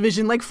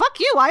television. Like, fuck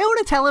you. I own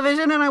a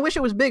television and I wish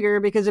it was bigger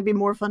because it'd be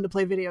more fun to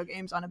play video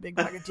games on a big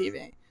fucking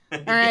TV. All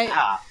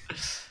right.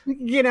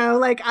 Yeah.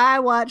 Like, I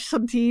watch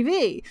some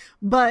TV,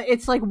 but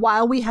it's like,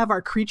 while we have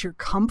our creature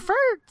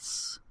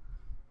comforts,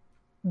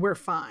 we're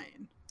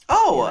fine.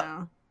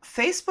 Oh,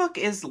 Facebook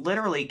is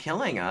literally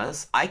killing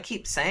us. I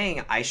keep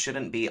saying I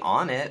shouldn't be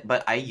on it,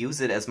 but I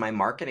use it as my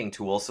marketing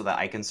tool so that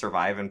I can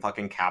survive in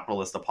fucking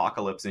capitalist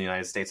apocalypse in the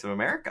United States of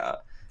America.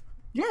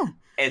 Yeah.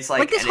 It's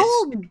like this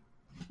whole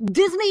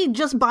Disney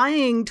just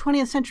buying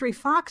 20th Century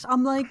Fox.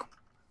 I'm like,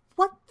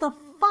 what the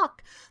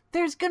fuck?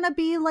 There's going to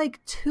be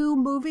like 2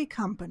 movie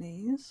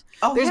companies.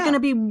 Oh, There's yeah. going to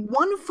be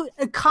one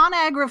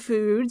ConAgra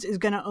Foods is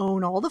going to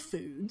own all the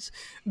foods.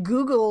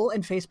 Google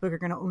and Facebook are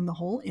going to own the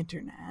whole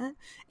internet.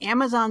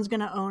 Amazon's going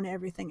to own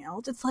everything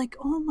else. It's like,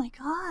 oh my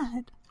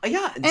God.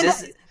 Yeah.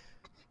 And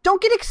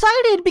don't get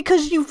excited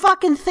because you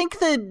fucking think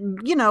that,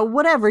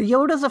 whatever,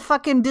 Yoda's a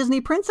fucking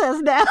Disney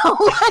princess now.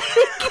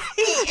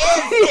 He is,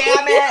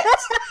 damn it.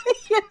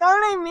 You know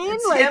what I mean?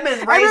 It's like, him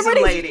and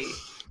Raisin Lady.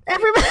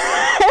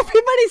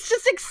 Everybody's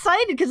just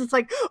excited because it's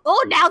like,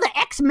 oh, now the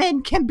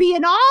X-Men can be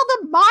in all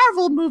the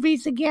Marvel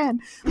movies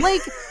again.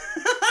 Like,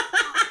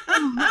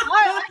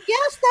 I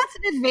guess that's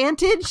an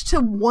advantage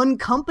to one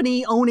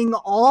company owning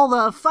all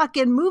the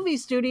fucking movie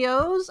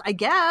studios, I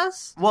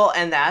guess. Well,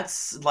 and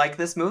that's like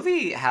this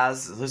movie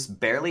has just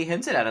barely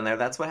hinted at in there.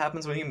 That's what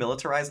happens when you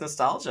militarize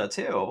nostalgia,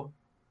 too.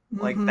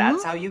 Like,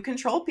 that's how you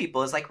control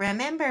people. It's like,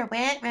 remember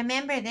what?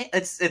 Remember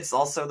this? It's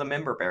also the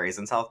member berries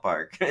in South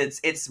Park.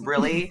 It's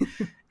really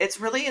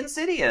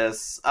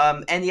insidious.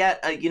 And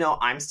yet, you know,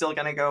 I'm still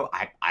gonna go.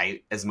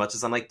 I as much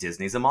as I'm like,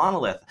 Disney's a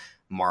monolith,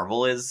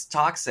 Marvel is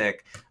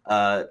toxic.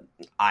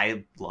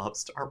 I love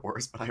Star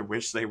Wars, but I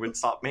wish they would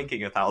stop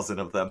making 1,000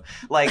 of them.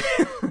 Like.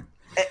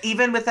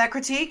 Even with that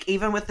critique,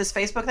 even with this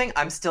Facebook thing,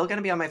 I'm still going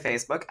to be on my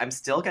Facebook. I'm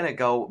still going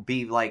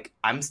to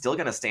I'm still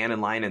going to stand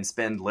in line and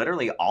spend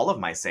literally all of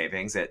my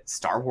savings at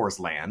Star Wars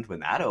Land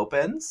when that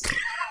opens.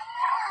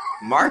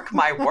 Mark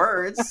my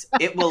words.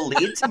 It will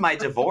lead to my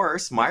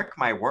divorce. Mark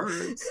my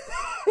words.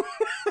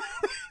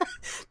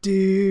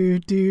 Do.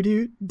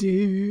 And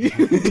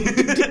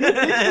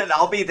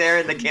I'll be there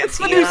in the cantina. It's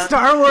the new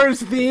Star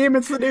Wars theme.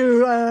 It's the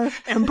new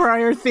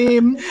Empire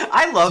theme.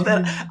 I love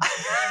that.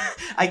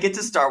 I get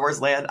to Star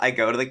Wars Land, I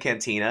go to the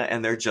cantina,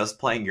 and they're just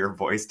playing your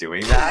voice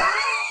doing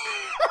that.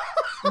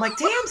 I'm like,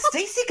 damn,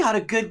 Stacey got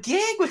a good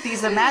gig with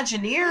these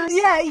Imagineers.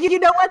 Yeah, you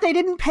know what? They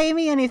didn't pay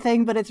me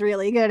anything, but it's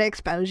really good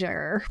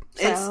exposure.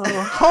 So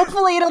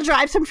hopefully it'll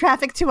drive some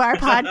traffic to our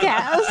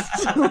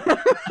podcast.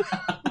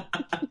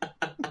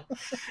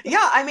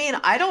 Yeah, I mean,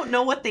 I don't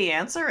know what the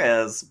answer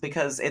is,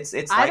 because it's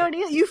like, I don't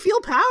either. You feel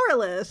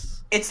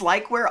powerless. It's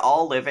like we're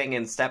all living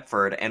in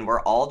Stepford and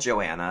we're all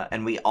Joanna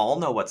and we all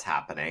know what's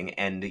happening,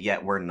 and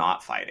yet we're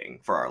not fighting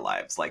for our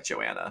lives like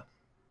Joanna.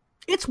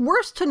 It's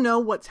worse to know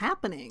what's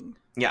happening.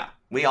 Yeah,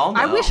 we all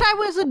know. I wish I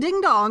was a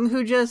ding-dong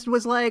who just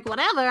was like,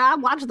 whatever, I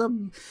watch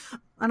them.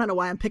 I don't know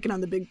why I'm picking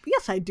on the Big...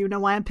 Yes, I do know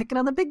why I'm picking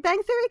on the Big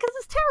Bang Theory, because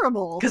it's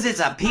terrible. Because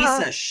it's a piece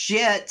of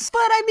shit. But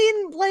I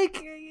mean,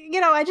 like, you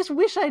know, I just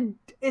wish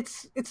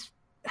it's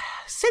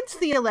since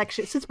the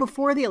election, since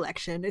before the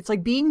election, it's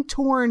like being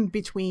torn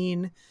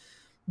between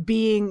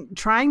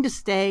trying to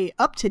stay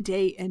up to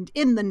date and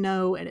in the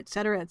know and et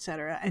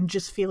cetera, and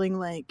just feeling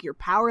like you're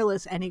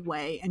powerless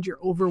anyway and you're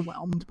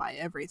overwhelmed by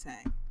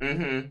everything.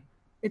 Mm-hmm.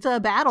 It's a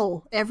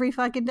battle every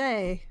fucking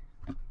day.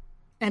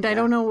 And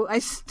yeah. I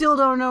still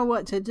don't know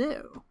what to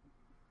do.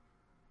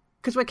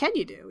 Because what can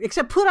you do?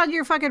 Except put on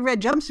your fucking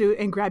red jumpsuit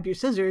and grab your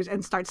scissors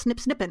and start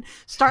snipping.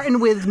 Starting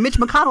with Mitch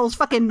McConnell's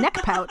fucking neck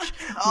pouch.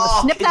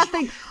 I'm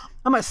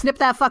gonna snip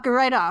that fucker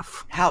right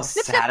off. How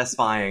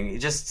satisfying. You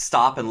just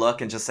stop and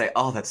look and just say,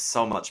 oh, that's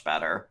so much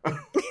better.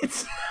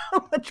 It's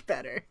so much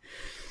better.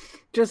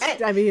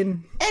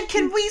 And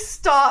can we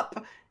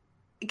stop...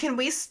 Can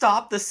we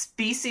stop the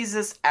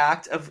speciesist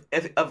act of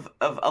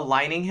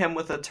aligning him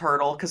with a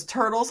turtle? Because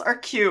turtles are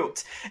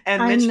cute,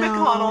 and Mitch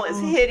McConnell is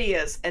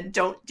hideous. And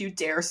don't you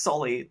dare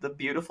sully the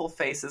beautiful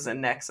faces and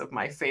necks of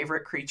my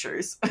favorite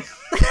creatures.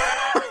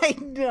 I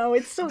know,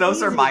 it's so.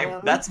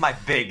 That's my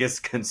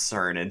biggest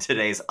concern in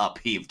today's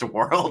upheaved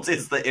world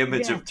is the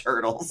image of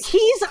turtles.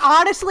 He's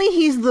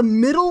the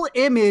middle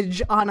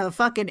image on a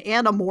fucking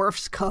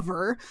Animorphs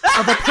cover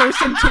of a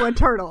person to a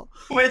turtle.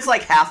 When it's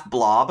like half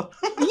blob.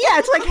 Yeah,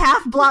 it's like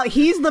half blob.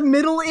 He's the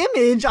middle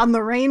image on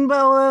the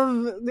rainbow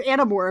of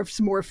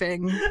Animorphs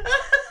morphing.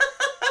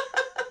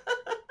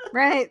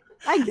 Right?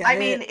 I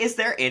mean, is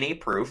there any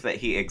proof that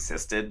he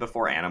existed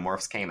before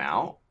Animorphs came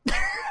out?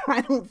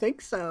 I don't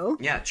think so.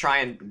 Yeah, try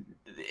and...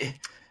 If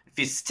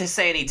you to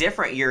say any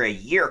different, you're a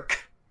yerk.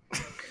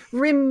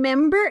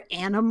 Remember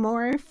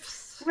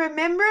Animorphs?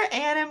 Remember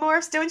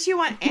Animorphs? Don't you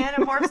want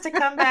Animorphs to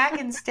come back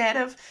instead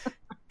of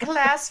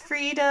class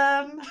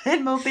freedom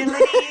and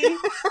mobility?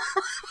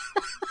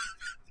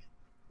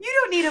 You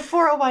don't need a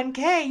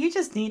 401k. You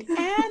just need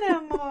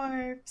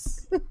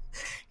Animorphs.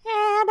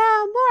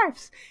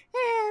 Animorphs.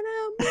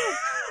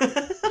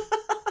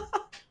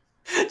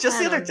 Just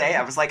the other day,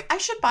 I was like, I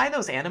should buy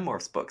those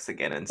Animorphs books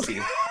again and see.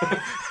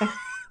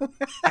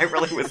 I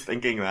really was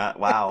thinking that.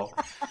 Wow.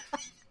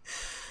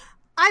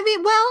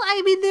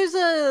 I mean, there's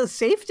a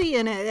safety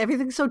in it.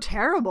 Everything's so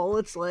terrible.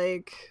 It's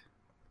like,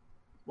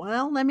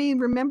 well, let me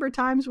remember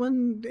times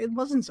when it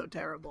wasn't so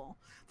terrible.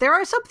 There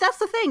are some, that's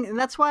the thing. And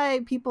that's why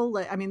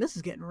people, I mean, this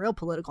is getting real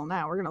political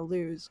now. We're going to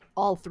lose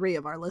all 3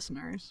 of our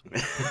listeners.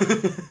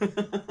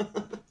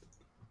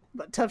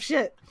 But tough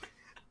shit.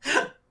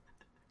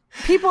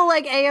 People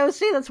like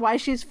AOC, that's why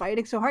she's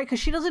fighting so hard, because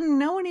she doesn't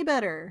know any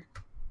better.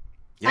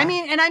 Yeah. I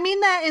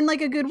mean that in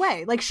like a good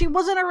way. Like, she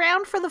wasn't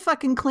around for the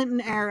fucking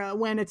Clinton era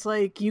when it's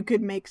like you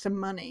could make some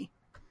money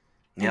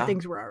and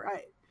things were all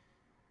right.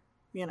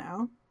 You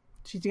know,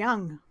 she's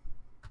young.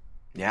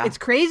 Yeah. It's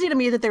crazy to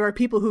me that there are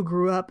people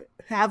who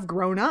have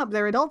grown up,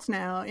 they're adults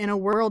now, in a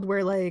world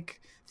where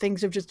like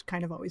things have just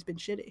kind of always been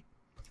shitty.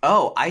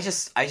 Oh, I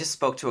just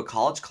spoke to a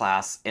college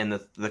class, and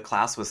the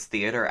class was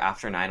theater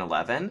after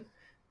 9/11.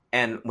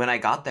 And when I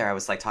got there, I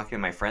was like talking to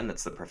my friend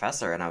that's the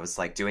professor, and I was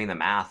like doing the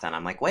math, and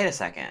I'm like, wait a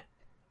second.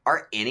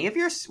 Were any of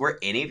your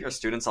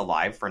students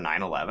alive for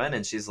 9/11?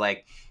 And she's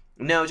like,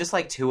 no, just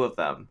like 2 of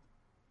them.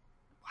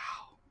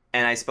 Wow.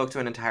 And I spoke to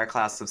an entire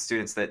class of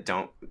students that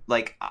don't,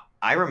 like,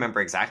 I remember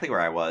exactly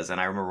where I was,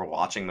 and I remember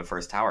watching the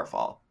first tower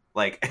fall.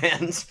 Like,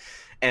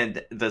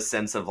 and the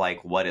sense of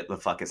like, what the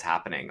fuck is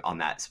happening on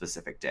that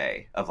specific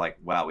day of like,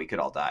 wow, we could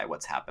all die.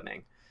 What's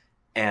happening?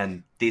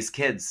 And these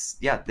kids,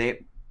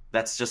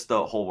 That's just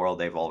the whole world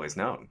they've always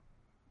known.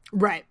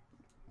 Right.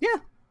 Yeah.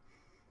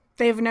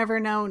 They've never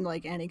known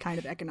like any kind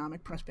of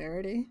economic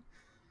prosperity.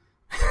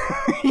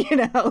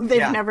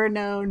 They've never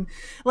known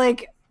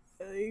like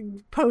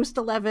post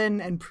 11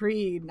 and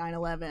pre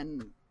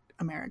 9/11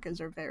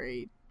 Americas are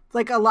very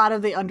like a lot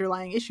of the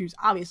underlying issues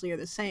obviously are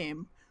the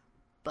same,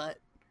 but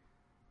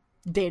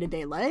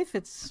day-to-day life,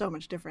 it's so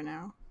much different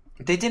now.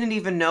 They didn't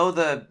even know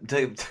the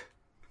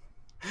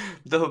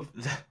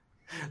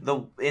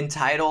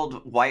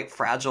entitled white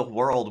fragile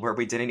world where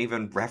we didn't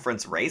even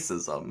reference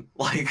racism,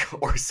 like,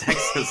 or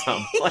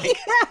sexism, like,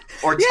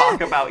 or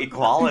talk about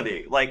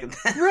equality, like.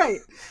 Right.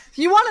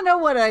 You want to know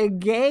what a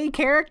gay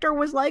character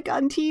was like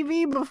on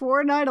TV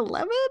before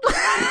 9/11?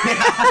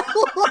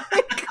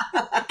 Like,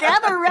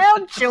 gather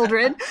around,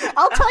 children.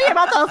 I'll tell you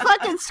about the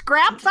fucking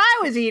scraps I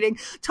was eating.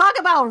 Talk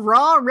about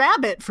raw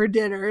rabbit for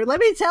dinner.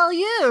 Let me tell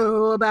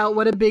you about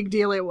what a big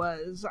deal it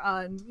was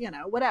on,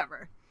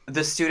 whatever.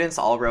 The students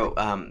all wrote.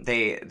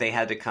 They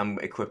had to come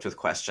equipped with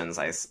questions.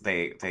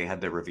 They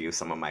had to review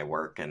some of my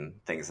work and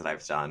things that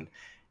I've done,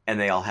 and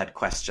they all had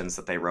questions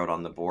that they wrote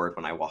on the board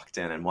when I walked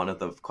in. And one of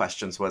the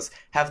questions was,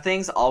 "Have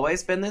things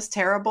always been this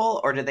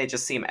terrible, or do they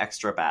just seem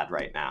extra bad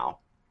right now?"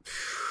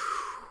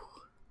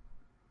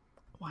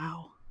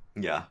 Wow.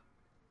 Yeah,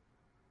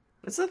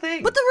 it's a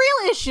thing. But the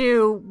real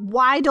issue: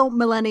 why don't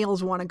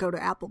millennials want to go to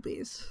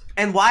Applebee's?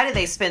 And why do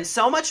they spend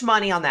so much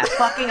money on that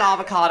fucking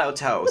avocado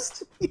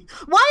toast?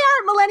 Why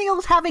aren't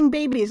millennials having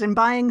babies and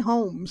buying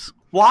homes?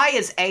 Why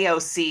is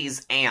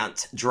AOC's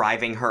aunt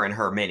driving her in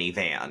her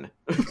minivan?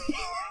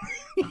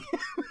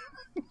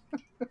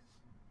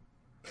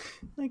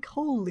 Like,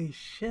 holy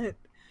shit.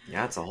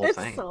 Yeah, it's a whole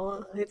thing.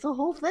 It's a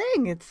whole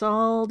thing. It's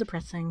all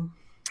depressing.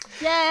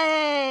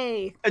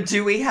 Yay!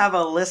 Do we have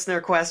a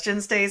listener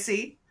question,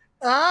 Stacey?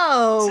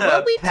 Oh,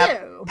 what we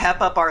do?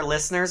 Pep up our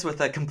listeners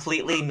with a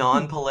completely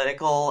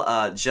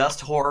non-political,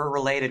 just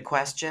horror-related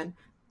question.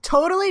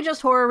 Totally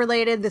just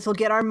horror-related. This will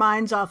get our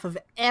minds off of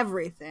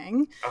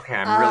everything. Okay,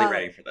 I'm really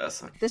ready for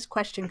this. This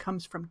question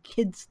comes from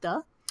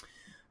Kidsta,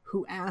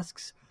 who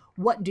asks,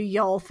 what do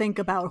y'all think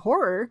about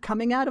horror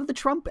coming out of the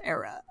Trump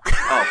era?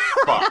 Oh,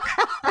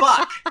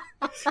 fuck.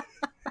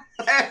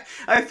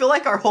 I feel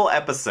like our whole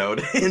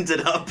episode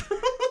ended up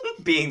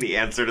being the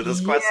answer to this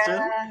question.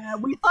 Yeah,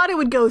 we thought it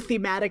would go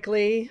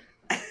thematically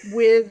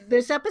with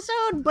this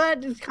episode,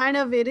 but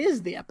it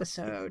is the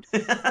episode.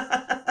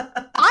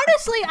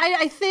 Honestly,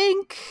 I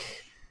think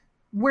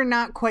we're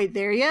not quite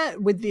there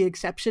yet, with the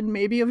exception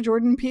maybe of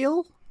Jordan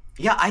Peele.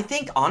 Yeah, I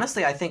think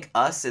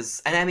Us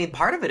is, and I mean,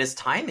 part of it is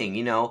timing,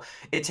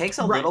 it takes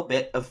a little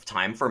bit of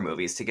time for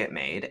movies to get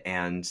made,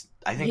 and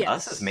I think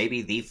Us is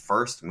maybe the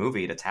first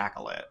movie to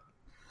tackle it.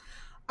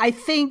 I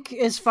think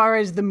as far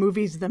as the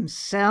movies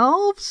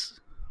themselves,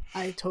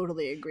 I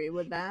totally agree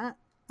with that.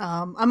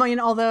 I mean,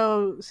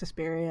 although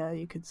Suspiria,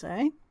 you could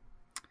say.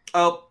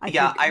 Oh,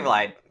 I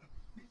lied.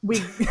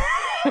 We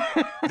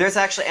There's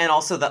actually, and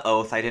also The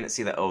Oath. I didn't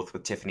see The Oath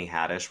with Tiffany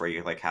Haddish, where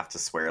you have to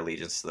swear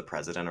allegiance to the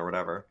president or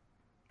whatever.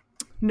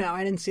 No,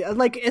 I didn't see it.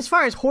 Like, as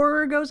far as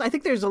horror goes, I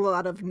think there's a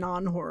lot of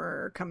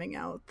non-horror coming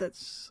out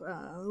that's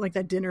like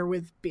that Dinner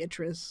with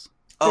Beatrice.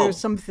 Oh. There's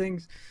some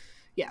things.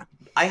 Yeah.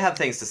 I have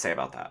things to say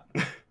about that.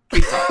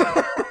 Keep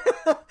talking.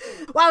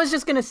 Well, I was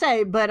just going to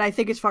say, but I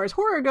think as far as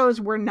horror goes,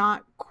 we're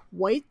not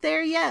quite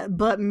there yet.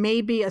 But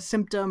maybe a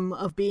symptom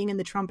of being in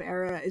the Trump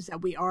era is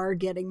that we are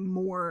getting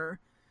more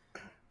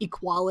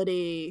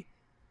equality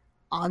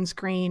on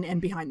screen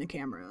and behind the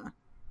camera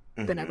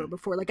than ever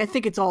before. Like, I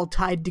think it's all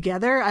tied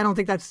together. I don't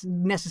think that's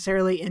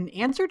necessarily an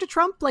answer to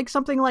Trump, like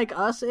something like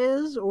Us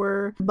is,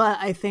 but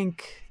I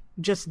think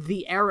just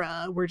the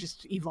era, we're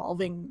just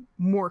evolving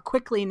more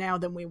quickly now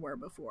than we were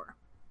before.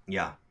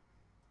 Yeah.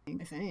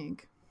 I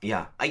think.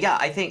 Yeah,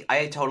 I think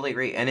I totally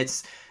agree. And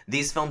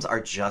these films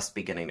are just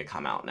beginning to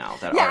come out now.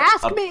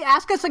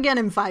 Ask us again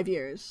in 5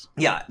 years.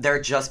 Yeah,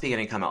 they're just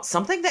beginning to come out.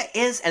 Something that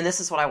is, and this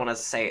is what I want to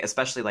say,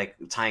 especially like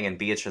tying in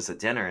Beatrice at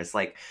Dinner, is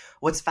like,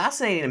 what's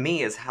fascinating to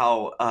me is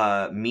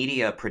how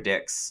media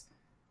predicts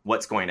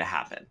what's going to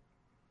happen.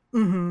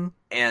 Mm-hmm.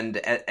 And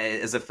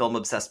as a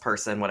film-obsessed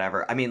person,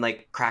 whatever, I mean,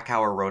 like,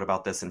 Krakauer wrote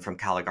about this in From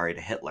Caligari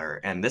to Hitler,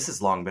 and this has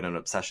long been an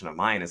obsession of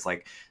mine, is,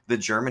 like, the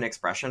German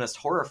expressionist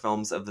horror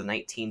films of the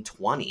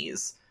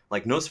 1920s,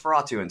 like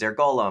Nosferatu and Der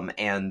Golem,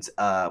 and,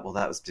 that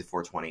was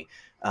before 20,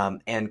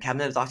 and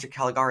Cabinet of Dr.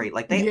 Caligari,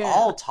 like, they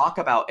all talk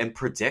about and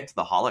predict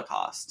the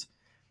Holocaust.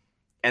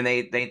 And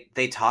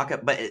they talk,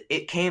 but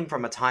it came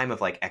from a time of,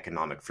 like,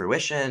 economic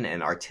fruition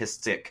and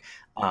artistic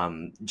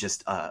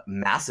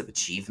massive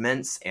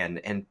achievements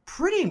and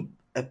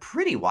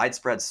pretty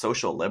widespread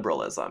social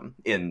liberalism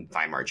in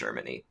Weimar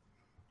Germany.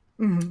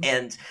 Mm-hmm.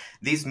 And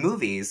these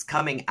movies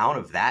coming out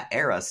of that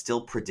era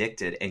still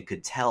predicted and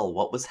could tell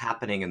what was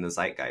happening in the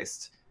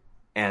zeitgeist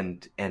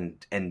and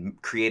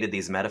created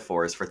these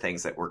metaphors for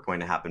things that were going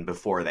to happen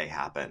before they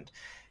happened.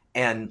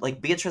 And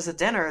like Beatrice at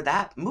Dinner,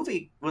 that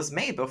movie was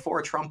made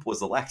before Trump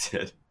was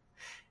elected.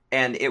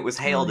 And it was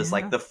hailed as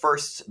like the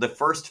first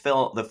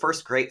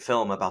great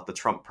film about the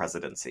Trump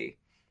presidency.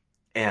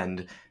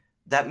 And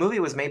that movie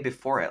was made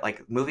before it.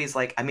 Like movies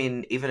like, I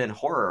mean, even in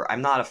horror,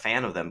 I'm not a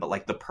fan of them, but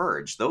like The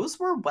Purge, those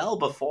were well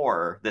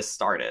before this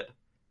started.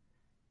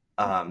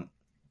 And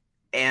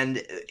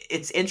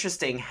it's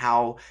interesting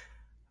how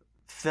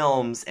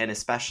films, and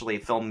especially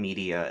film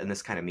media and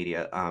this kind of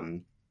media,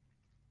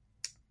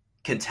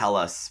 can tell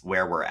us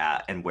where we're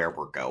at and where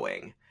we're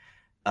going.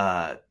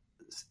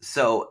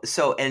 So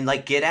and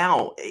like Get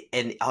Out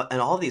and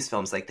all these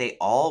films, like they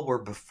all were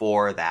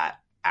before that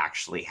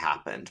actually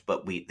happened,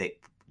 but the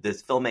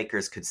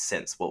filmmakers could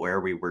sense where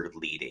we were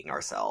leading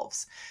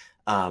ourselves.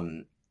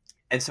 And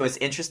so it's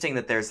interesting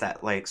that there's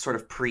that like sort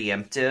of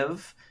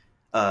preemptive,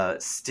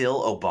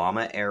 still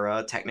Obama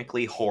era,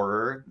 technically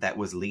horror that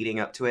was leading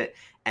up to it.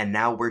 And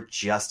now we're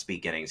just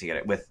beginning to get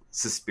it with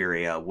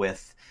Suspiria,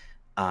 with,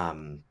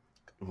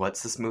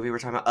 what's this movie we're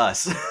talking about?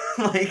 Us.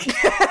 Like,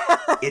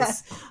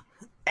 it's,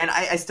 and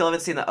I still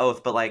haven't seen The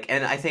Oath, but like,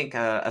 and I think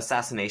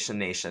Assassination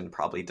Nation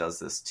probably does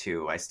this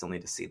too. I still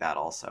need to see that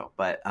also.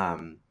 But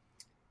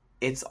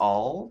it's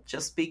all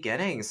just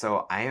beginning.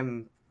 So I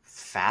am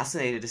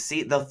fascinated to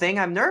see. The thing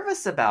I'm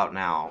nervous about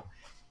now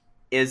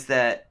is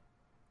that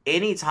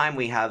anytime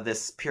we have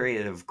this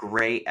period of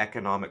great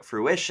economic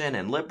fruition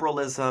and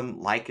liberalism,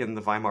 like in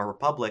the Weimar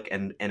Republic,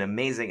 and an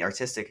amazing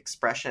artistic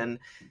expression,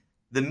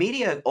 the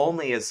media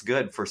only is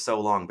good for so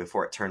long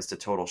before it turns to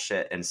total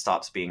shit and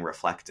stops being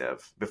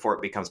reflective, before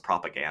it becomes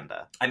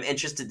propaganda. I'm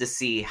interested to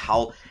see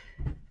how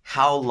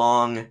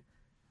long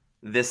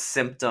this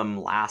symptom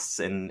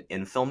lasts in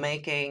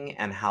filmmaking,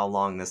 and how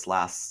long this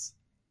lasts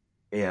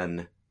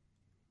in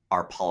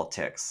our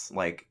politics.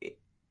 Like,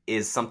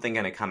 is something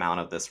going to come out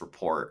of this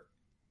report?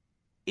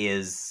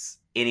 Is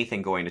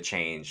anything going to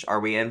change?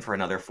 Are we in for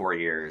another 4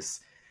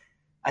 years?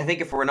 I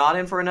think if we're not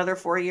in for another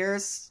 4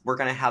 years, we're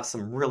going to have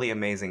some really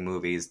amazing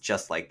movies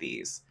just like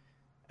these.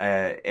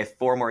 If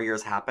 4 more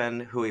years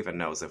happen, who even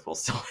knows if we'll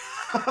still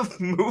have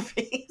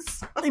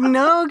movies?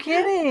 No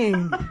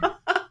kidding.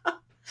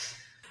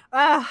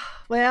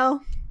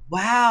 Well.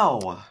 Wow.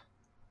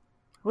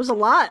 It was a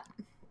lot.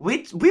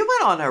 We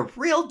went on a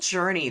real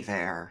journey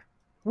there.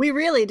 We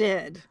really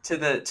did. To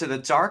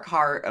the dark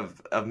heart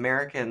of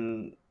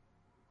American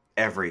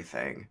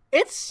everything.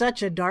 It's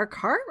such a dark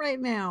heart right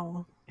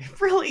now.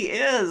 It really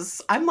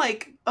is. I'm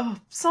like, oh,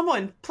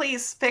 someone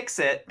please fix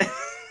it.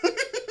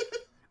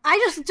 I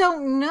just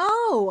don't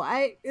know.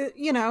 Who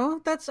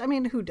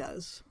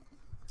does?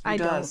 Who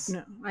does? Don't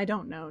know. I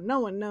don't know. No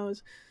one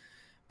knows.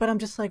 But I'm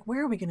just like,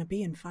 where are we going to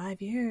be in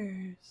 5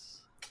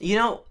 years? You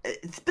know,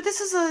 but this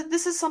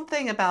is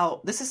something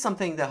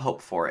to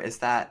hope for, is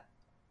that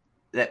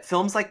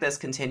films like this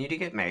continue to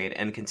get made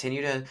and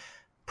continue to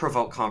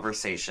provoke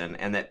conversation,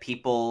 and that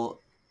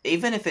people,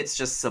 even if it's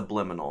just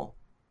subliminal,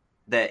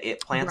 that it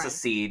plants a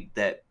seed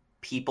that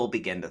people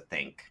begin to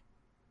think.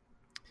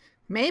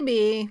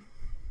 Maybe.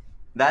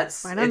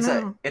 It's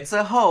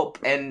a hope,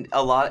 and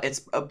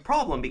it's a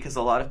problem because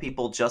a lot of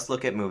people just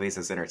look at movies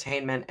as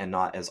entertainment and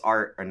not as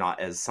art, or not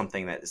as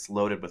something that is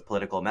loaded with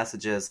political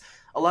messages.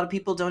 A lot of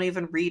people don't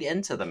even read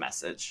into the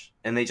message,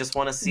 and they just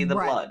want to see the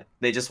blood.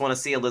 They just want to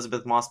see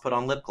Elizabeth Moss put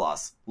on lip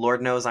gloss.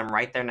 Lord knows I'm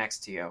right there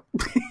next to you.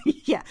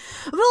 Yeah.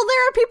 Well,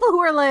 there are people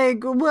who are like,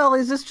 well,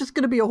 is this just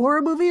going to be a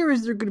horror movie, or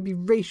is there going to be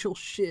racial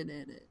shit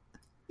in it?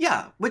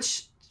 Yeah,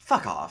 which,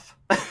 fuck off.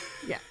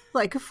 Yeah.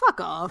 Like, fuck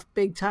off,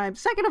 big time.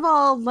 Second of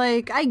all,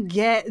 like, I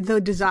get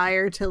the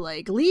desire to,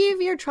 like,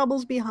 leave your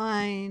troubles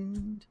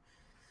behind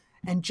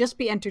and just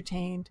be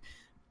entertained.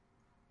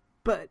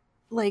 But,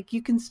 like,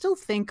 you can still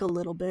think a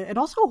little bit. And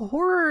also,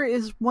 horror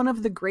is one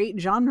of the great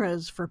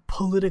genres for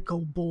political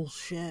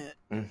bullshit.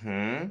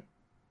 Mm-hmm.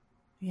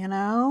 You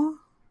know?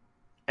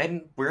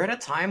 And we're at a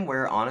time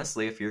where,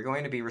 honestly, if you're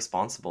going to be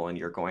responsible and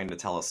you're going to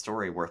tell a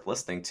story worth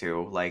listening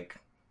to, like,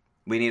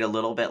 we need a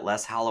little bit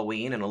less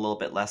Halloween and a little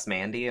bit less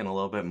Mandy and a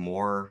little bit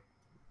more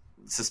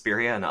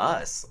Suspiria and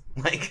Us.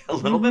 Like, a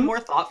little bit more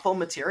thoughtful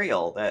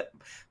material that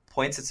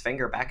points its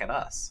finger back at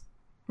us.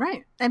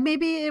 Right. And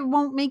maybe it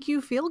won't make you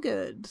feel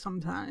good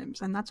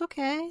sometimes, and that's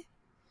okay.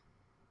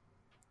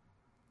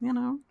 You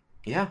know?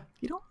 Yeah.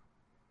 You don't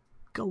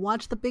go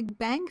watch The Big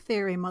Bang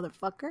Theory,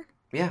 motherfucker.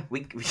 Yeah,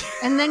 we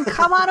and then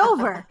come on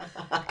over,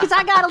 because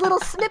I got a little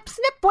snip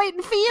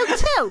waiting for you,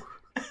 too.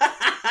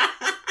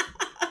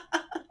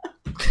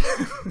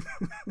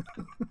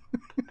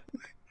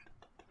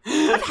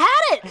 I've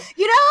had it,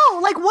 you know,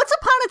 like once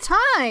upon a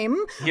time.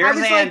 Here's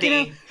Andy.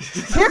 Like,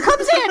 here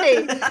comes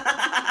Andy.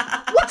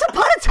 Once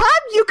upon a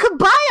time, you could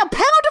buy a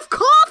pound of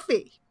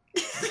coffee.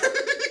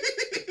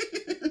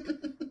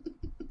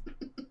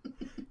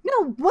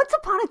 Once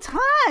upon a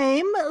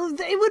time,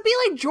 it would be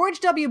like George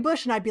W.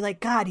 Bush, and I'd be like,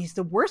 God, he's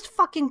the worst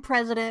fucking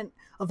president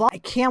of all. I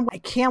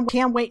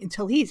can't wait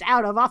until he's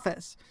out of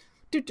office.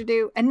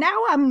 And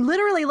now I'm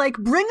literally like,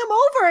 bring them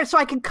over so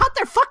I can cut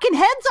their fucking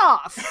heads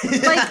off.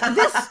 Like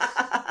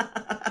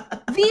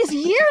these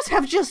years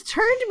have just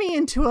turned me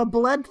into a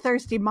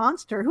bloodthirsty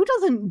monster who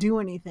doesn't do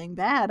anything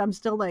bad. I'm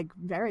still like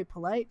very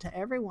polite to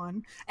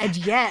everyone. And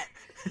yet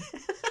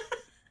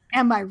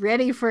Am I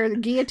ready for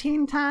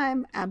guillotine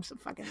time?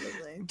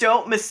 Abso-fucking-lutely.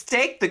 Don't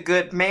mistake the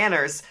good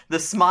manners, the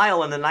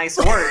smile, and the nice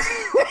words.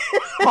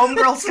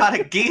 Homegirl's got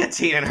a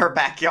guillotine in her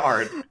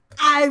backyard.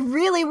 I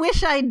really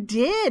wish I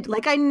did.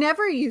 Like, I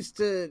never used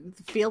to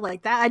feel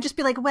like that. I'd just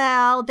be like,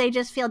 well, they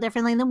just feel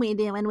differently than we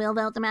do, and we'll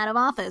vote them out of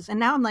office. And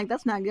now I'm like,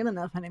 that's not good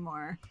enough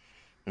anymore.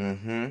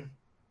 Mm-hmm.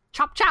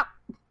 Chop, chop.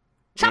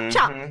 Chop,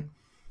 chop.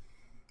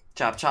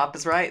 Chop, chop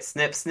is right.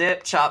 Snip,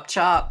 snip, chop,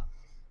 chop.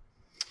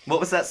 What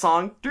was that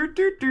song? Do,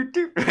 do, do,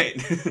 do.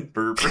 Wait.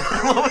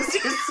 What was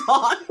your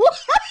song?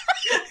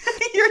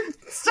 Your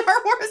Star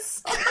Wars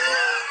song.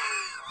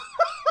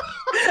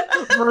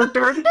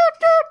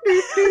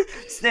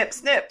 Snip,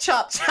 snip,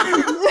 chop, chop.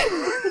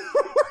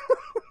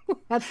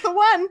 That's the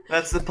one.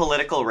 That's the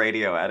political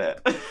radio edit.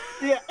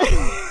 Yeah.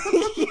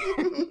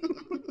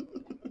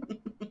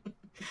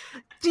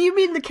 Do you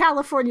mean the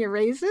California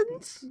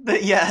Raisins?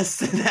 Yes,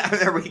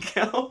 there we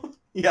go.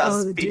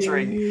 Yes,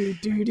 featuring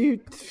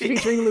featuring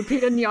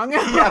Lupita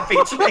Nyong'o. Yeah,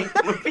 featuring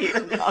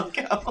Lupita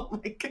Nyong'o.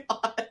 Oh my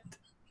god.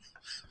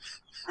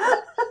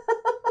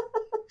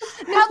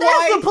 Now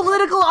that's the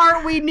political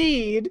art we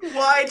need.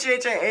 Why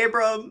J.J.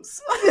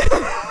 Abrams?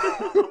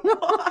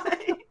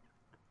 Why?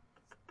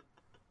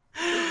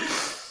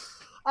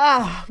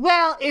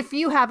 Well, if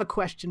you have a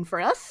question for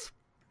us,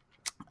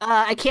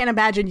 I can't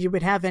imagine you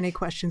would have any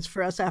questions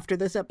for us after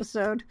this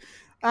episode.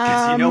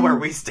 Because you know where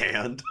we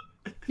stand.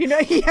 You know,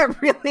 yeah,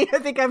 really, I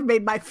think I've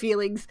made my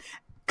feelings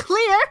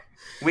clear.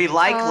 We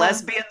like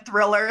lesbian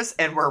thrillers,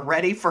 and we're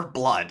ready for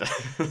blood.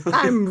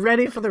 I'm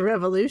ready for the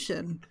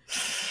revolution.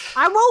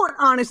 I won't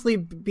honestly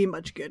be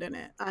much good in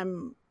it.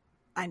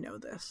 I know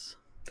this.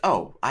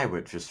 Oh, I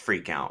would just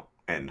freak out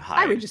and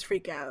hide. I would just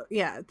freak out.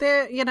 Yeah,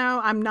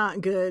 I'm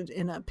not good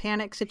in a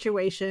panic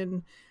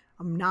situation.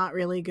 I'm not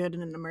really good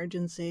in an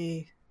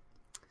emergency.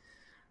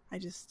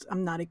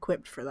 I'm not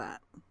equipped for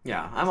that.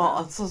 Yeah, I'm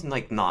also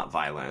like not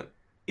violent,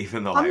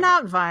 even though I'm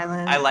not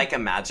violent. I like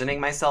imagining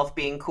myself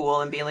being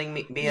cool and being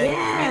Mila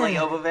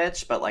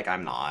Jovovich, but like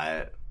I'm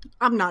not.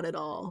 I'm not at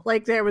all.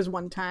 Like, there was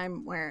one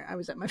time where I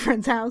was at my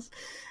friend's house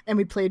and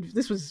we played,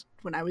 this was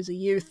when I was a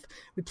youth,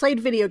 we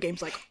played video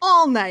games like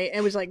all night.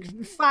 It was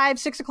like 5,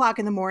 6 o'clock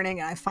in the morning,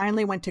 and I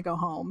finally went to go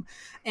home,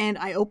 and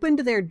I opened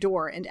their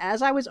door, and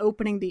as I was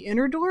opening the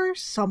inner door,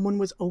 someone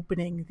was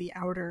opening the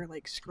outer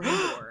like screen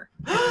door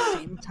at the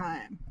same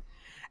time.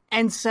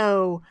 And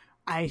so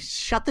I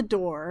shut the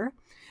door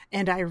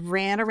and I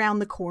ran around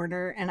the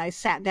corner and I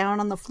sat down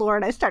on the floor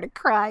and I started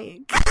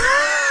crying.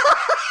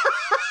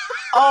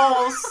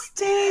 Oh,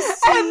 Stacey!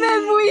 And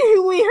then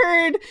we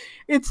heard,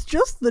 it's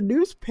just the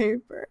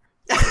newspaper.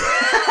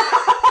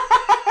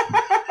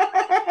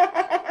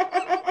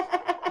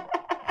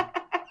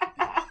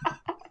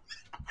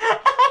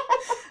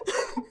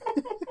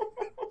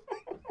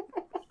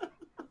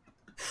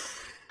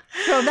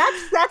 So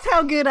that's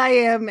how good I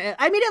am.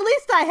 I mean, at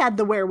least I had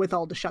the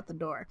wherewithal to shut the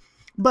door.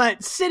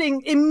 But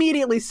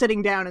immediately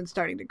sitting down and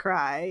starting to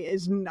cry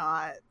is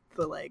not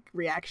the like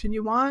reaction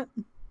you want.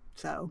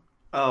 So.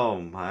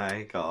 Oh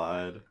my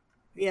god.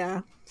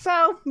 Yeah.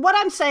 So what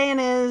I'm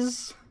saying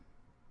is,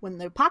 when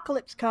the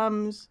apocalypse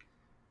comes,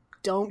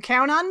 don't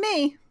count on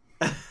me.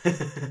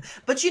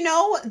 But you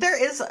know,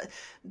 there's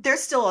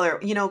still other,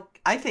 you know,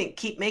 I think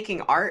keep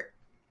making art,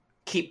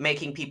 keep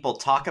making people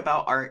talk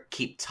about art,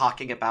 keep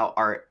talking about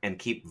art, and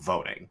keep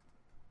voting.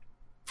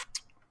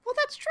 Well,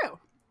 that's true.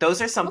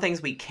 Those are some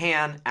things we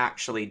can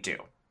actually do.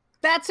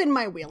 That's in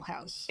my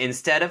wheelhouse.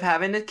 Instead of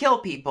having to kill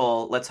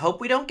people, let's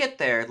hope we don't get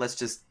there. Let's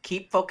just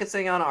keep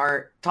focusing on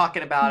art,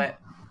 talking about it,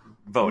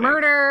 voting.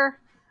 Murder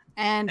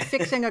and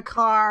fixing a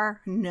car,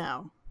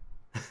 no.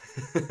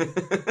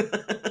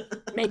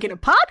 Making a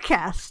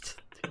podcast,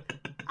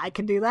 I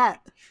can do that.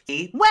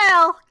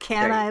 Well,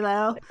 can I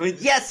though?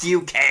 Yes,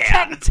 you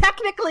can.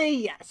 Technically,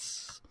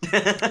 yes.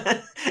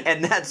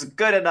 And that's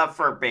good enough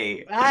for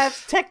me. That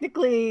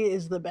technically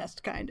is the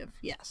best kind of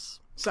yes.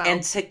 So.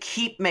 And to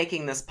keep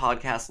making this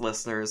podcast,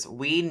 listeners,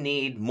 we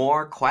need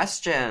more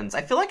questions.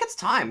 I feel like it's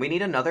time. We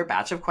need another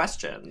batch of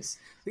questions.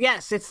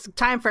 Yes, it's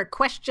time for a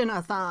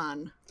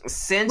question-a-thon.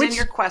 Send in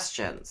your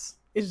questions.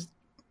 It's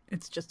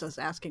just us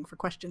asking for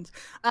questions.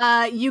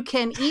 You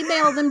can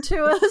email them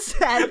to us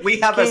at... We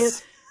have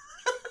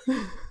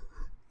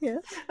Yeah.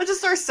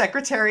 Just our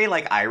secretary,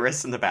 like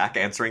Iris, in the back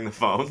answering the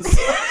phones.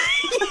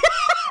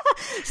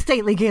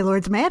 Stately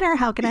Gaylord's Manor,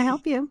 how can I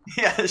help you?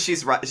 Yeah,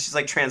 she's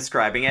like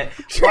transcribing it.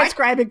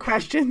 Transcribing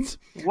questions.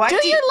 Do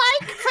you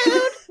like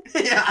food?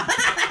 Yeah.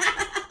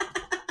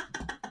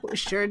 We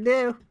sure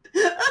do.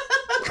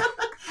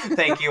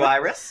 Thank you,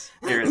 Iris.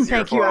 Here's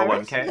your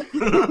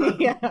 401k.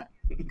 Yeah,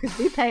 because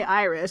we pay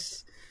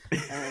Iris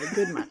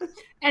good money.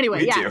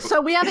 Anyway, yeah, so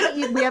we have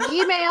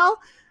email,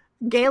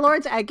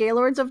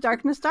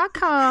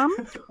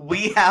 gaylords@gaylordsofdarkness.com.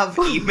 We have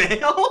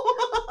email.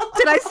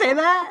 Did I say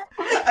that?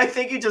 I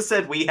think you just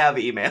said we have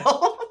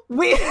email.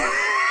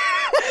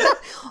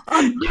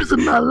 I'm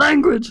using my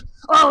language.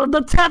 Oh,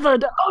 the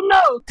tethered. Oh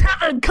no,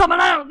 tethered coming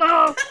out.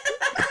 No.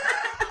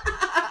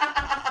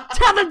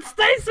 Tethered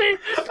Stacey.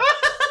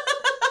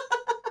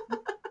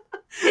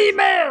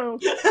 Email.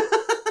 you.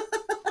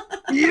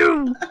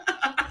 You.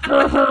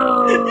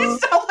 You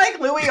sound like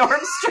Louis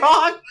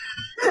Armstrong.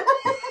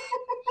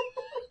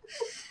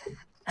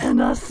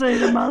 And I say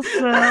to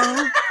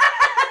myself,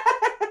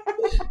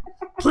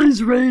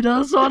 please rate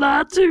us on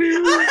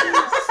iTunes.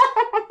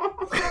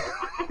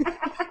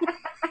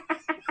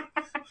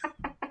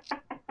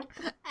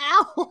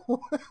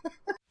 Ow.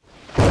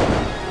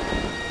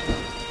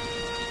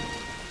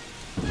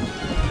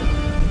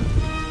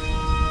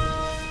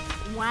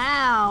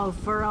 Wow,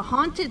 for a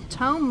haunted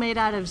tome made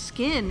out of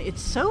skin,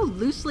 it's so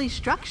loosely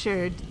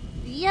structured,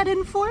 yet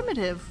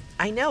informative.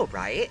 I know,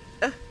 right?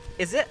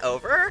 Is it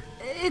over?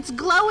 It's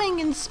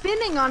glowing and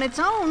spinning on its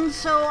own,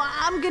 so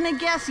I'm gonna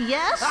guess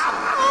yes?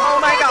 Oh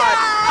my god!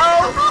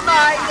 Oh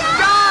my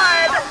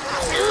god!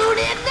 Tune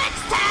in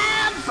next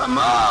time for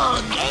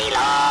more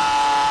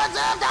Gaylords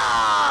of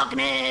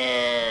Darkness!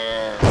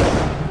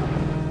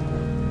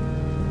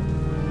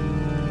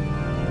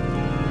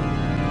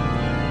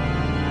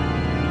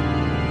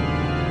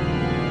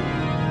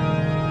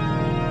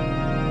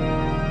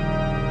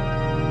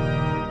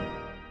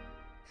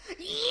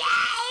 Yeah!